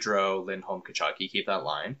Johnny Gaudreau, Lindholm, Kachuk. Keep that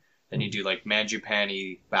line. Then you do like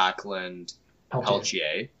Mangiapane, Backlund,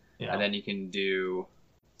 Peltier. Yeah. And then you can do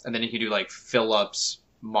like Phillips,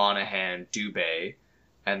 Monahan, Dubé,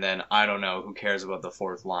 and then I don't know who cares about the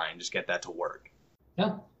 4th line. Just get that to work.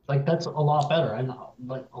 Yeah, like that's a lot better. And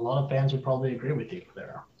like a lot of fans would probably agree with you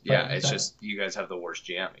there. Yeah, But it's just you guys have the worst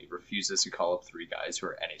GM. He refuses to call up 3 guys who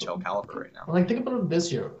are NHL caliber right now. like think about it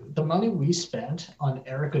this year. The money we spent on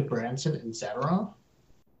Eric Goodbranson and Zadorov,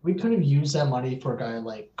 we could have used that money for a guy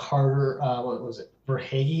like Carter, what was it,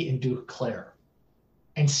 Verhage and Duclair,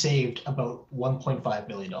 and saved about $1.5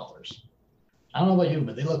 million. I don't know about you,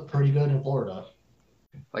 but they look pretty good in Florida.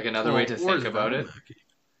 Like another way to Where's think about it Valimaki?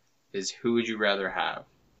 is who would you rather have?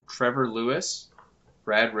 Trevor Lewis,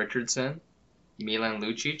 Brad Richardson, Milan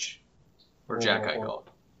Lucic, or Jack Eichel?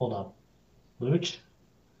 Hold up. Luch?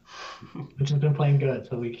 Luch has been playing good,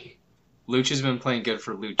 so we... Lucic has been playing good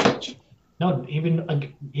for Lucic. No,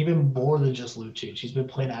 even more than just Lucic. He's been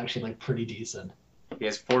playing actually like pretty decent. He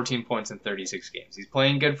has 14 points in 36 games. He's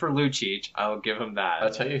playing good for Lucic. I'll give him that. I'll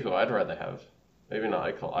tell you who I'd rather have. Maybe not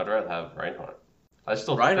Eichel. I'd rather have Reinhardt. I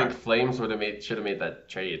still Reinhart. think Flames should have made that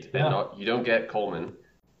trade. Yeah. And you don't get Coleman.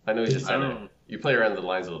 I know he's a I center. don't- You play around the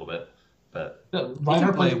lines a little bit, but He can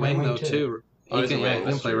Reinhardt play plays wing right though too. Oh, He he's a can, wing, he can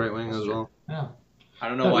that's play true. right wing That's as true. well, Yeah. I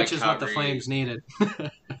don't know why which is what the Calgary- Flames needed.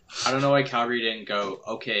 I don't know why Calgary didn't go,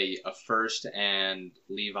 okay, a first and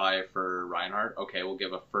Levi for Reinhardt. Okay, we'll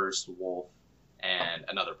give a first, Wolf, and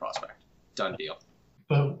another prospect. Done deal.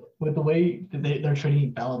 But with the way they're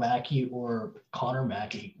treating Valimaki or Connor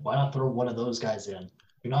Mackey, why not throw one of those guys in?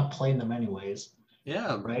 You're not playing them anyways.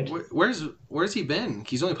 Yeah, Right. Where's he been?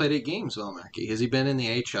 He's only played 8 games, Valimaki. Has he been in the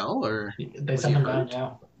AHL or? They Was sent he him down hurt?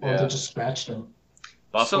 now. Or Yeah. they just scratched him.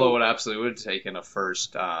 Buffalo So- would absolutely would have taken a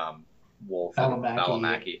first Wolf and Valimaki.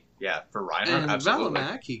 Valimaki. Yeah, for Reinhardt, And absolutely.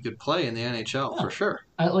 Valimaki could play in the NHL Yeah. for sure.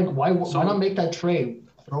 Why So- not make that trade?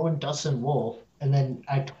 Throw in Dustin Wolf, and then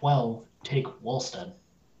at 12 take Wollstad.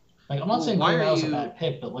 Like I'm not Well, saying why are Cornell's a you- bad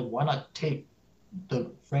pick, but like why not take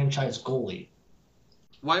the franchise goalie?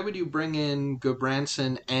 Why would you bring in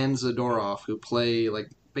Gobranson and Zadorov, who play like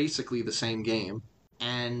basically the same game,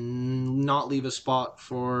 and not leave a spot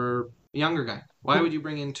for a younger guy? Why would you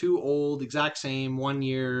bring in 2 old, exact same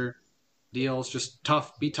 1-year deals, just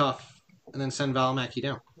be tough, and then send Valimaki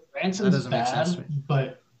down? Branson's doesn't make sense to bad,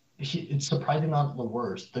 but it's surprisingly not the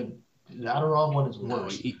worst. The Zadorov one is No,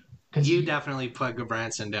 worse. you definitely put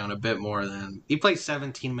Gobranson down a bit more than he plays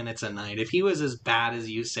 17 minutes a night. If he was as bad as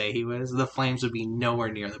you say he was, the Flames would be nowhere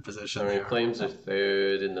near the position I they mean, are. Flames are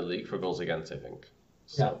 3rd in the league for goals against, I think.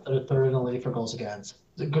 Yeah, they're 3rd in the league for goals against.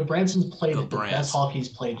 Goodbranson's played the Goodbranson. best hockey he's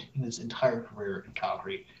played in his entire career in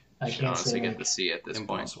Calgary. I Should can't honestly say get the C at this point.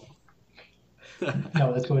 Impossible.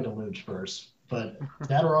 no, let's go into Luge first. But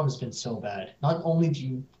Zadorov has been so bad. Not only do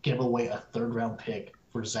you give away a 3rd round pick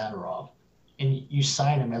for Zadorov, and you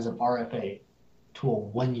sign him as an RFA to a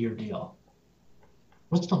 1-year deal.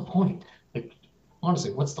 What's the point? Like,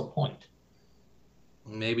 honestly, what's the point?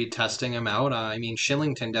 Maybe testing him out. I mean,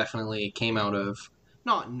 Shillington definitely came out of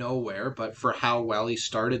not nowhere, but for how well he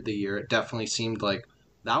started the year, it definitely seemed like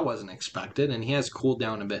that wasn't expected. And he has cooled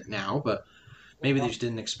down a bit now, but maybe they just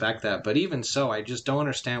didn't expect that. But even so, I just don't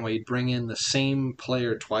understand why you'd bring in the same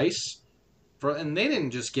player twice. And they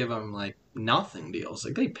didn't just give him like nothing deals.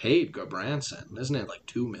 Like they paid Gabranson, isn't it like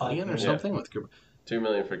 2 million or something with? 2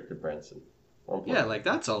 million for Branson. Yeah, like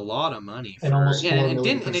that's a lot of money. And almost yeah, 4 and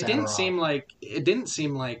million it for didn't Zadorov. seem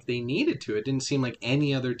like they needed to. It didn't seem like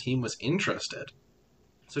any other team was interested.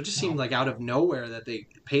 So it just seemed like out of nowhere that they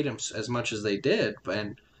paid him as much as they did.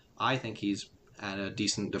 And I think he's at a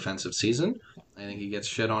decent defensive season. I think he gets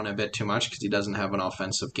shit on a bit too much because he doesn't have an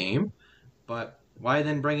offensive game. But why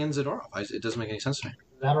then bring in Zadorov? It doesn't make any sense to me.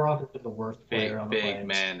 Zadorov has been the worst player on the Big Flames.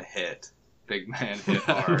 man hit. Big man hit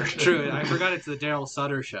hard. True, I forgot it's the Daryl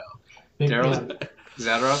Sutter show.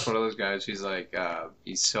 Zadorov's one of those guys who's like,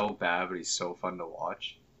 he's so bad, but he's so fun to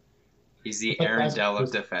watch. He's the But Aaron that's Dell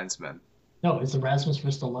of just- defensemen. No, it's the Rasmus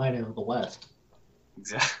Ristolainen of the West.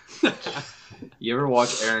 Exactly. You ever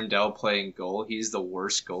watch Aaron Dell playing goal? He's the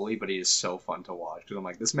worst goalie, but he is so fun to watch. Because I'm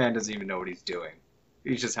like, this man doesn't even know what he's doing.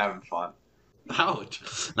 He's just having fun.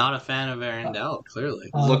 Ouch. Not a fan of Arundel, clearly.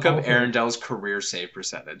 Look up also- Aaron Dell's career save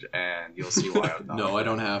percentage, and you'll see why I'm not. No, I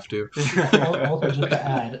don't have to. Also, just to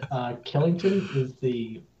add, Killington is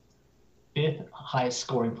the 5th highest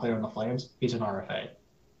scoring player on the Flames. He's an RFA.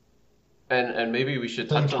 And maybe we should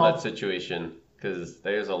So touch the on that top- situation because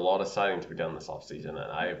there's a lot of signings to be done this offseason, and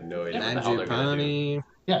I have no idea what the hell Andrew they're going to do. Pani.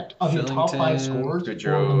 Yeah, of your top 5 Shillington, scorers, 4 of them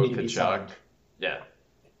Gaudreau, need to be Kachuk. signed. Yeah.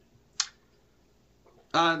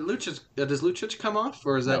 Lucic, does Lucic come off,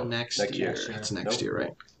 or is that No, next next year? year. It's next Nope. year,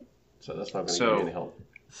 right? So that's not going to So- give you any help.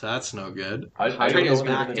 So that's no good. I How don't you know guys what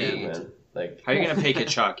they're back going to do, end? man. Like, How are you going to pay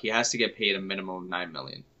Kachuk? He has to get paid a minimum of $9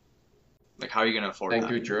 million. Like, how are you going to afford and that?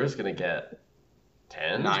 Gaudreau's going to get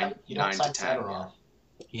 10? You don't 9 to sign 10. Zadorov.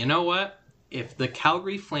 You know what? If the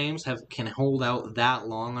Calgary Flames can hold out that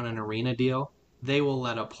long on an arena deal, they will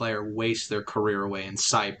let a player waste their career away in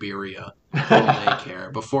Siberia. All they care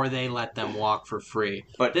before they let them walk for free.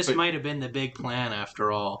 But This might have been the big plan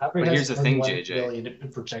after all. Calgary But has here's the thing, 31 JJ. million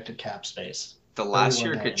in projected cap space. the last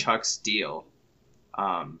year 31 million. Kachuk's deal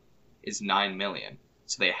is $9 million.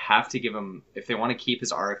 So they have to give him, if they want to keep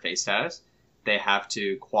his RFA status, they have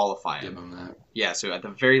to qualify Give him. them that. Yeah, so at the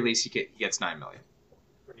very least, he gets $9 million.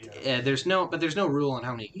 Yeah, there's no rule on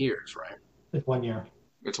how many years, right? It's 1 year.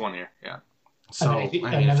 It's 1 year, yeah. So I And mean,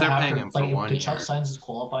 then if they're after, paying him for like, 1 if Kachuk year, signs his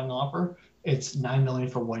qualifying offer, it's $9 million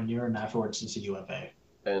for 1 year, and afterwards it's a UFA.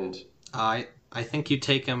 And I think you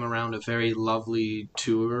take him around a very lovely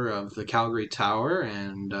tour of the Calgary Tower,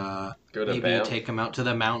 and go to maybe you Banff. take him out to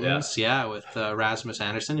the mountains. Yeah, with Rasmus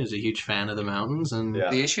Anderson, who's a huge fan of the mountains, and Yeah.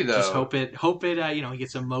 The issue, though, just hope it he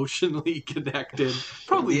gets emotionally connected.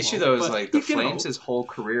 Probably the issue, won't, though, is but like the you can Flames, hope. his whole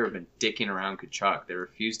career have been dicking around Kachuk. They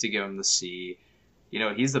refuse to give him the C. You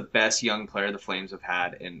know, he's the best young player the Flames have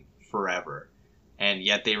had in forever. And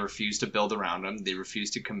yet they refuse to build around him. They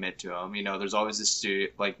refuse to commit to him. You know, there's always this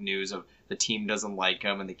news of the team doesn't like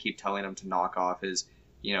him, and they keep telling him to knock off his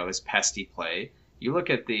pesty play. You look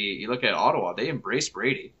at Ottawa. They embrace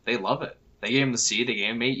Brady. They love it. They gave him the C. They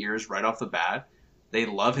gave him 8 years right off the bat. They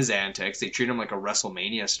love his antics. They treat him like a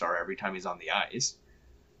WrestleMania star every time he's on the ice.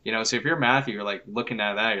 You know, so if you're Matthew, you're like looking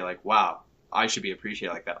at that, you're like, wow, I should be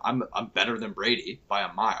appreciated like that. I'm better than Brady by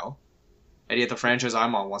a mile. And yet the franchise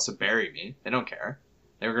I'm on wants to bury me. They don't care.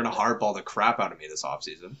 They were going to hardball the crap out of me this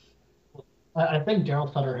offseason. I think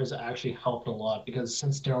Daryl Sutter has actually helped a lot because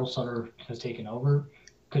since Daryl Sutter has taken over,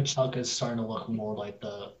 Kachuk is starting to look more like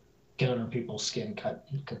the get under people's skin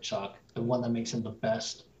Kachuk, the one that makes him the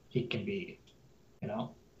best he can be. You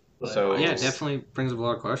know? But So- Yeah, it definitely brings up a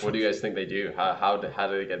lot of questions. What do you guys think they do? How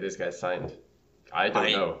do they get this guy signed? I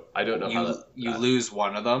don't know. I don't know how You lose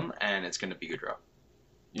one of them, and it's going to be Gaudreau.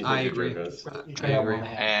 you think I Gaudreau agree. goes? you I trade out agree.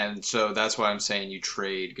 Monahan. And so that's why I'm saying you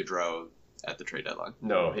trade Gaudreau at the trade deadline.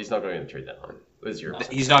 No, he's not going to trade that line. This is your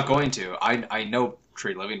He's not going to. I know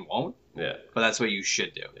Trade Living won't, Yeah. but that's what you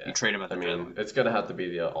should do. Yeah. You trade him at the I trade mean, deadline. it's going to have to be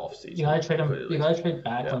the off season. You gotta trade him. clearly. You gotta trade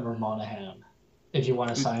Backlund or Monahan if you want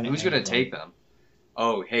to sign. Who's any going of to them. take them?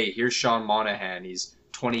 Oh, hey, here's Sean Monahan. He's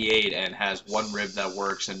 28 and has one rib that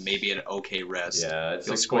works and maybe an okay rest. Yeah, it's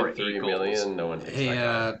He'll score 6.3 8 million. goals. No one takes Hey,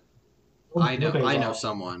 that I know Look at I know Rob.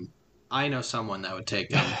 someone. I know someone that would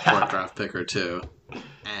take him for a draft pick or two,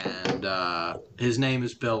 and and his name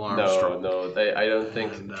is Bill Armstrong. I don't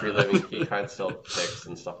think And, Tree Living, he can't sell picks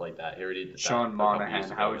and stuff like that. He already did that Sean a couple Monahan, years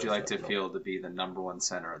ago, how would you so like to no. feel to be the number one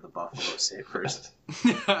center of the Buffalo Sabres?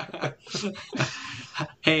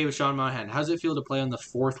 Hey, Sean Monahan, how's it feel to play on the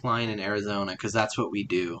fourth line in Arizona? Because that's what we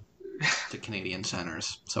do to Canadian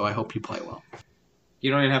centers. So I hope you play well. You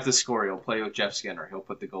don't even have to score. You'll play with Jeff Skinner. He'll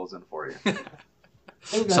put the goals in for you. I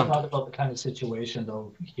think we talk about the kind of situation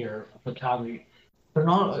though here for Calgary. They're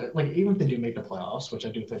not like even if they do make the playoffs, which I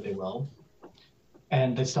do think they will,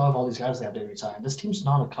 and they still have all these guys they have to resign. This team's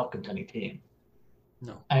not a cup contending team.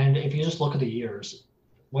 No. And if you just look at the years,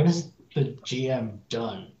 what has the GM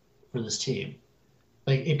done for this team?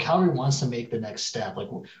 Like if Calgary wants to make the next step,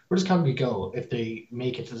 like where does Calgary go if they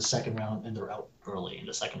make it to the second round and they're out early in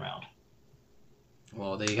the second round?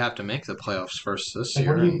 Well, they have to make the playoffs first this Like,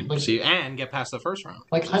 year what do you- and get past the first round.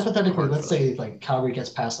 Like which is hypothetically, hard let's for them. say like Calgary gets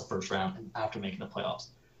past the first round and after making the playoffs,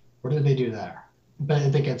 what do they do there? But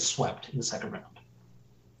if they get swept in the second round.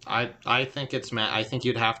 I think I think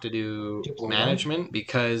you'd have to do Do management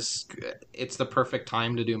because it's the perfect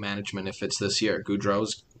time to do management if it's this year.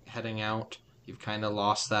 Goudreau's heading out. You've kind of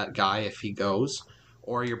lost that guy if he goes.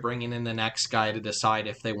 Or you're bringing in the next guy to decide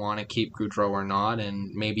if they want to keep Goudreau or not,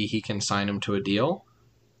 and maybe he can sign him to a deal.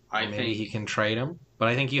 I Maybe think he can trade him. But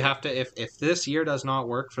I think you have to if this year does not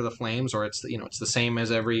work for the Flames, or it's it's the same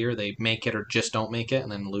as every year, they make it or just don't make it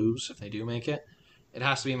and then lose if they do make it. It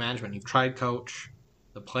has to be management. You've tried coach.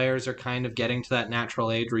 The players are kind of getting to that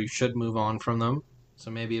natural age where you should move on from them. So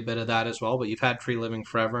maybe a bit of that as well. But you've had Tree Living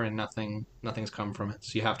forever and nothing's come from it.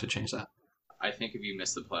 So you have to change that. I think if you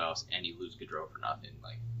miss the playoffs and you lose Gaudreau for nothing,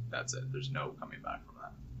 like that's it. There's no coming back from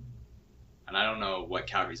that. And I don't know what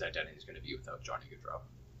Calgary's identity is going to be without Johnny Gaudreau.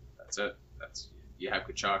 That's it. You have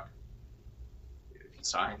Kachuk. If he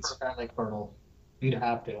signs. For a guy like Fertile, you'd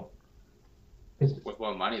have to. With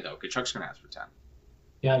what money though? Kachuk's going to ask for 10.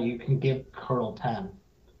 Yeah, you can give Hurdle 10.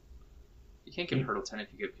 You can't give Hurdle 10 if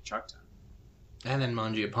you give Kachuk 10. And then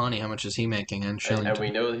Mangiapane, how much is he making? And And Shillington. we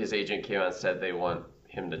know his agent came out and said they want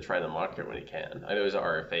him to try the market when he can. I know he's an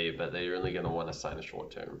RFA, but they're only going to want to sign a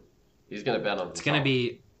short term. He's going to bet on It's going to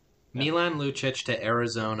be Milan Lucic to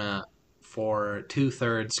Arizona for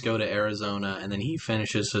 2/3 go to Arizona, and then he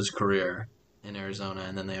finishes his career in Arizona,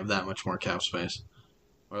 and then they have that much more cap space.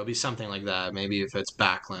 Or it'll be something like that. Maybe if it's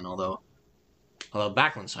Backlund, although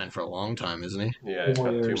Backlund signed for a long time, isn't he? Yeah, he's 2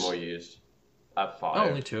 got more 2 years. more years. At 5. Oh,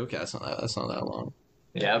 only 2. Okay, that's not that long.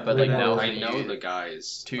 Yeah, but like now I know the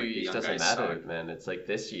guys. 2 like, the years young doesn't guys matter, suck. man. It's like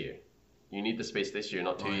this year. You need the space this year,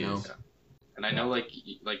 not 2 Oh, I know. years. And I know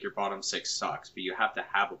like your bottom 6 sucks, but you have to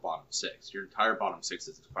have a bottom 6. Your entire bottom 6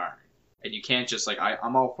 is expiring. And you can't just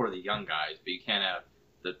I'm all for the young guys, but you can't have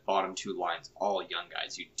the bottom 2 lines all young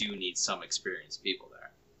guys. You do need some experienced people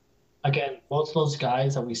there. Again, most of those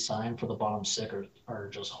guys that we signed for the bottom 6 are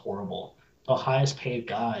just horrible. The highest paid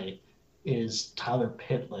guy is Tyler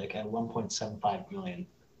Pitlick at $1.75 million.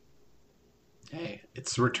 Hey,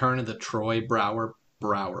 it's the return of the Troy Brower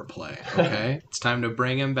play. Okay, it's time to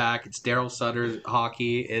bring him back. It's Daryl Sutter's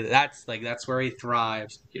hockey. That's where he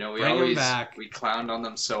thrives. You know, Bring him back. we clowned on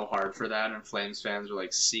them so hard for that, and Flames fans were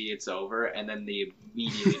like, "See, it's over," and then they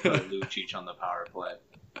immediately put Lucic on the power play.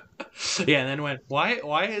 Yeah, and then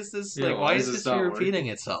why is this Yeah, why is is this this not repeating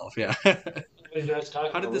itself? Yeah.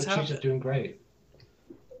 How did this happen? Is doing great.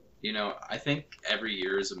 You know, I think every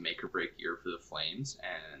year is a make or break year for the Flames,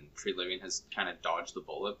 and Tree Living has kind of dodged the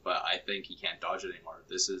bullet, but I think he can't dodge it anymore.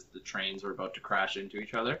 The trains are about to crash into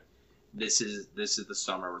each other. This is the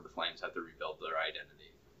summer where the Flames have to rebuild their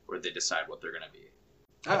identity, where they decide what they're going to be.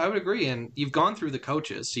 I would agree, and you've gone through the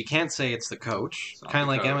coaches, so you can't say it's the coach. It's not Kind of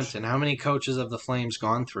the like coach. Edmonton. How many coaches have the Flames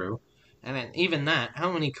gone through? And then even that,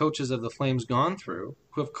 how many coaches have the Flames gone through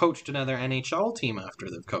who have coached another NHL team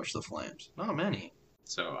after they've coached the Flames? Not many.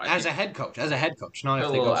 So As a head coach, not Got if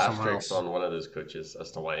a they little go somewhere asterisk else. on one of those coaches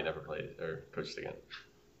as to why he never played or coached again.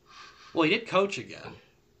 Well, he did coach again.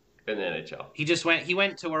 In the NHL. He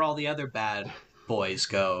went to where all the other bad boys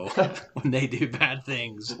go when they do bad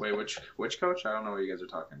things. wait, which coach? I don't know what you guys are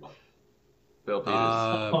talking about. Bill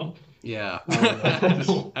Peters. Yeah.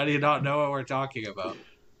 Oh. How do you not know what we're talking about?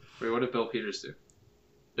 Wait, what did Bill Peters do?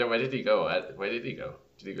 Yeah, where did he go? Where did he go?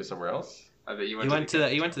 Did he go somewhere else? I bet He went to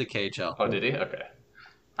the KHL. Oh, did he? Okay.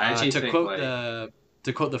 I actually to think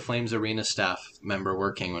quote the Flames arena staff member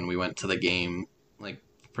working when we went to the game, like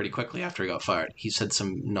pretty quickly after he got fired, he said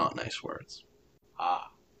some not nice words.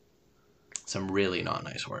 Some really not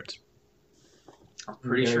nice words. I'm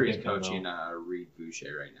pretty Very sure he's big guy, coaching Reed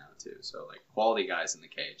Boucher right now too. So like quality guys in the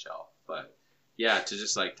KHL. But yeah, to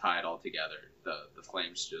just like tie it all together, the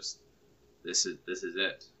Flames just this is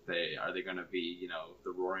it. are they going to be,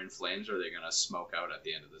 the Roaring Flames, or are they going to smoke out at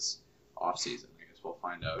the end of this offseason? I guess we'll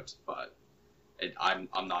find out. But I'm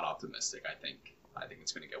not optimistic. I think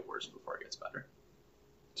it's going to get worse before it gets better.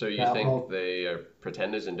 So you think they are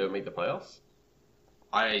pretenders and don't make the playoffs?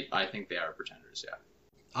 I think they are pretenders, yeah.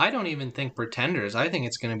 I don't even think pretenders. I think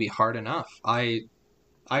it's going to be hard enough. I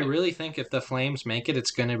really think if the Flames make it,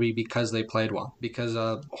 it's going to be because they played well. Because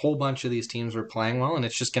a whole bunch of these teams were playing well, and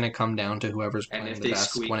it's just going to come down to whoever's playing the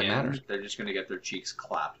best when it matters. They're just going to get their cheeks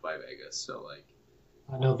clapped by Vegas. So,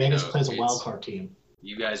 I know Vegas plays a wild card team.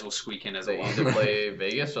 You guys will squeak in as they a wild either card. play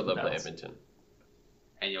Vegas or they'll play Edmonton.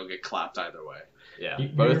 And you'll get clapped either way. Yeah,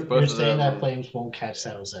 both you're saying that Flames won't catch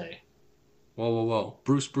San Jose. Whoa.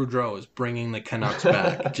 Bruce Boudreau is bringing the Canucks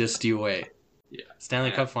back. Just you wait. Yeah.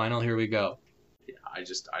 Stanley Cup final, here we go. Yeah, I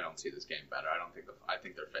don't see this game better. I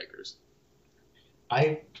think they're fakers.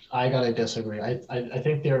 I gotta disagree. I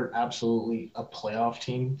think they're absolutely a playoff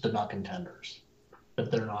team. They're not contenders.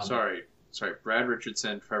 But they're not. Sorry. Brad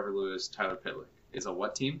Richardson, Trevor Lewis, Tyler Pitlick is a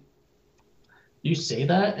what team? You say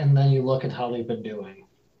that, and then you look at how they've been doing.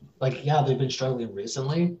 They've been struggling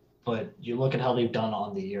recently, but you look at how they've done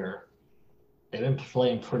on the year. They've been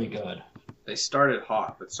playing pretty good. They started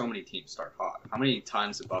hot, but so many teams start hot. How many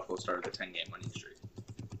times did Buffalo start the 10-game winning streak?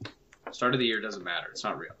 Start of the year doesn't matter. It's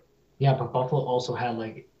not real. Yeah, but Buffalo also had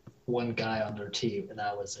one guy on their team, and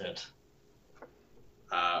that was it.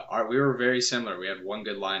 We were very similar. We had one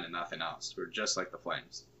good line and nothing else. We were just like the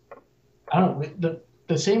Flames. I don't know.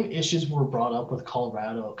 The same issues were brought up with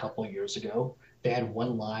Colorado a couple of years ago. They had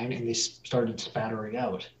one line, and they started spattering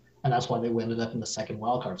out. And that's why they ended up in the second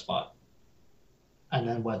wildcard spot. And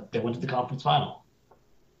then they went to the conference final.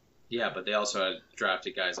 Yeah, but they also had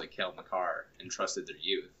drafted guys like Cale Makar and trusted their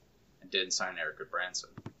youth and didn't sign Eric Goodbranson.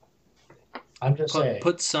 I'm just saying.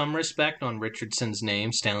 Put some respect on Richardson's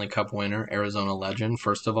name, Stanley Cup winner, Arizona legend,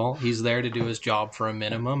 first of all. He's there to do his job for a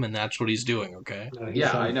minum, and that's what he's doing, okay? No,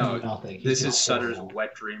 yeah, I know. This is Sutter's horrible.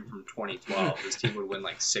 wet dream from 2012. This team would win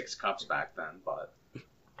 6 cups back then, but...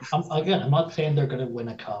 I'm not saying they're going to win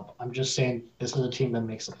a cup. I'm just saying this is a team that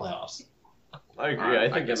makes the playoffs. I agree. I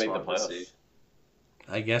think they make the playoffs.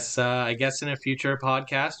 I guess in a future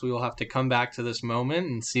podcast we will have to come back to this moment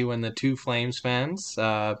and see when the two Flames fans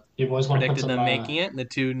predicted them making it, and the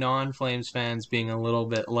two non-Flames fans being a little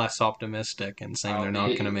bit less optimistic and saying they're not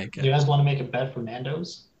going to make it. Do you guys want to make a bet for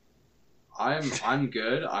Nando's? I'm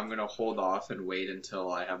good. I'm going to hold off and wait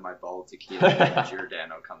until I have my bottle of tequila and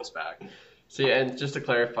Giordano comes back. See, and just to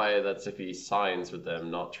clarify, that's if he signs with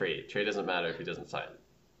them, not trade. Trade doesn't matter if he doesn't sign.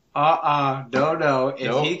 No.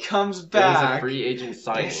 If he comes back, it was a free agent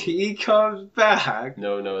signing. If he comes back,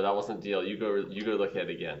 no, that wasn't the deal. You go look at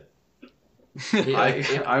it again.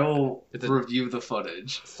 I will review the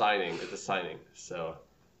footage. It's a signing. So,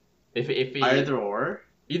 if he either way,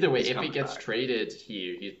 if he gets traded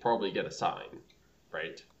here, he's probably gonna sign,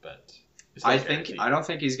 right? But I don't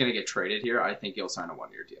think he's gonna get traded here. I think he'll sign a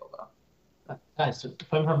 1-year deal though. Guys, the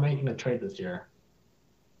Flames are making a trade this year.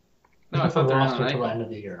 No, I thought they were on until the end of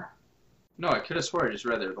the year. No, I could have swore I just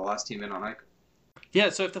read they're the last team in on Eichel. Yeah,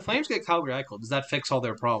 so if the Flames get Calgary Eichel, does that fix all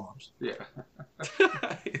their problems? Yeah.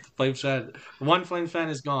 Flames fan, one Flames fan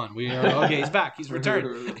is gone. He's back. He's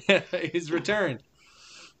returned. He's returned.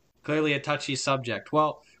 Clearly a touchy subject.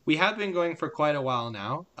 Well, we have been going for quite a while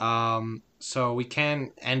now, so we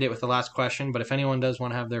can end it with the last question. But if anyone does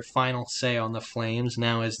want to have their final say on the Flames,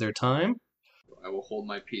 now is their time. I will hold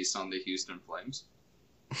my peace on the Houston Flames.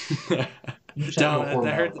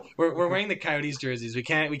 We're wearing the Coyotes jerseys. We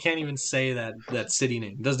can't even say that city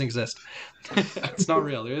name. It doesn't exist. It's not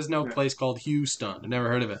real. There is no place called Houston. I've never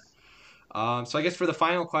heard of it. So I guess for the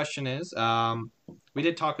final question is, we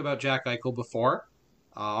did talk about Jack Eichel before.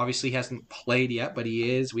 Obviously he hasn't played yet, but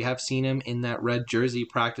he is. We have seen him in that red jersey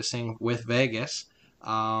practicing with Vegas.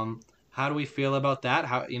 How do we feel about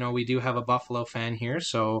that? We do have a Buffalo fan here,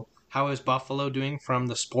 so how is Buffalo doing from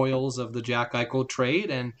the spoils of the Jack Eichel trade,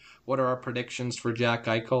 and what are our predictions for Jack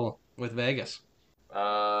Eichel with Vegas?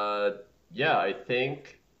 Yeah, I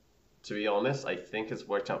think, to be honest, it's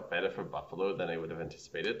worked out better for Buffalo than I would have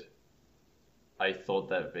anticipated. I thought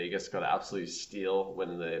that Vegas got absolutely steal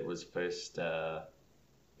when it was first...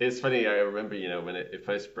 It's funny, I remember, when it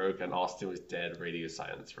first broke and Austin was dead, radio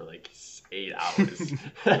silence for 8 hours.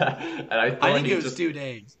 And I think it was 2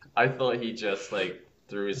 days. I thought he just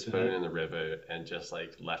threw his phone in the river and just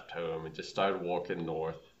left home and just started walking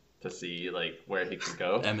north to see where he could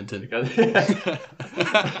go. Edmonton.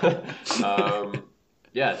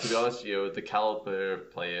 Yeah, to be honest, the caliber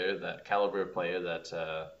of player that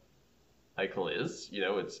Eichel is,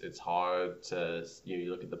 it's hard to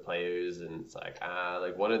you look at the players and it's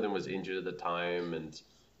one of them was injured at the time, and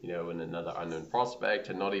and another unknown prospect,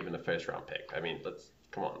 and not even a first round pick. I mean,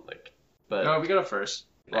 come on, but No, we got a first.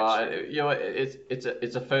 well,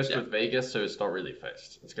 it's a first with Vegas, so it's not really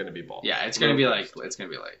first. It's going to be ball. Yeah, it's gonna be like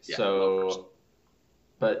So,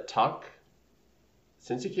 but Tuck,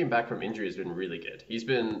 since he came back from injury, has been really good. He's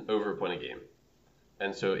been over a point a game.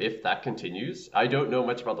 And so if that continues, I don't know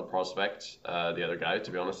much about the prospect, the other guy,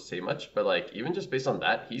 to be honest, to say much. But even just based on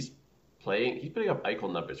that, he's putting up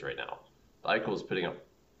Eichel numbers right now. Eichel's putting up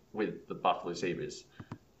with the Buffalo Sabres.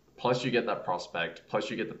 Plus you get that prospect, plus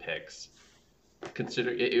you get the picks.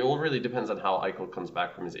 It all really depends on how Eichel comes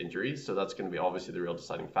back from his injury. So that's going to be obviously the real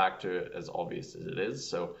deciding factor, as obvious as it is.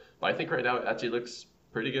 So, but I think right now it actually looks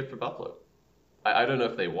pretty good for Buffalo. I don't know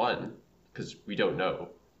if they won, because we don't know,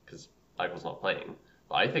 because Eichel's not playing.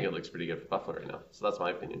 But I think it looks pretty good for Buffalo right now. So that's my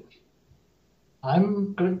opinion.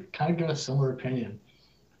 I'm going to kind of give a similar opinion.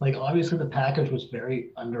 Obviously, the package was very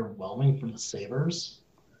underwhelming from the Sabres,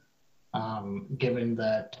 given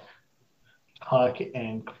that Huck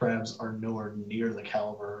and Krebs are nowhere near the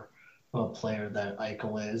caliber of a player that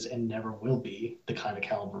Eichel is and never will be the kind of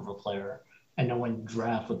caliber of a player. And no one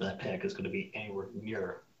draft with that pick is going to be anywhere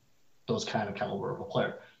near those kind of caliber of a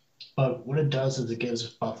player. But what it does is it gives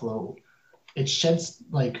Buffalo, it sheds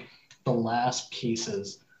the last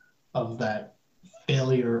pieces of that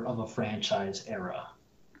failure of a franchise era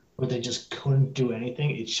where they just couldn't do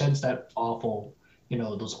anything. It sheds that awful,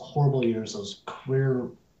 those horrible years, those career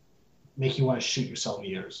make you want to shoot yourself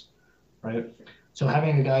years, right? So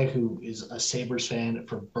having a guy who is a Sabres fan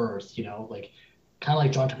from birth, kind of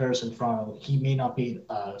like John Tavares in Toronto, he may not be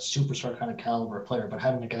a superstar kind of caliber player, but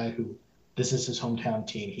having a guy who this is his hometown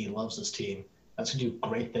team, he loves this team, that's going to do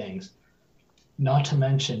great things. Not to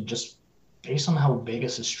mention, just based on how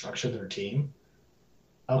Vegas has structured their team,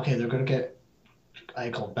 okay, they're going to get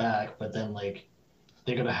Eichel back, but then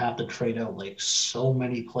they're going to have to trade out so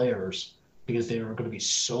many players because they are going to be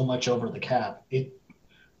so much over the cap. It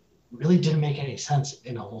really didn't make any sense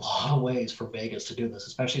in a lot of ways for Vegas to do this,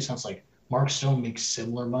 especially since Mark Stone makes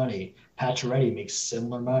similar money, Pacioretty makes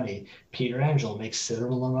similar money, Peter Angelo makes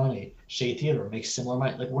similar money, Shea Theodore makes similar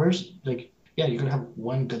money. You're going to have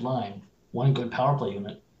one good line, one good power play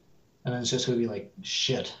unit, and then it's just going to be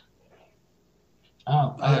shit.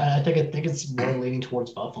 I think it's more leaning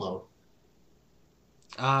towards Buffalo.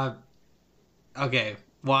 Okay.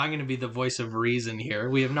 Well, I'm going to be the voice of reason here.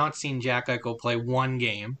 We have not seen Jack Eichel play one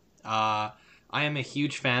game. I am a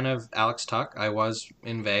huge fan of Alex Tuck. I was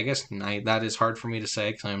in Vegas, and that is hard for me to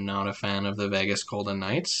say because I'm not a fan of the Vegas Golden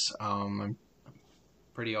Knights. I'm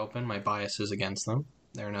pretty open. My bias is against them.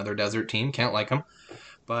 They're another desert team. Can't like them.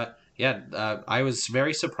 But yeah, I was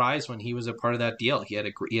very surprised when he was a part of that deal. He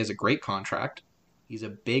has a great contract. He's a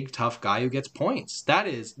big, tough guy who gets points. That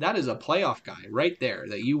is a playoff guy right there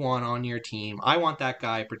that you want on your team. I want that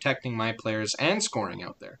guy protecting my players and scoring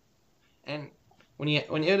out there. And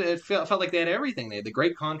it felt like they had everything. They had the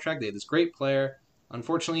great contract. They had this great player.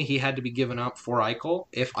 Unfortunately, he had to be given up for Eichel.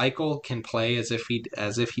 If Eichel can play as if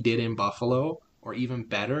he did in Buffalo, or even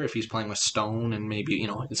better, if he's playing with Stone and maybe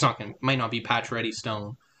might not be Pacioretty,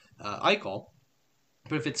 Stone, Eichel.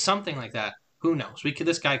 But if it's something like that, who knows?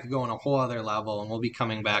 This guy could go on a whole other level, and we'll be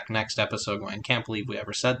coming back next episode going, can't believe we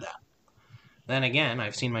ever said that. Then again,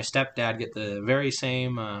 I've seen my stepdad get the very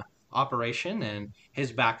same operation, and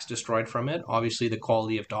his back's destroyed from it. Obviously, the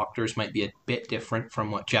quality of doctors might be a bit different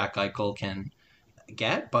from what Jack Eichel can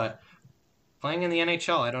get, but playing in the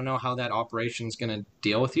NHL, I don't know how that operation's going to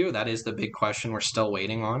deal with you. That is the big question we're still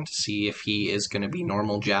waiting on to see if he is going to be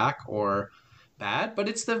normal Jack or bad, but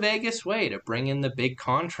it's the Vegas way to bring in the big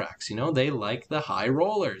contracts. They like the high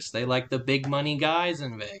rollers. They like the big money guys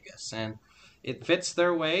in Vegas, and it fits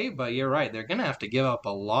their way, but you're right. They're going to have to give up a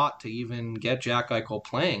lot to even get Jack Eichel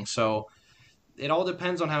playing. So it all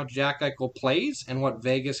depends on how Jack Eichel plays and what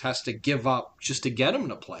Vegas has to give up just to get him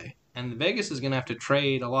to play. And Vegas is going to have to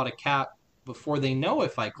trade a lot of cap before they know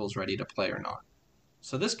if Eichel's ready to play or not.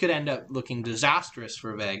 So this could end up looking disastrous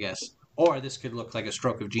for Vegas, or this could look like a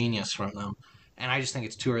stroke of genius from them. And I just think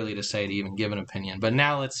it's too early to say to even give an opinion. But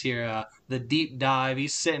now let's hear the deep dive.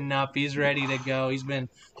 He's sitting up. He's ready to go. He's been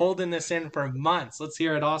holding this in for months. Let's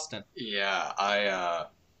hear it, Austin. Yeah,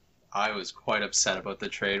 I was quite upset about the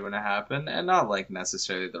trade when it happened. And not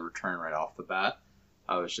necessarily the return right off the bat.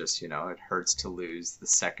 I was just, it hurts to lose the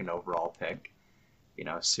second overall pick.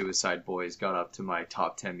 Suicide Boys got up to my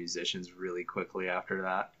top 10 musicians really quickly after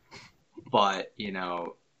that. But,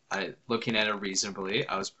 looking at it reasonably,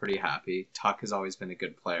 I was pretty happy. Tuck has always been a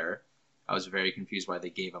good player. I was very confused why they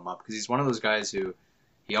gave him up because he's one of those guys who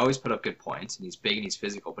he always put up good points and he's big and he's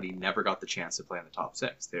physical, but he never got the chance to play in the top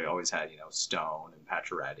six. They always had, Stone and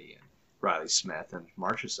Pacioretty and Riley Smith and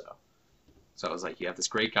Marchessault. So I was like, you have this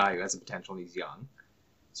great guy who has the potential and he's young.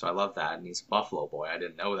 So I love that, and he's a Buffalo boy. I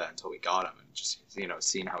didn't know that until we got him, and just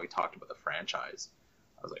seeing how he talked about the franchise,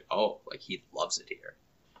 I was like, oh, like he loves it here.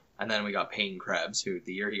 And then we got Payne Krebs, who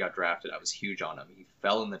the year he got drafted, I was huge on him. He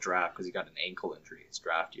fell in the draft because he got an ankle injury his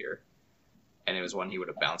draft year, and it was one he would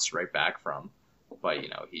have bounced right back from. But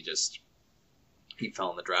he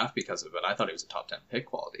fell in the draft because of it. I thought he was a top 10 pick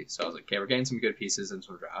quality, so I was like, okay, we're getting some good pieces in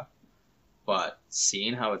some draft. But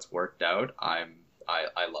seeing how it's worked out, I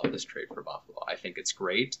love this trade for Buffalo. I think it's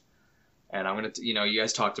great. And I'm going to, you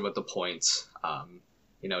guys talked about the points.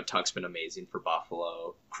 Tuck's been amazing for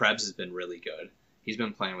Buffalo. Krebs has been really good. He's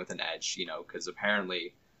been playing with an edge, because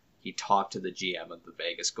apparently he talked to the GM of the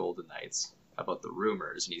Vegas Golden Knights about the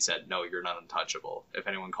rumors, and he said, no, you're not untouchable. If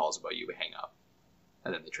anyone calls about you, hang up.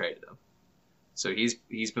 And then they traded him. So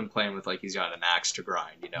he's been playing with, like, he's got an axe to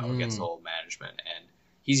grind, against the whole management. And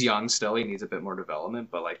he's young still. He needs a bit more development.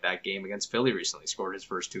 But, like, that game against Philly recently, scored his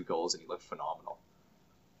first 2 goals, and he looked phenomenal.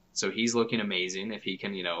 So he's looking amazing if he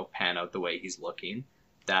can, pan out the way he's looking.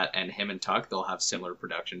 That and him and Tuck, they'll have similar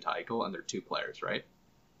production to Eichel, and they're 2 players, right?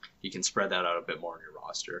 You can spread that out a bit more in your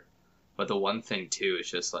roster. But the one thing, too, is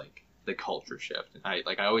just, like, the culture shift. And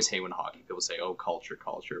I always hate when hockey people say, oh, culture.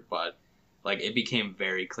 But, like, it became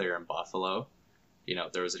very clear in Buffalo,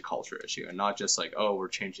 there was a culture issue. And not just like, oh, we're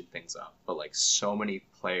changing things up. But, like, so many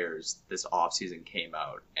players this offseason came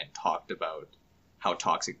out and talked about how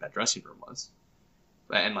toxic that dressing room was.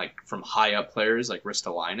 And, like, from high-up players like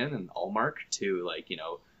Ristolainen and Ullmark to, like,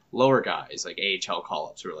 lower guys like AHL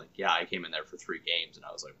call-ups who were like, yeah, I came in there for 3 games, and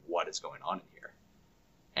I was like, what is going on in here?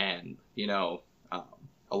 And,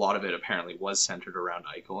 a lot of it apparently was centered around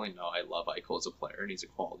Eichel. I love Eichel as a player, and he's a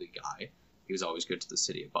quality guy. He was always good to the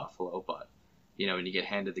city of Buffalo, but, when you get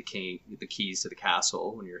handed the keys to the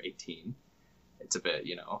castle when you're 18, it's a bit,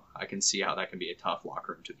 I can see how that can be a tough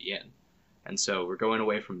locker room to be in. And so we're going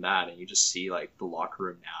away from that, and you just see, like, the locker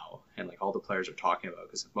room now, and, like, all the players are talking about,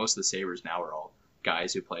 because most of the Sabres now are all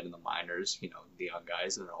guys who played in the minors, the young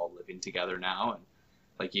guys, and they're all living together now. And,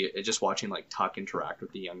 like, just watching, like, Tuck interact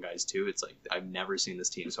with the young guys, too, it's like, I've never seen this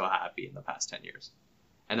team so happy in the past 10 years.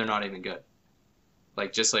 And they're not even good.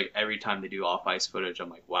 Like, just, like, every time they do off-ice footage, I'm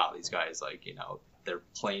like, wow, these guys, like, they're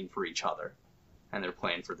playing for each other, and they're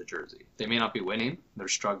playing for the jersey. They may not be winning, they're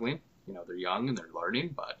struggling, they're young and they're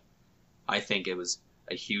learning, but I think it was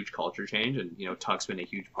a huge culture change, and, Tuck's been a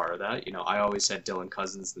huge part of that. I always said Dylan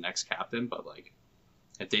Cousins the next captain, but, like,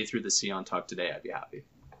 if they threw the C on Tuck today, I'd be happy.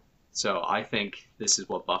 So I think this is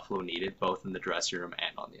what Buffalo needed, both in the dressing room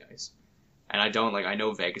and on the ice. And I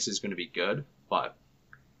know Vegas is going to be good, but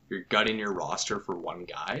you're gutting your roster for one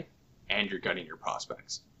guy, and you're gutting your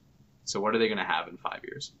prospects. So what are they going to have in 5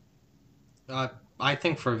 years? I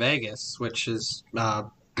think for Vegas, which is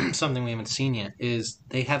something we haven't seen yet, is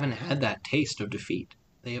they haven't had that taste of defeat.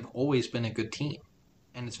 They have always been a good team,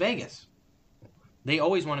 and it's Vegas. They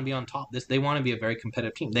always want to be on top. They want to be a very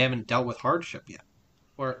competitive team. They haven't dealt with hardship yet.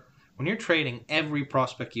 Or when you're trading every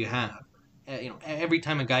prospect you have, every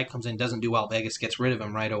time a guy comes in and doesn't do well, Vegas gets rid of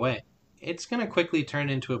him right away. It's going to quickly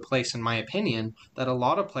turn into a place, in my opinion, that a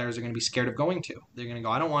lot of players are going to be scared of going to. They're going to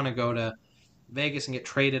go, I don't want to go to Vegas and get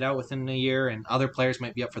traded out within a year, and other players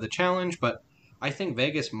might be up for the challenge, but I think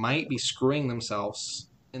Vegas might be screwing themselves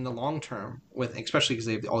in the long term, especially because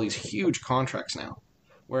they have all these huge contracts now,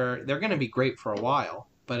 where they're going to be great for a while,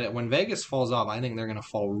 but when Vegas falls off, I think they're going to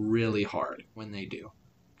fall really hard when they do,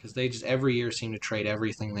 because they just every year seem to trade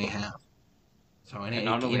everything they have. So and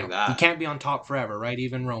not only that, you can't be on top forever, right?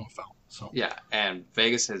 Even Rome fell. So yeah, and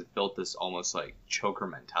Vegas has built this almost like choker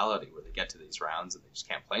mentality where they get to these rounds and they just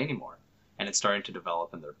can't play anymore, and it's starting to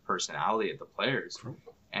develop in their personality of the players. True.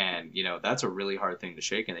 And that's a really hard thing to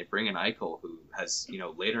shake. And they bring in Eichel, who has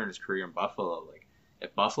later in his career in Buffalo, like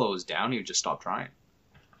if Buffalo was down, he would just stop trying.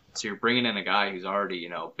 So you're bringing in a guy who's already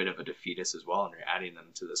a bit of a defeatist as well, and you're adding them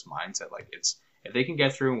to this mindset. Like if they can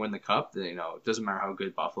get through and win the cup, then, it doesn't matter how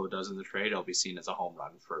good Buffalo does in the trade, it'll be seen as a home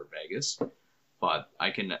run for Vegas. But I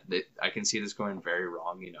can see this going very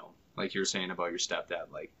wrong. Like you were saying about your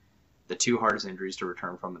stepdad, like the 2 hardest injuries to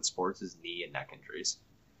return from in sports is knee and neck injuries,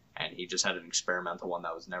 and he just had an experimental one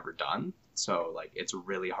that was never done. So like it's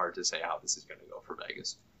really hard to say how this is going to go for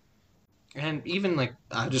Vegas. And even like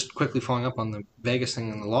just quickly following up on the Vegas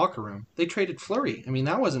thing in the locker room, they traded Fleury. I mean,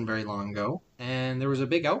 that wasn't very long ago, and there was a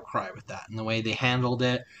big outcry with that and the way they handled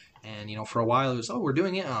it. And for a while it was, oh, we're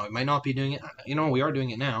doing it. Oh, we might not be doing it. We are doing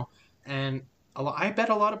it now. And I bet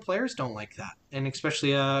a lot of players don't like that. And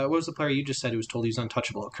especially, what was the player you just said who was told he was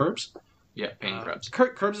untouchable? Curbs? Yeah, Payne Krebs.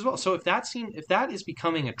 Curbs as well. So if that is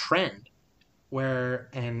becoming a trend, where,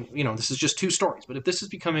 and this is just two stories, but if this is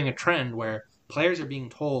becoming a trend where players are being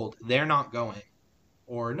told they're not going,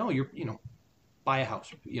 or no, you're, buy a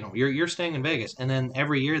house, you're staying in Vegas, and then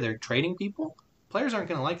every year they're trading people, players aren't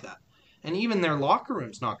going to like that. And even their locker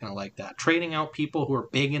room's not going to like that. Trading out people who are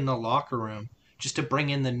big in the locker room just to bring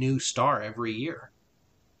in the new star every year.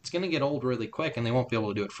 It's going to get old really quick, and they won't be able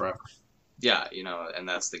to do it forever. Yeah, and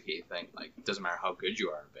that's the key thing. Like, it doesn't matter how good you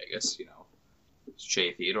are in Vegas,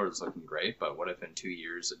 Shea Theodore is looking great, but what if in 2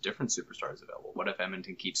 years a different superstar is available? What if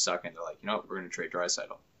Edmonton keeps sucking? They're like, we're going to trade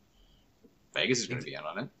Draisaitl. Vegas is going to be in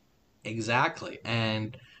on it. Exactly.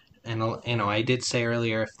 And I did say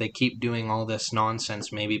earlier, if they keep doing all this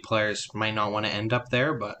nonsense, maybe players might not want to end up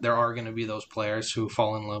there, but there are going to be those players who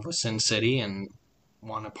fall in love with Sin City and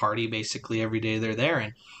want to party basically every day they're there.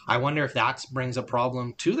 And I wonder if that brings a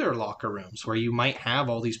problem to their locker rooms, where you might have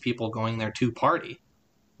all these people going there to party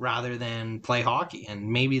rather than play hockey. And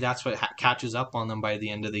maybe that's what catches up on them by the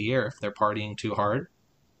end of the year if they're partying too hard.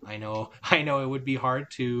 I know it would be hard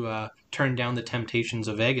to turn down the temptations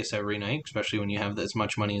of Vegas every night, especially when you have as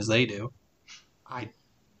much money as they do. I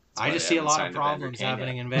just see a lot of problems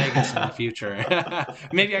happening in Vegas in the future.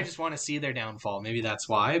 Maybe I just want to see their downfall. Maybe that's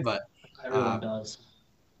why, but everyone does.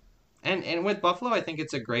 And with Buffalo, I think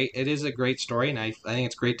it is a great story, and I think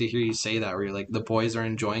it's great to hear you say that, where you're like, the boys are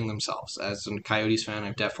enjoying themselves. As a Coyotes fan,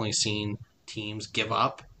 I've definitely seen teams give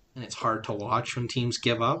up, and it's hard to watch when teams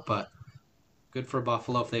give up, but good for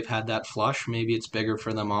Buffalo if they've had that flush. Maybe it's bigger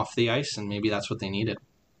for them off the ice, and maybe that's what they needed.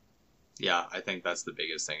 Yeah, I think that's the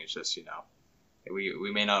biggest thing. It's just,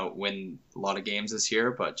 we may not win a lot of games this year,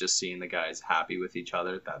 but just seeing the guys happy with each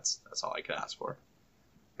other, that's all I could ask for.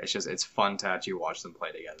 It's fun to actually watch them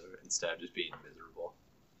play together instead of just being miserable.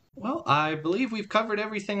 Well, I believe we've covered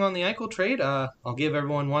everything on the Eichel trade. I'll give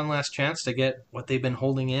everyone one last chance to get what they've been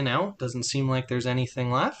holding in out. Doesn't seem like there's anything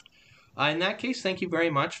left. In that case, thank you very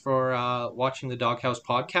much for watching the Doghouse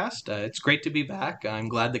podcast. It's great to be back. I'm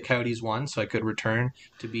glad the Coyotes won, so I could return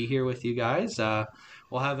to be here with you guys.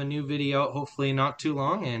 We'll have a new video out hopefully not too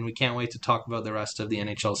long, and we can't wait to talk about the rest of the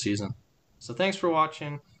NHL season. So thanks for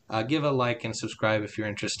watching. Give a like and subscribe if you're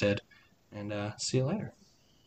interested, and see you later.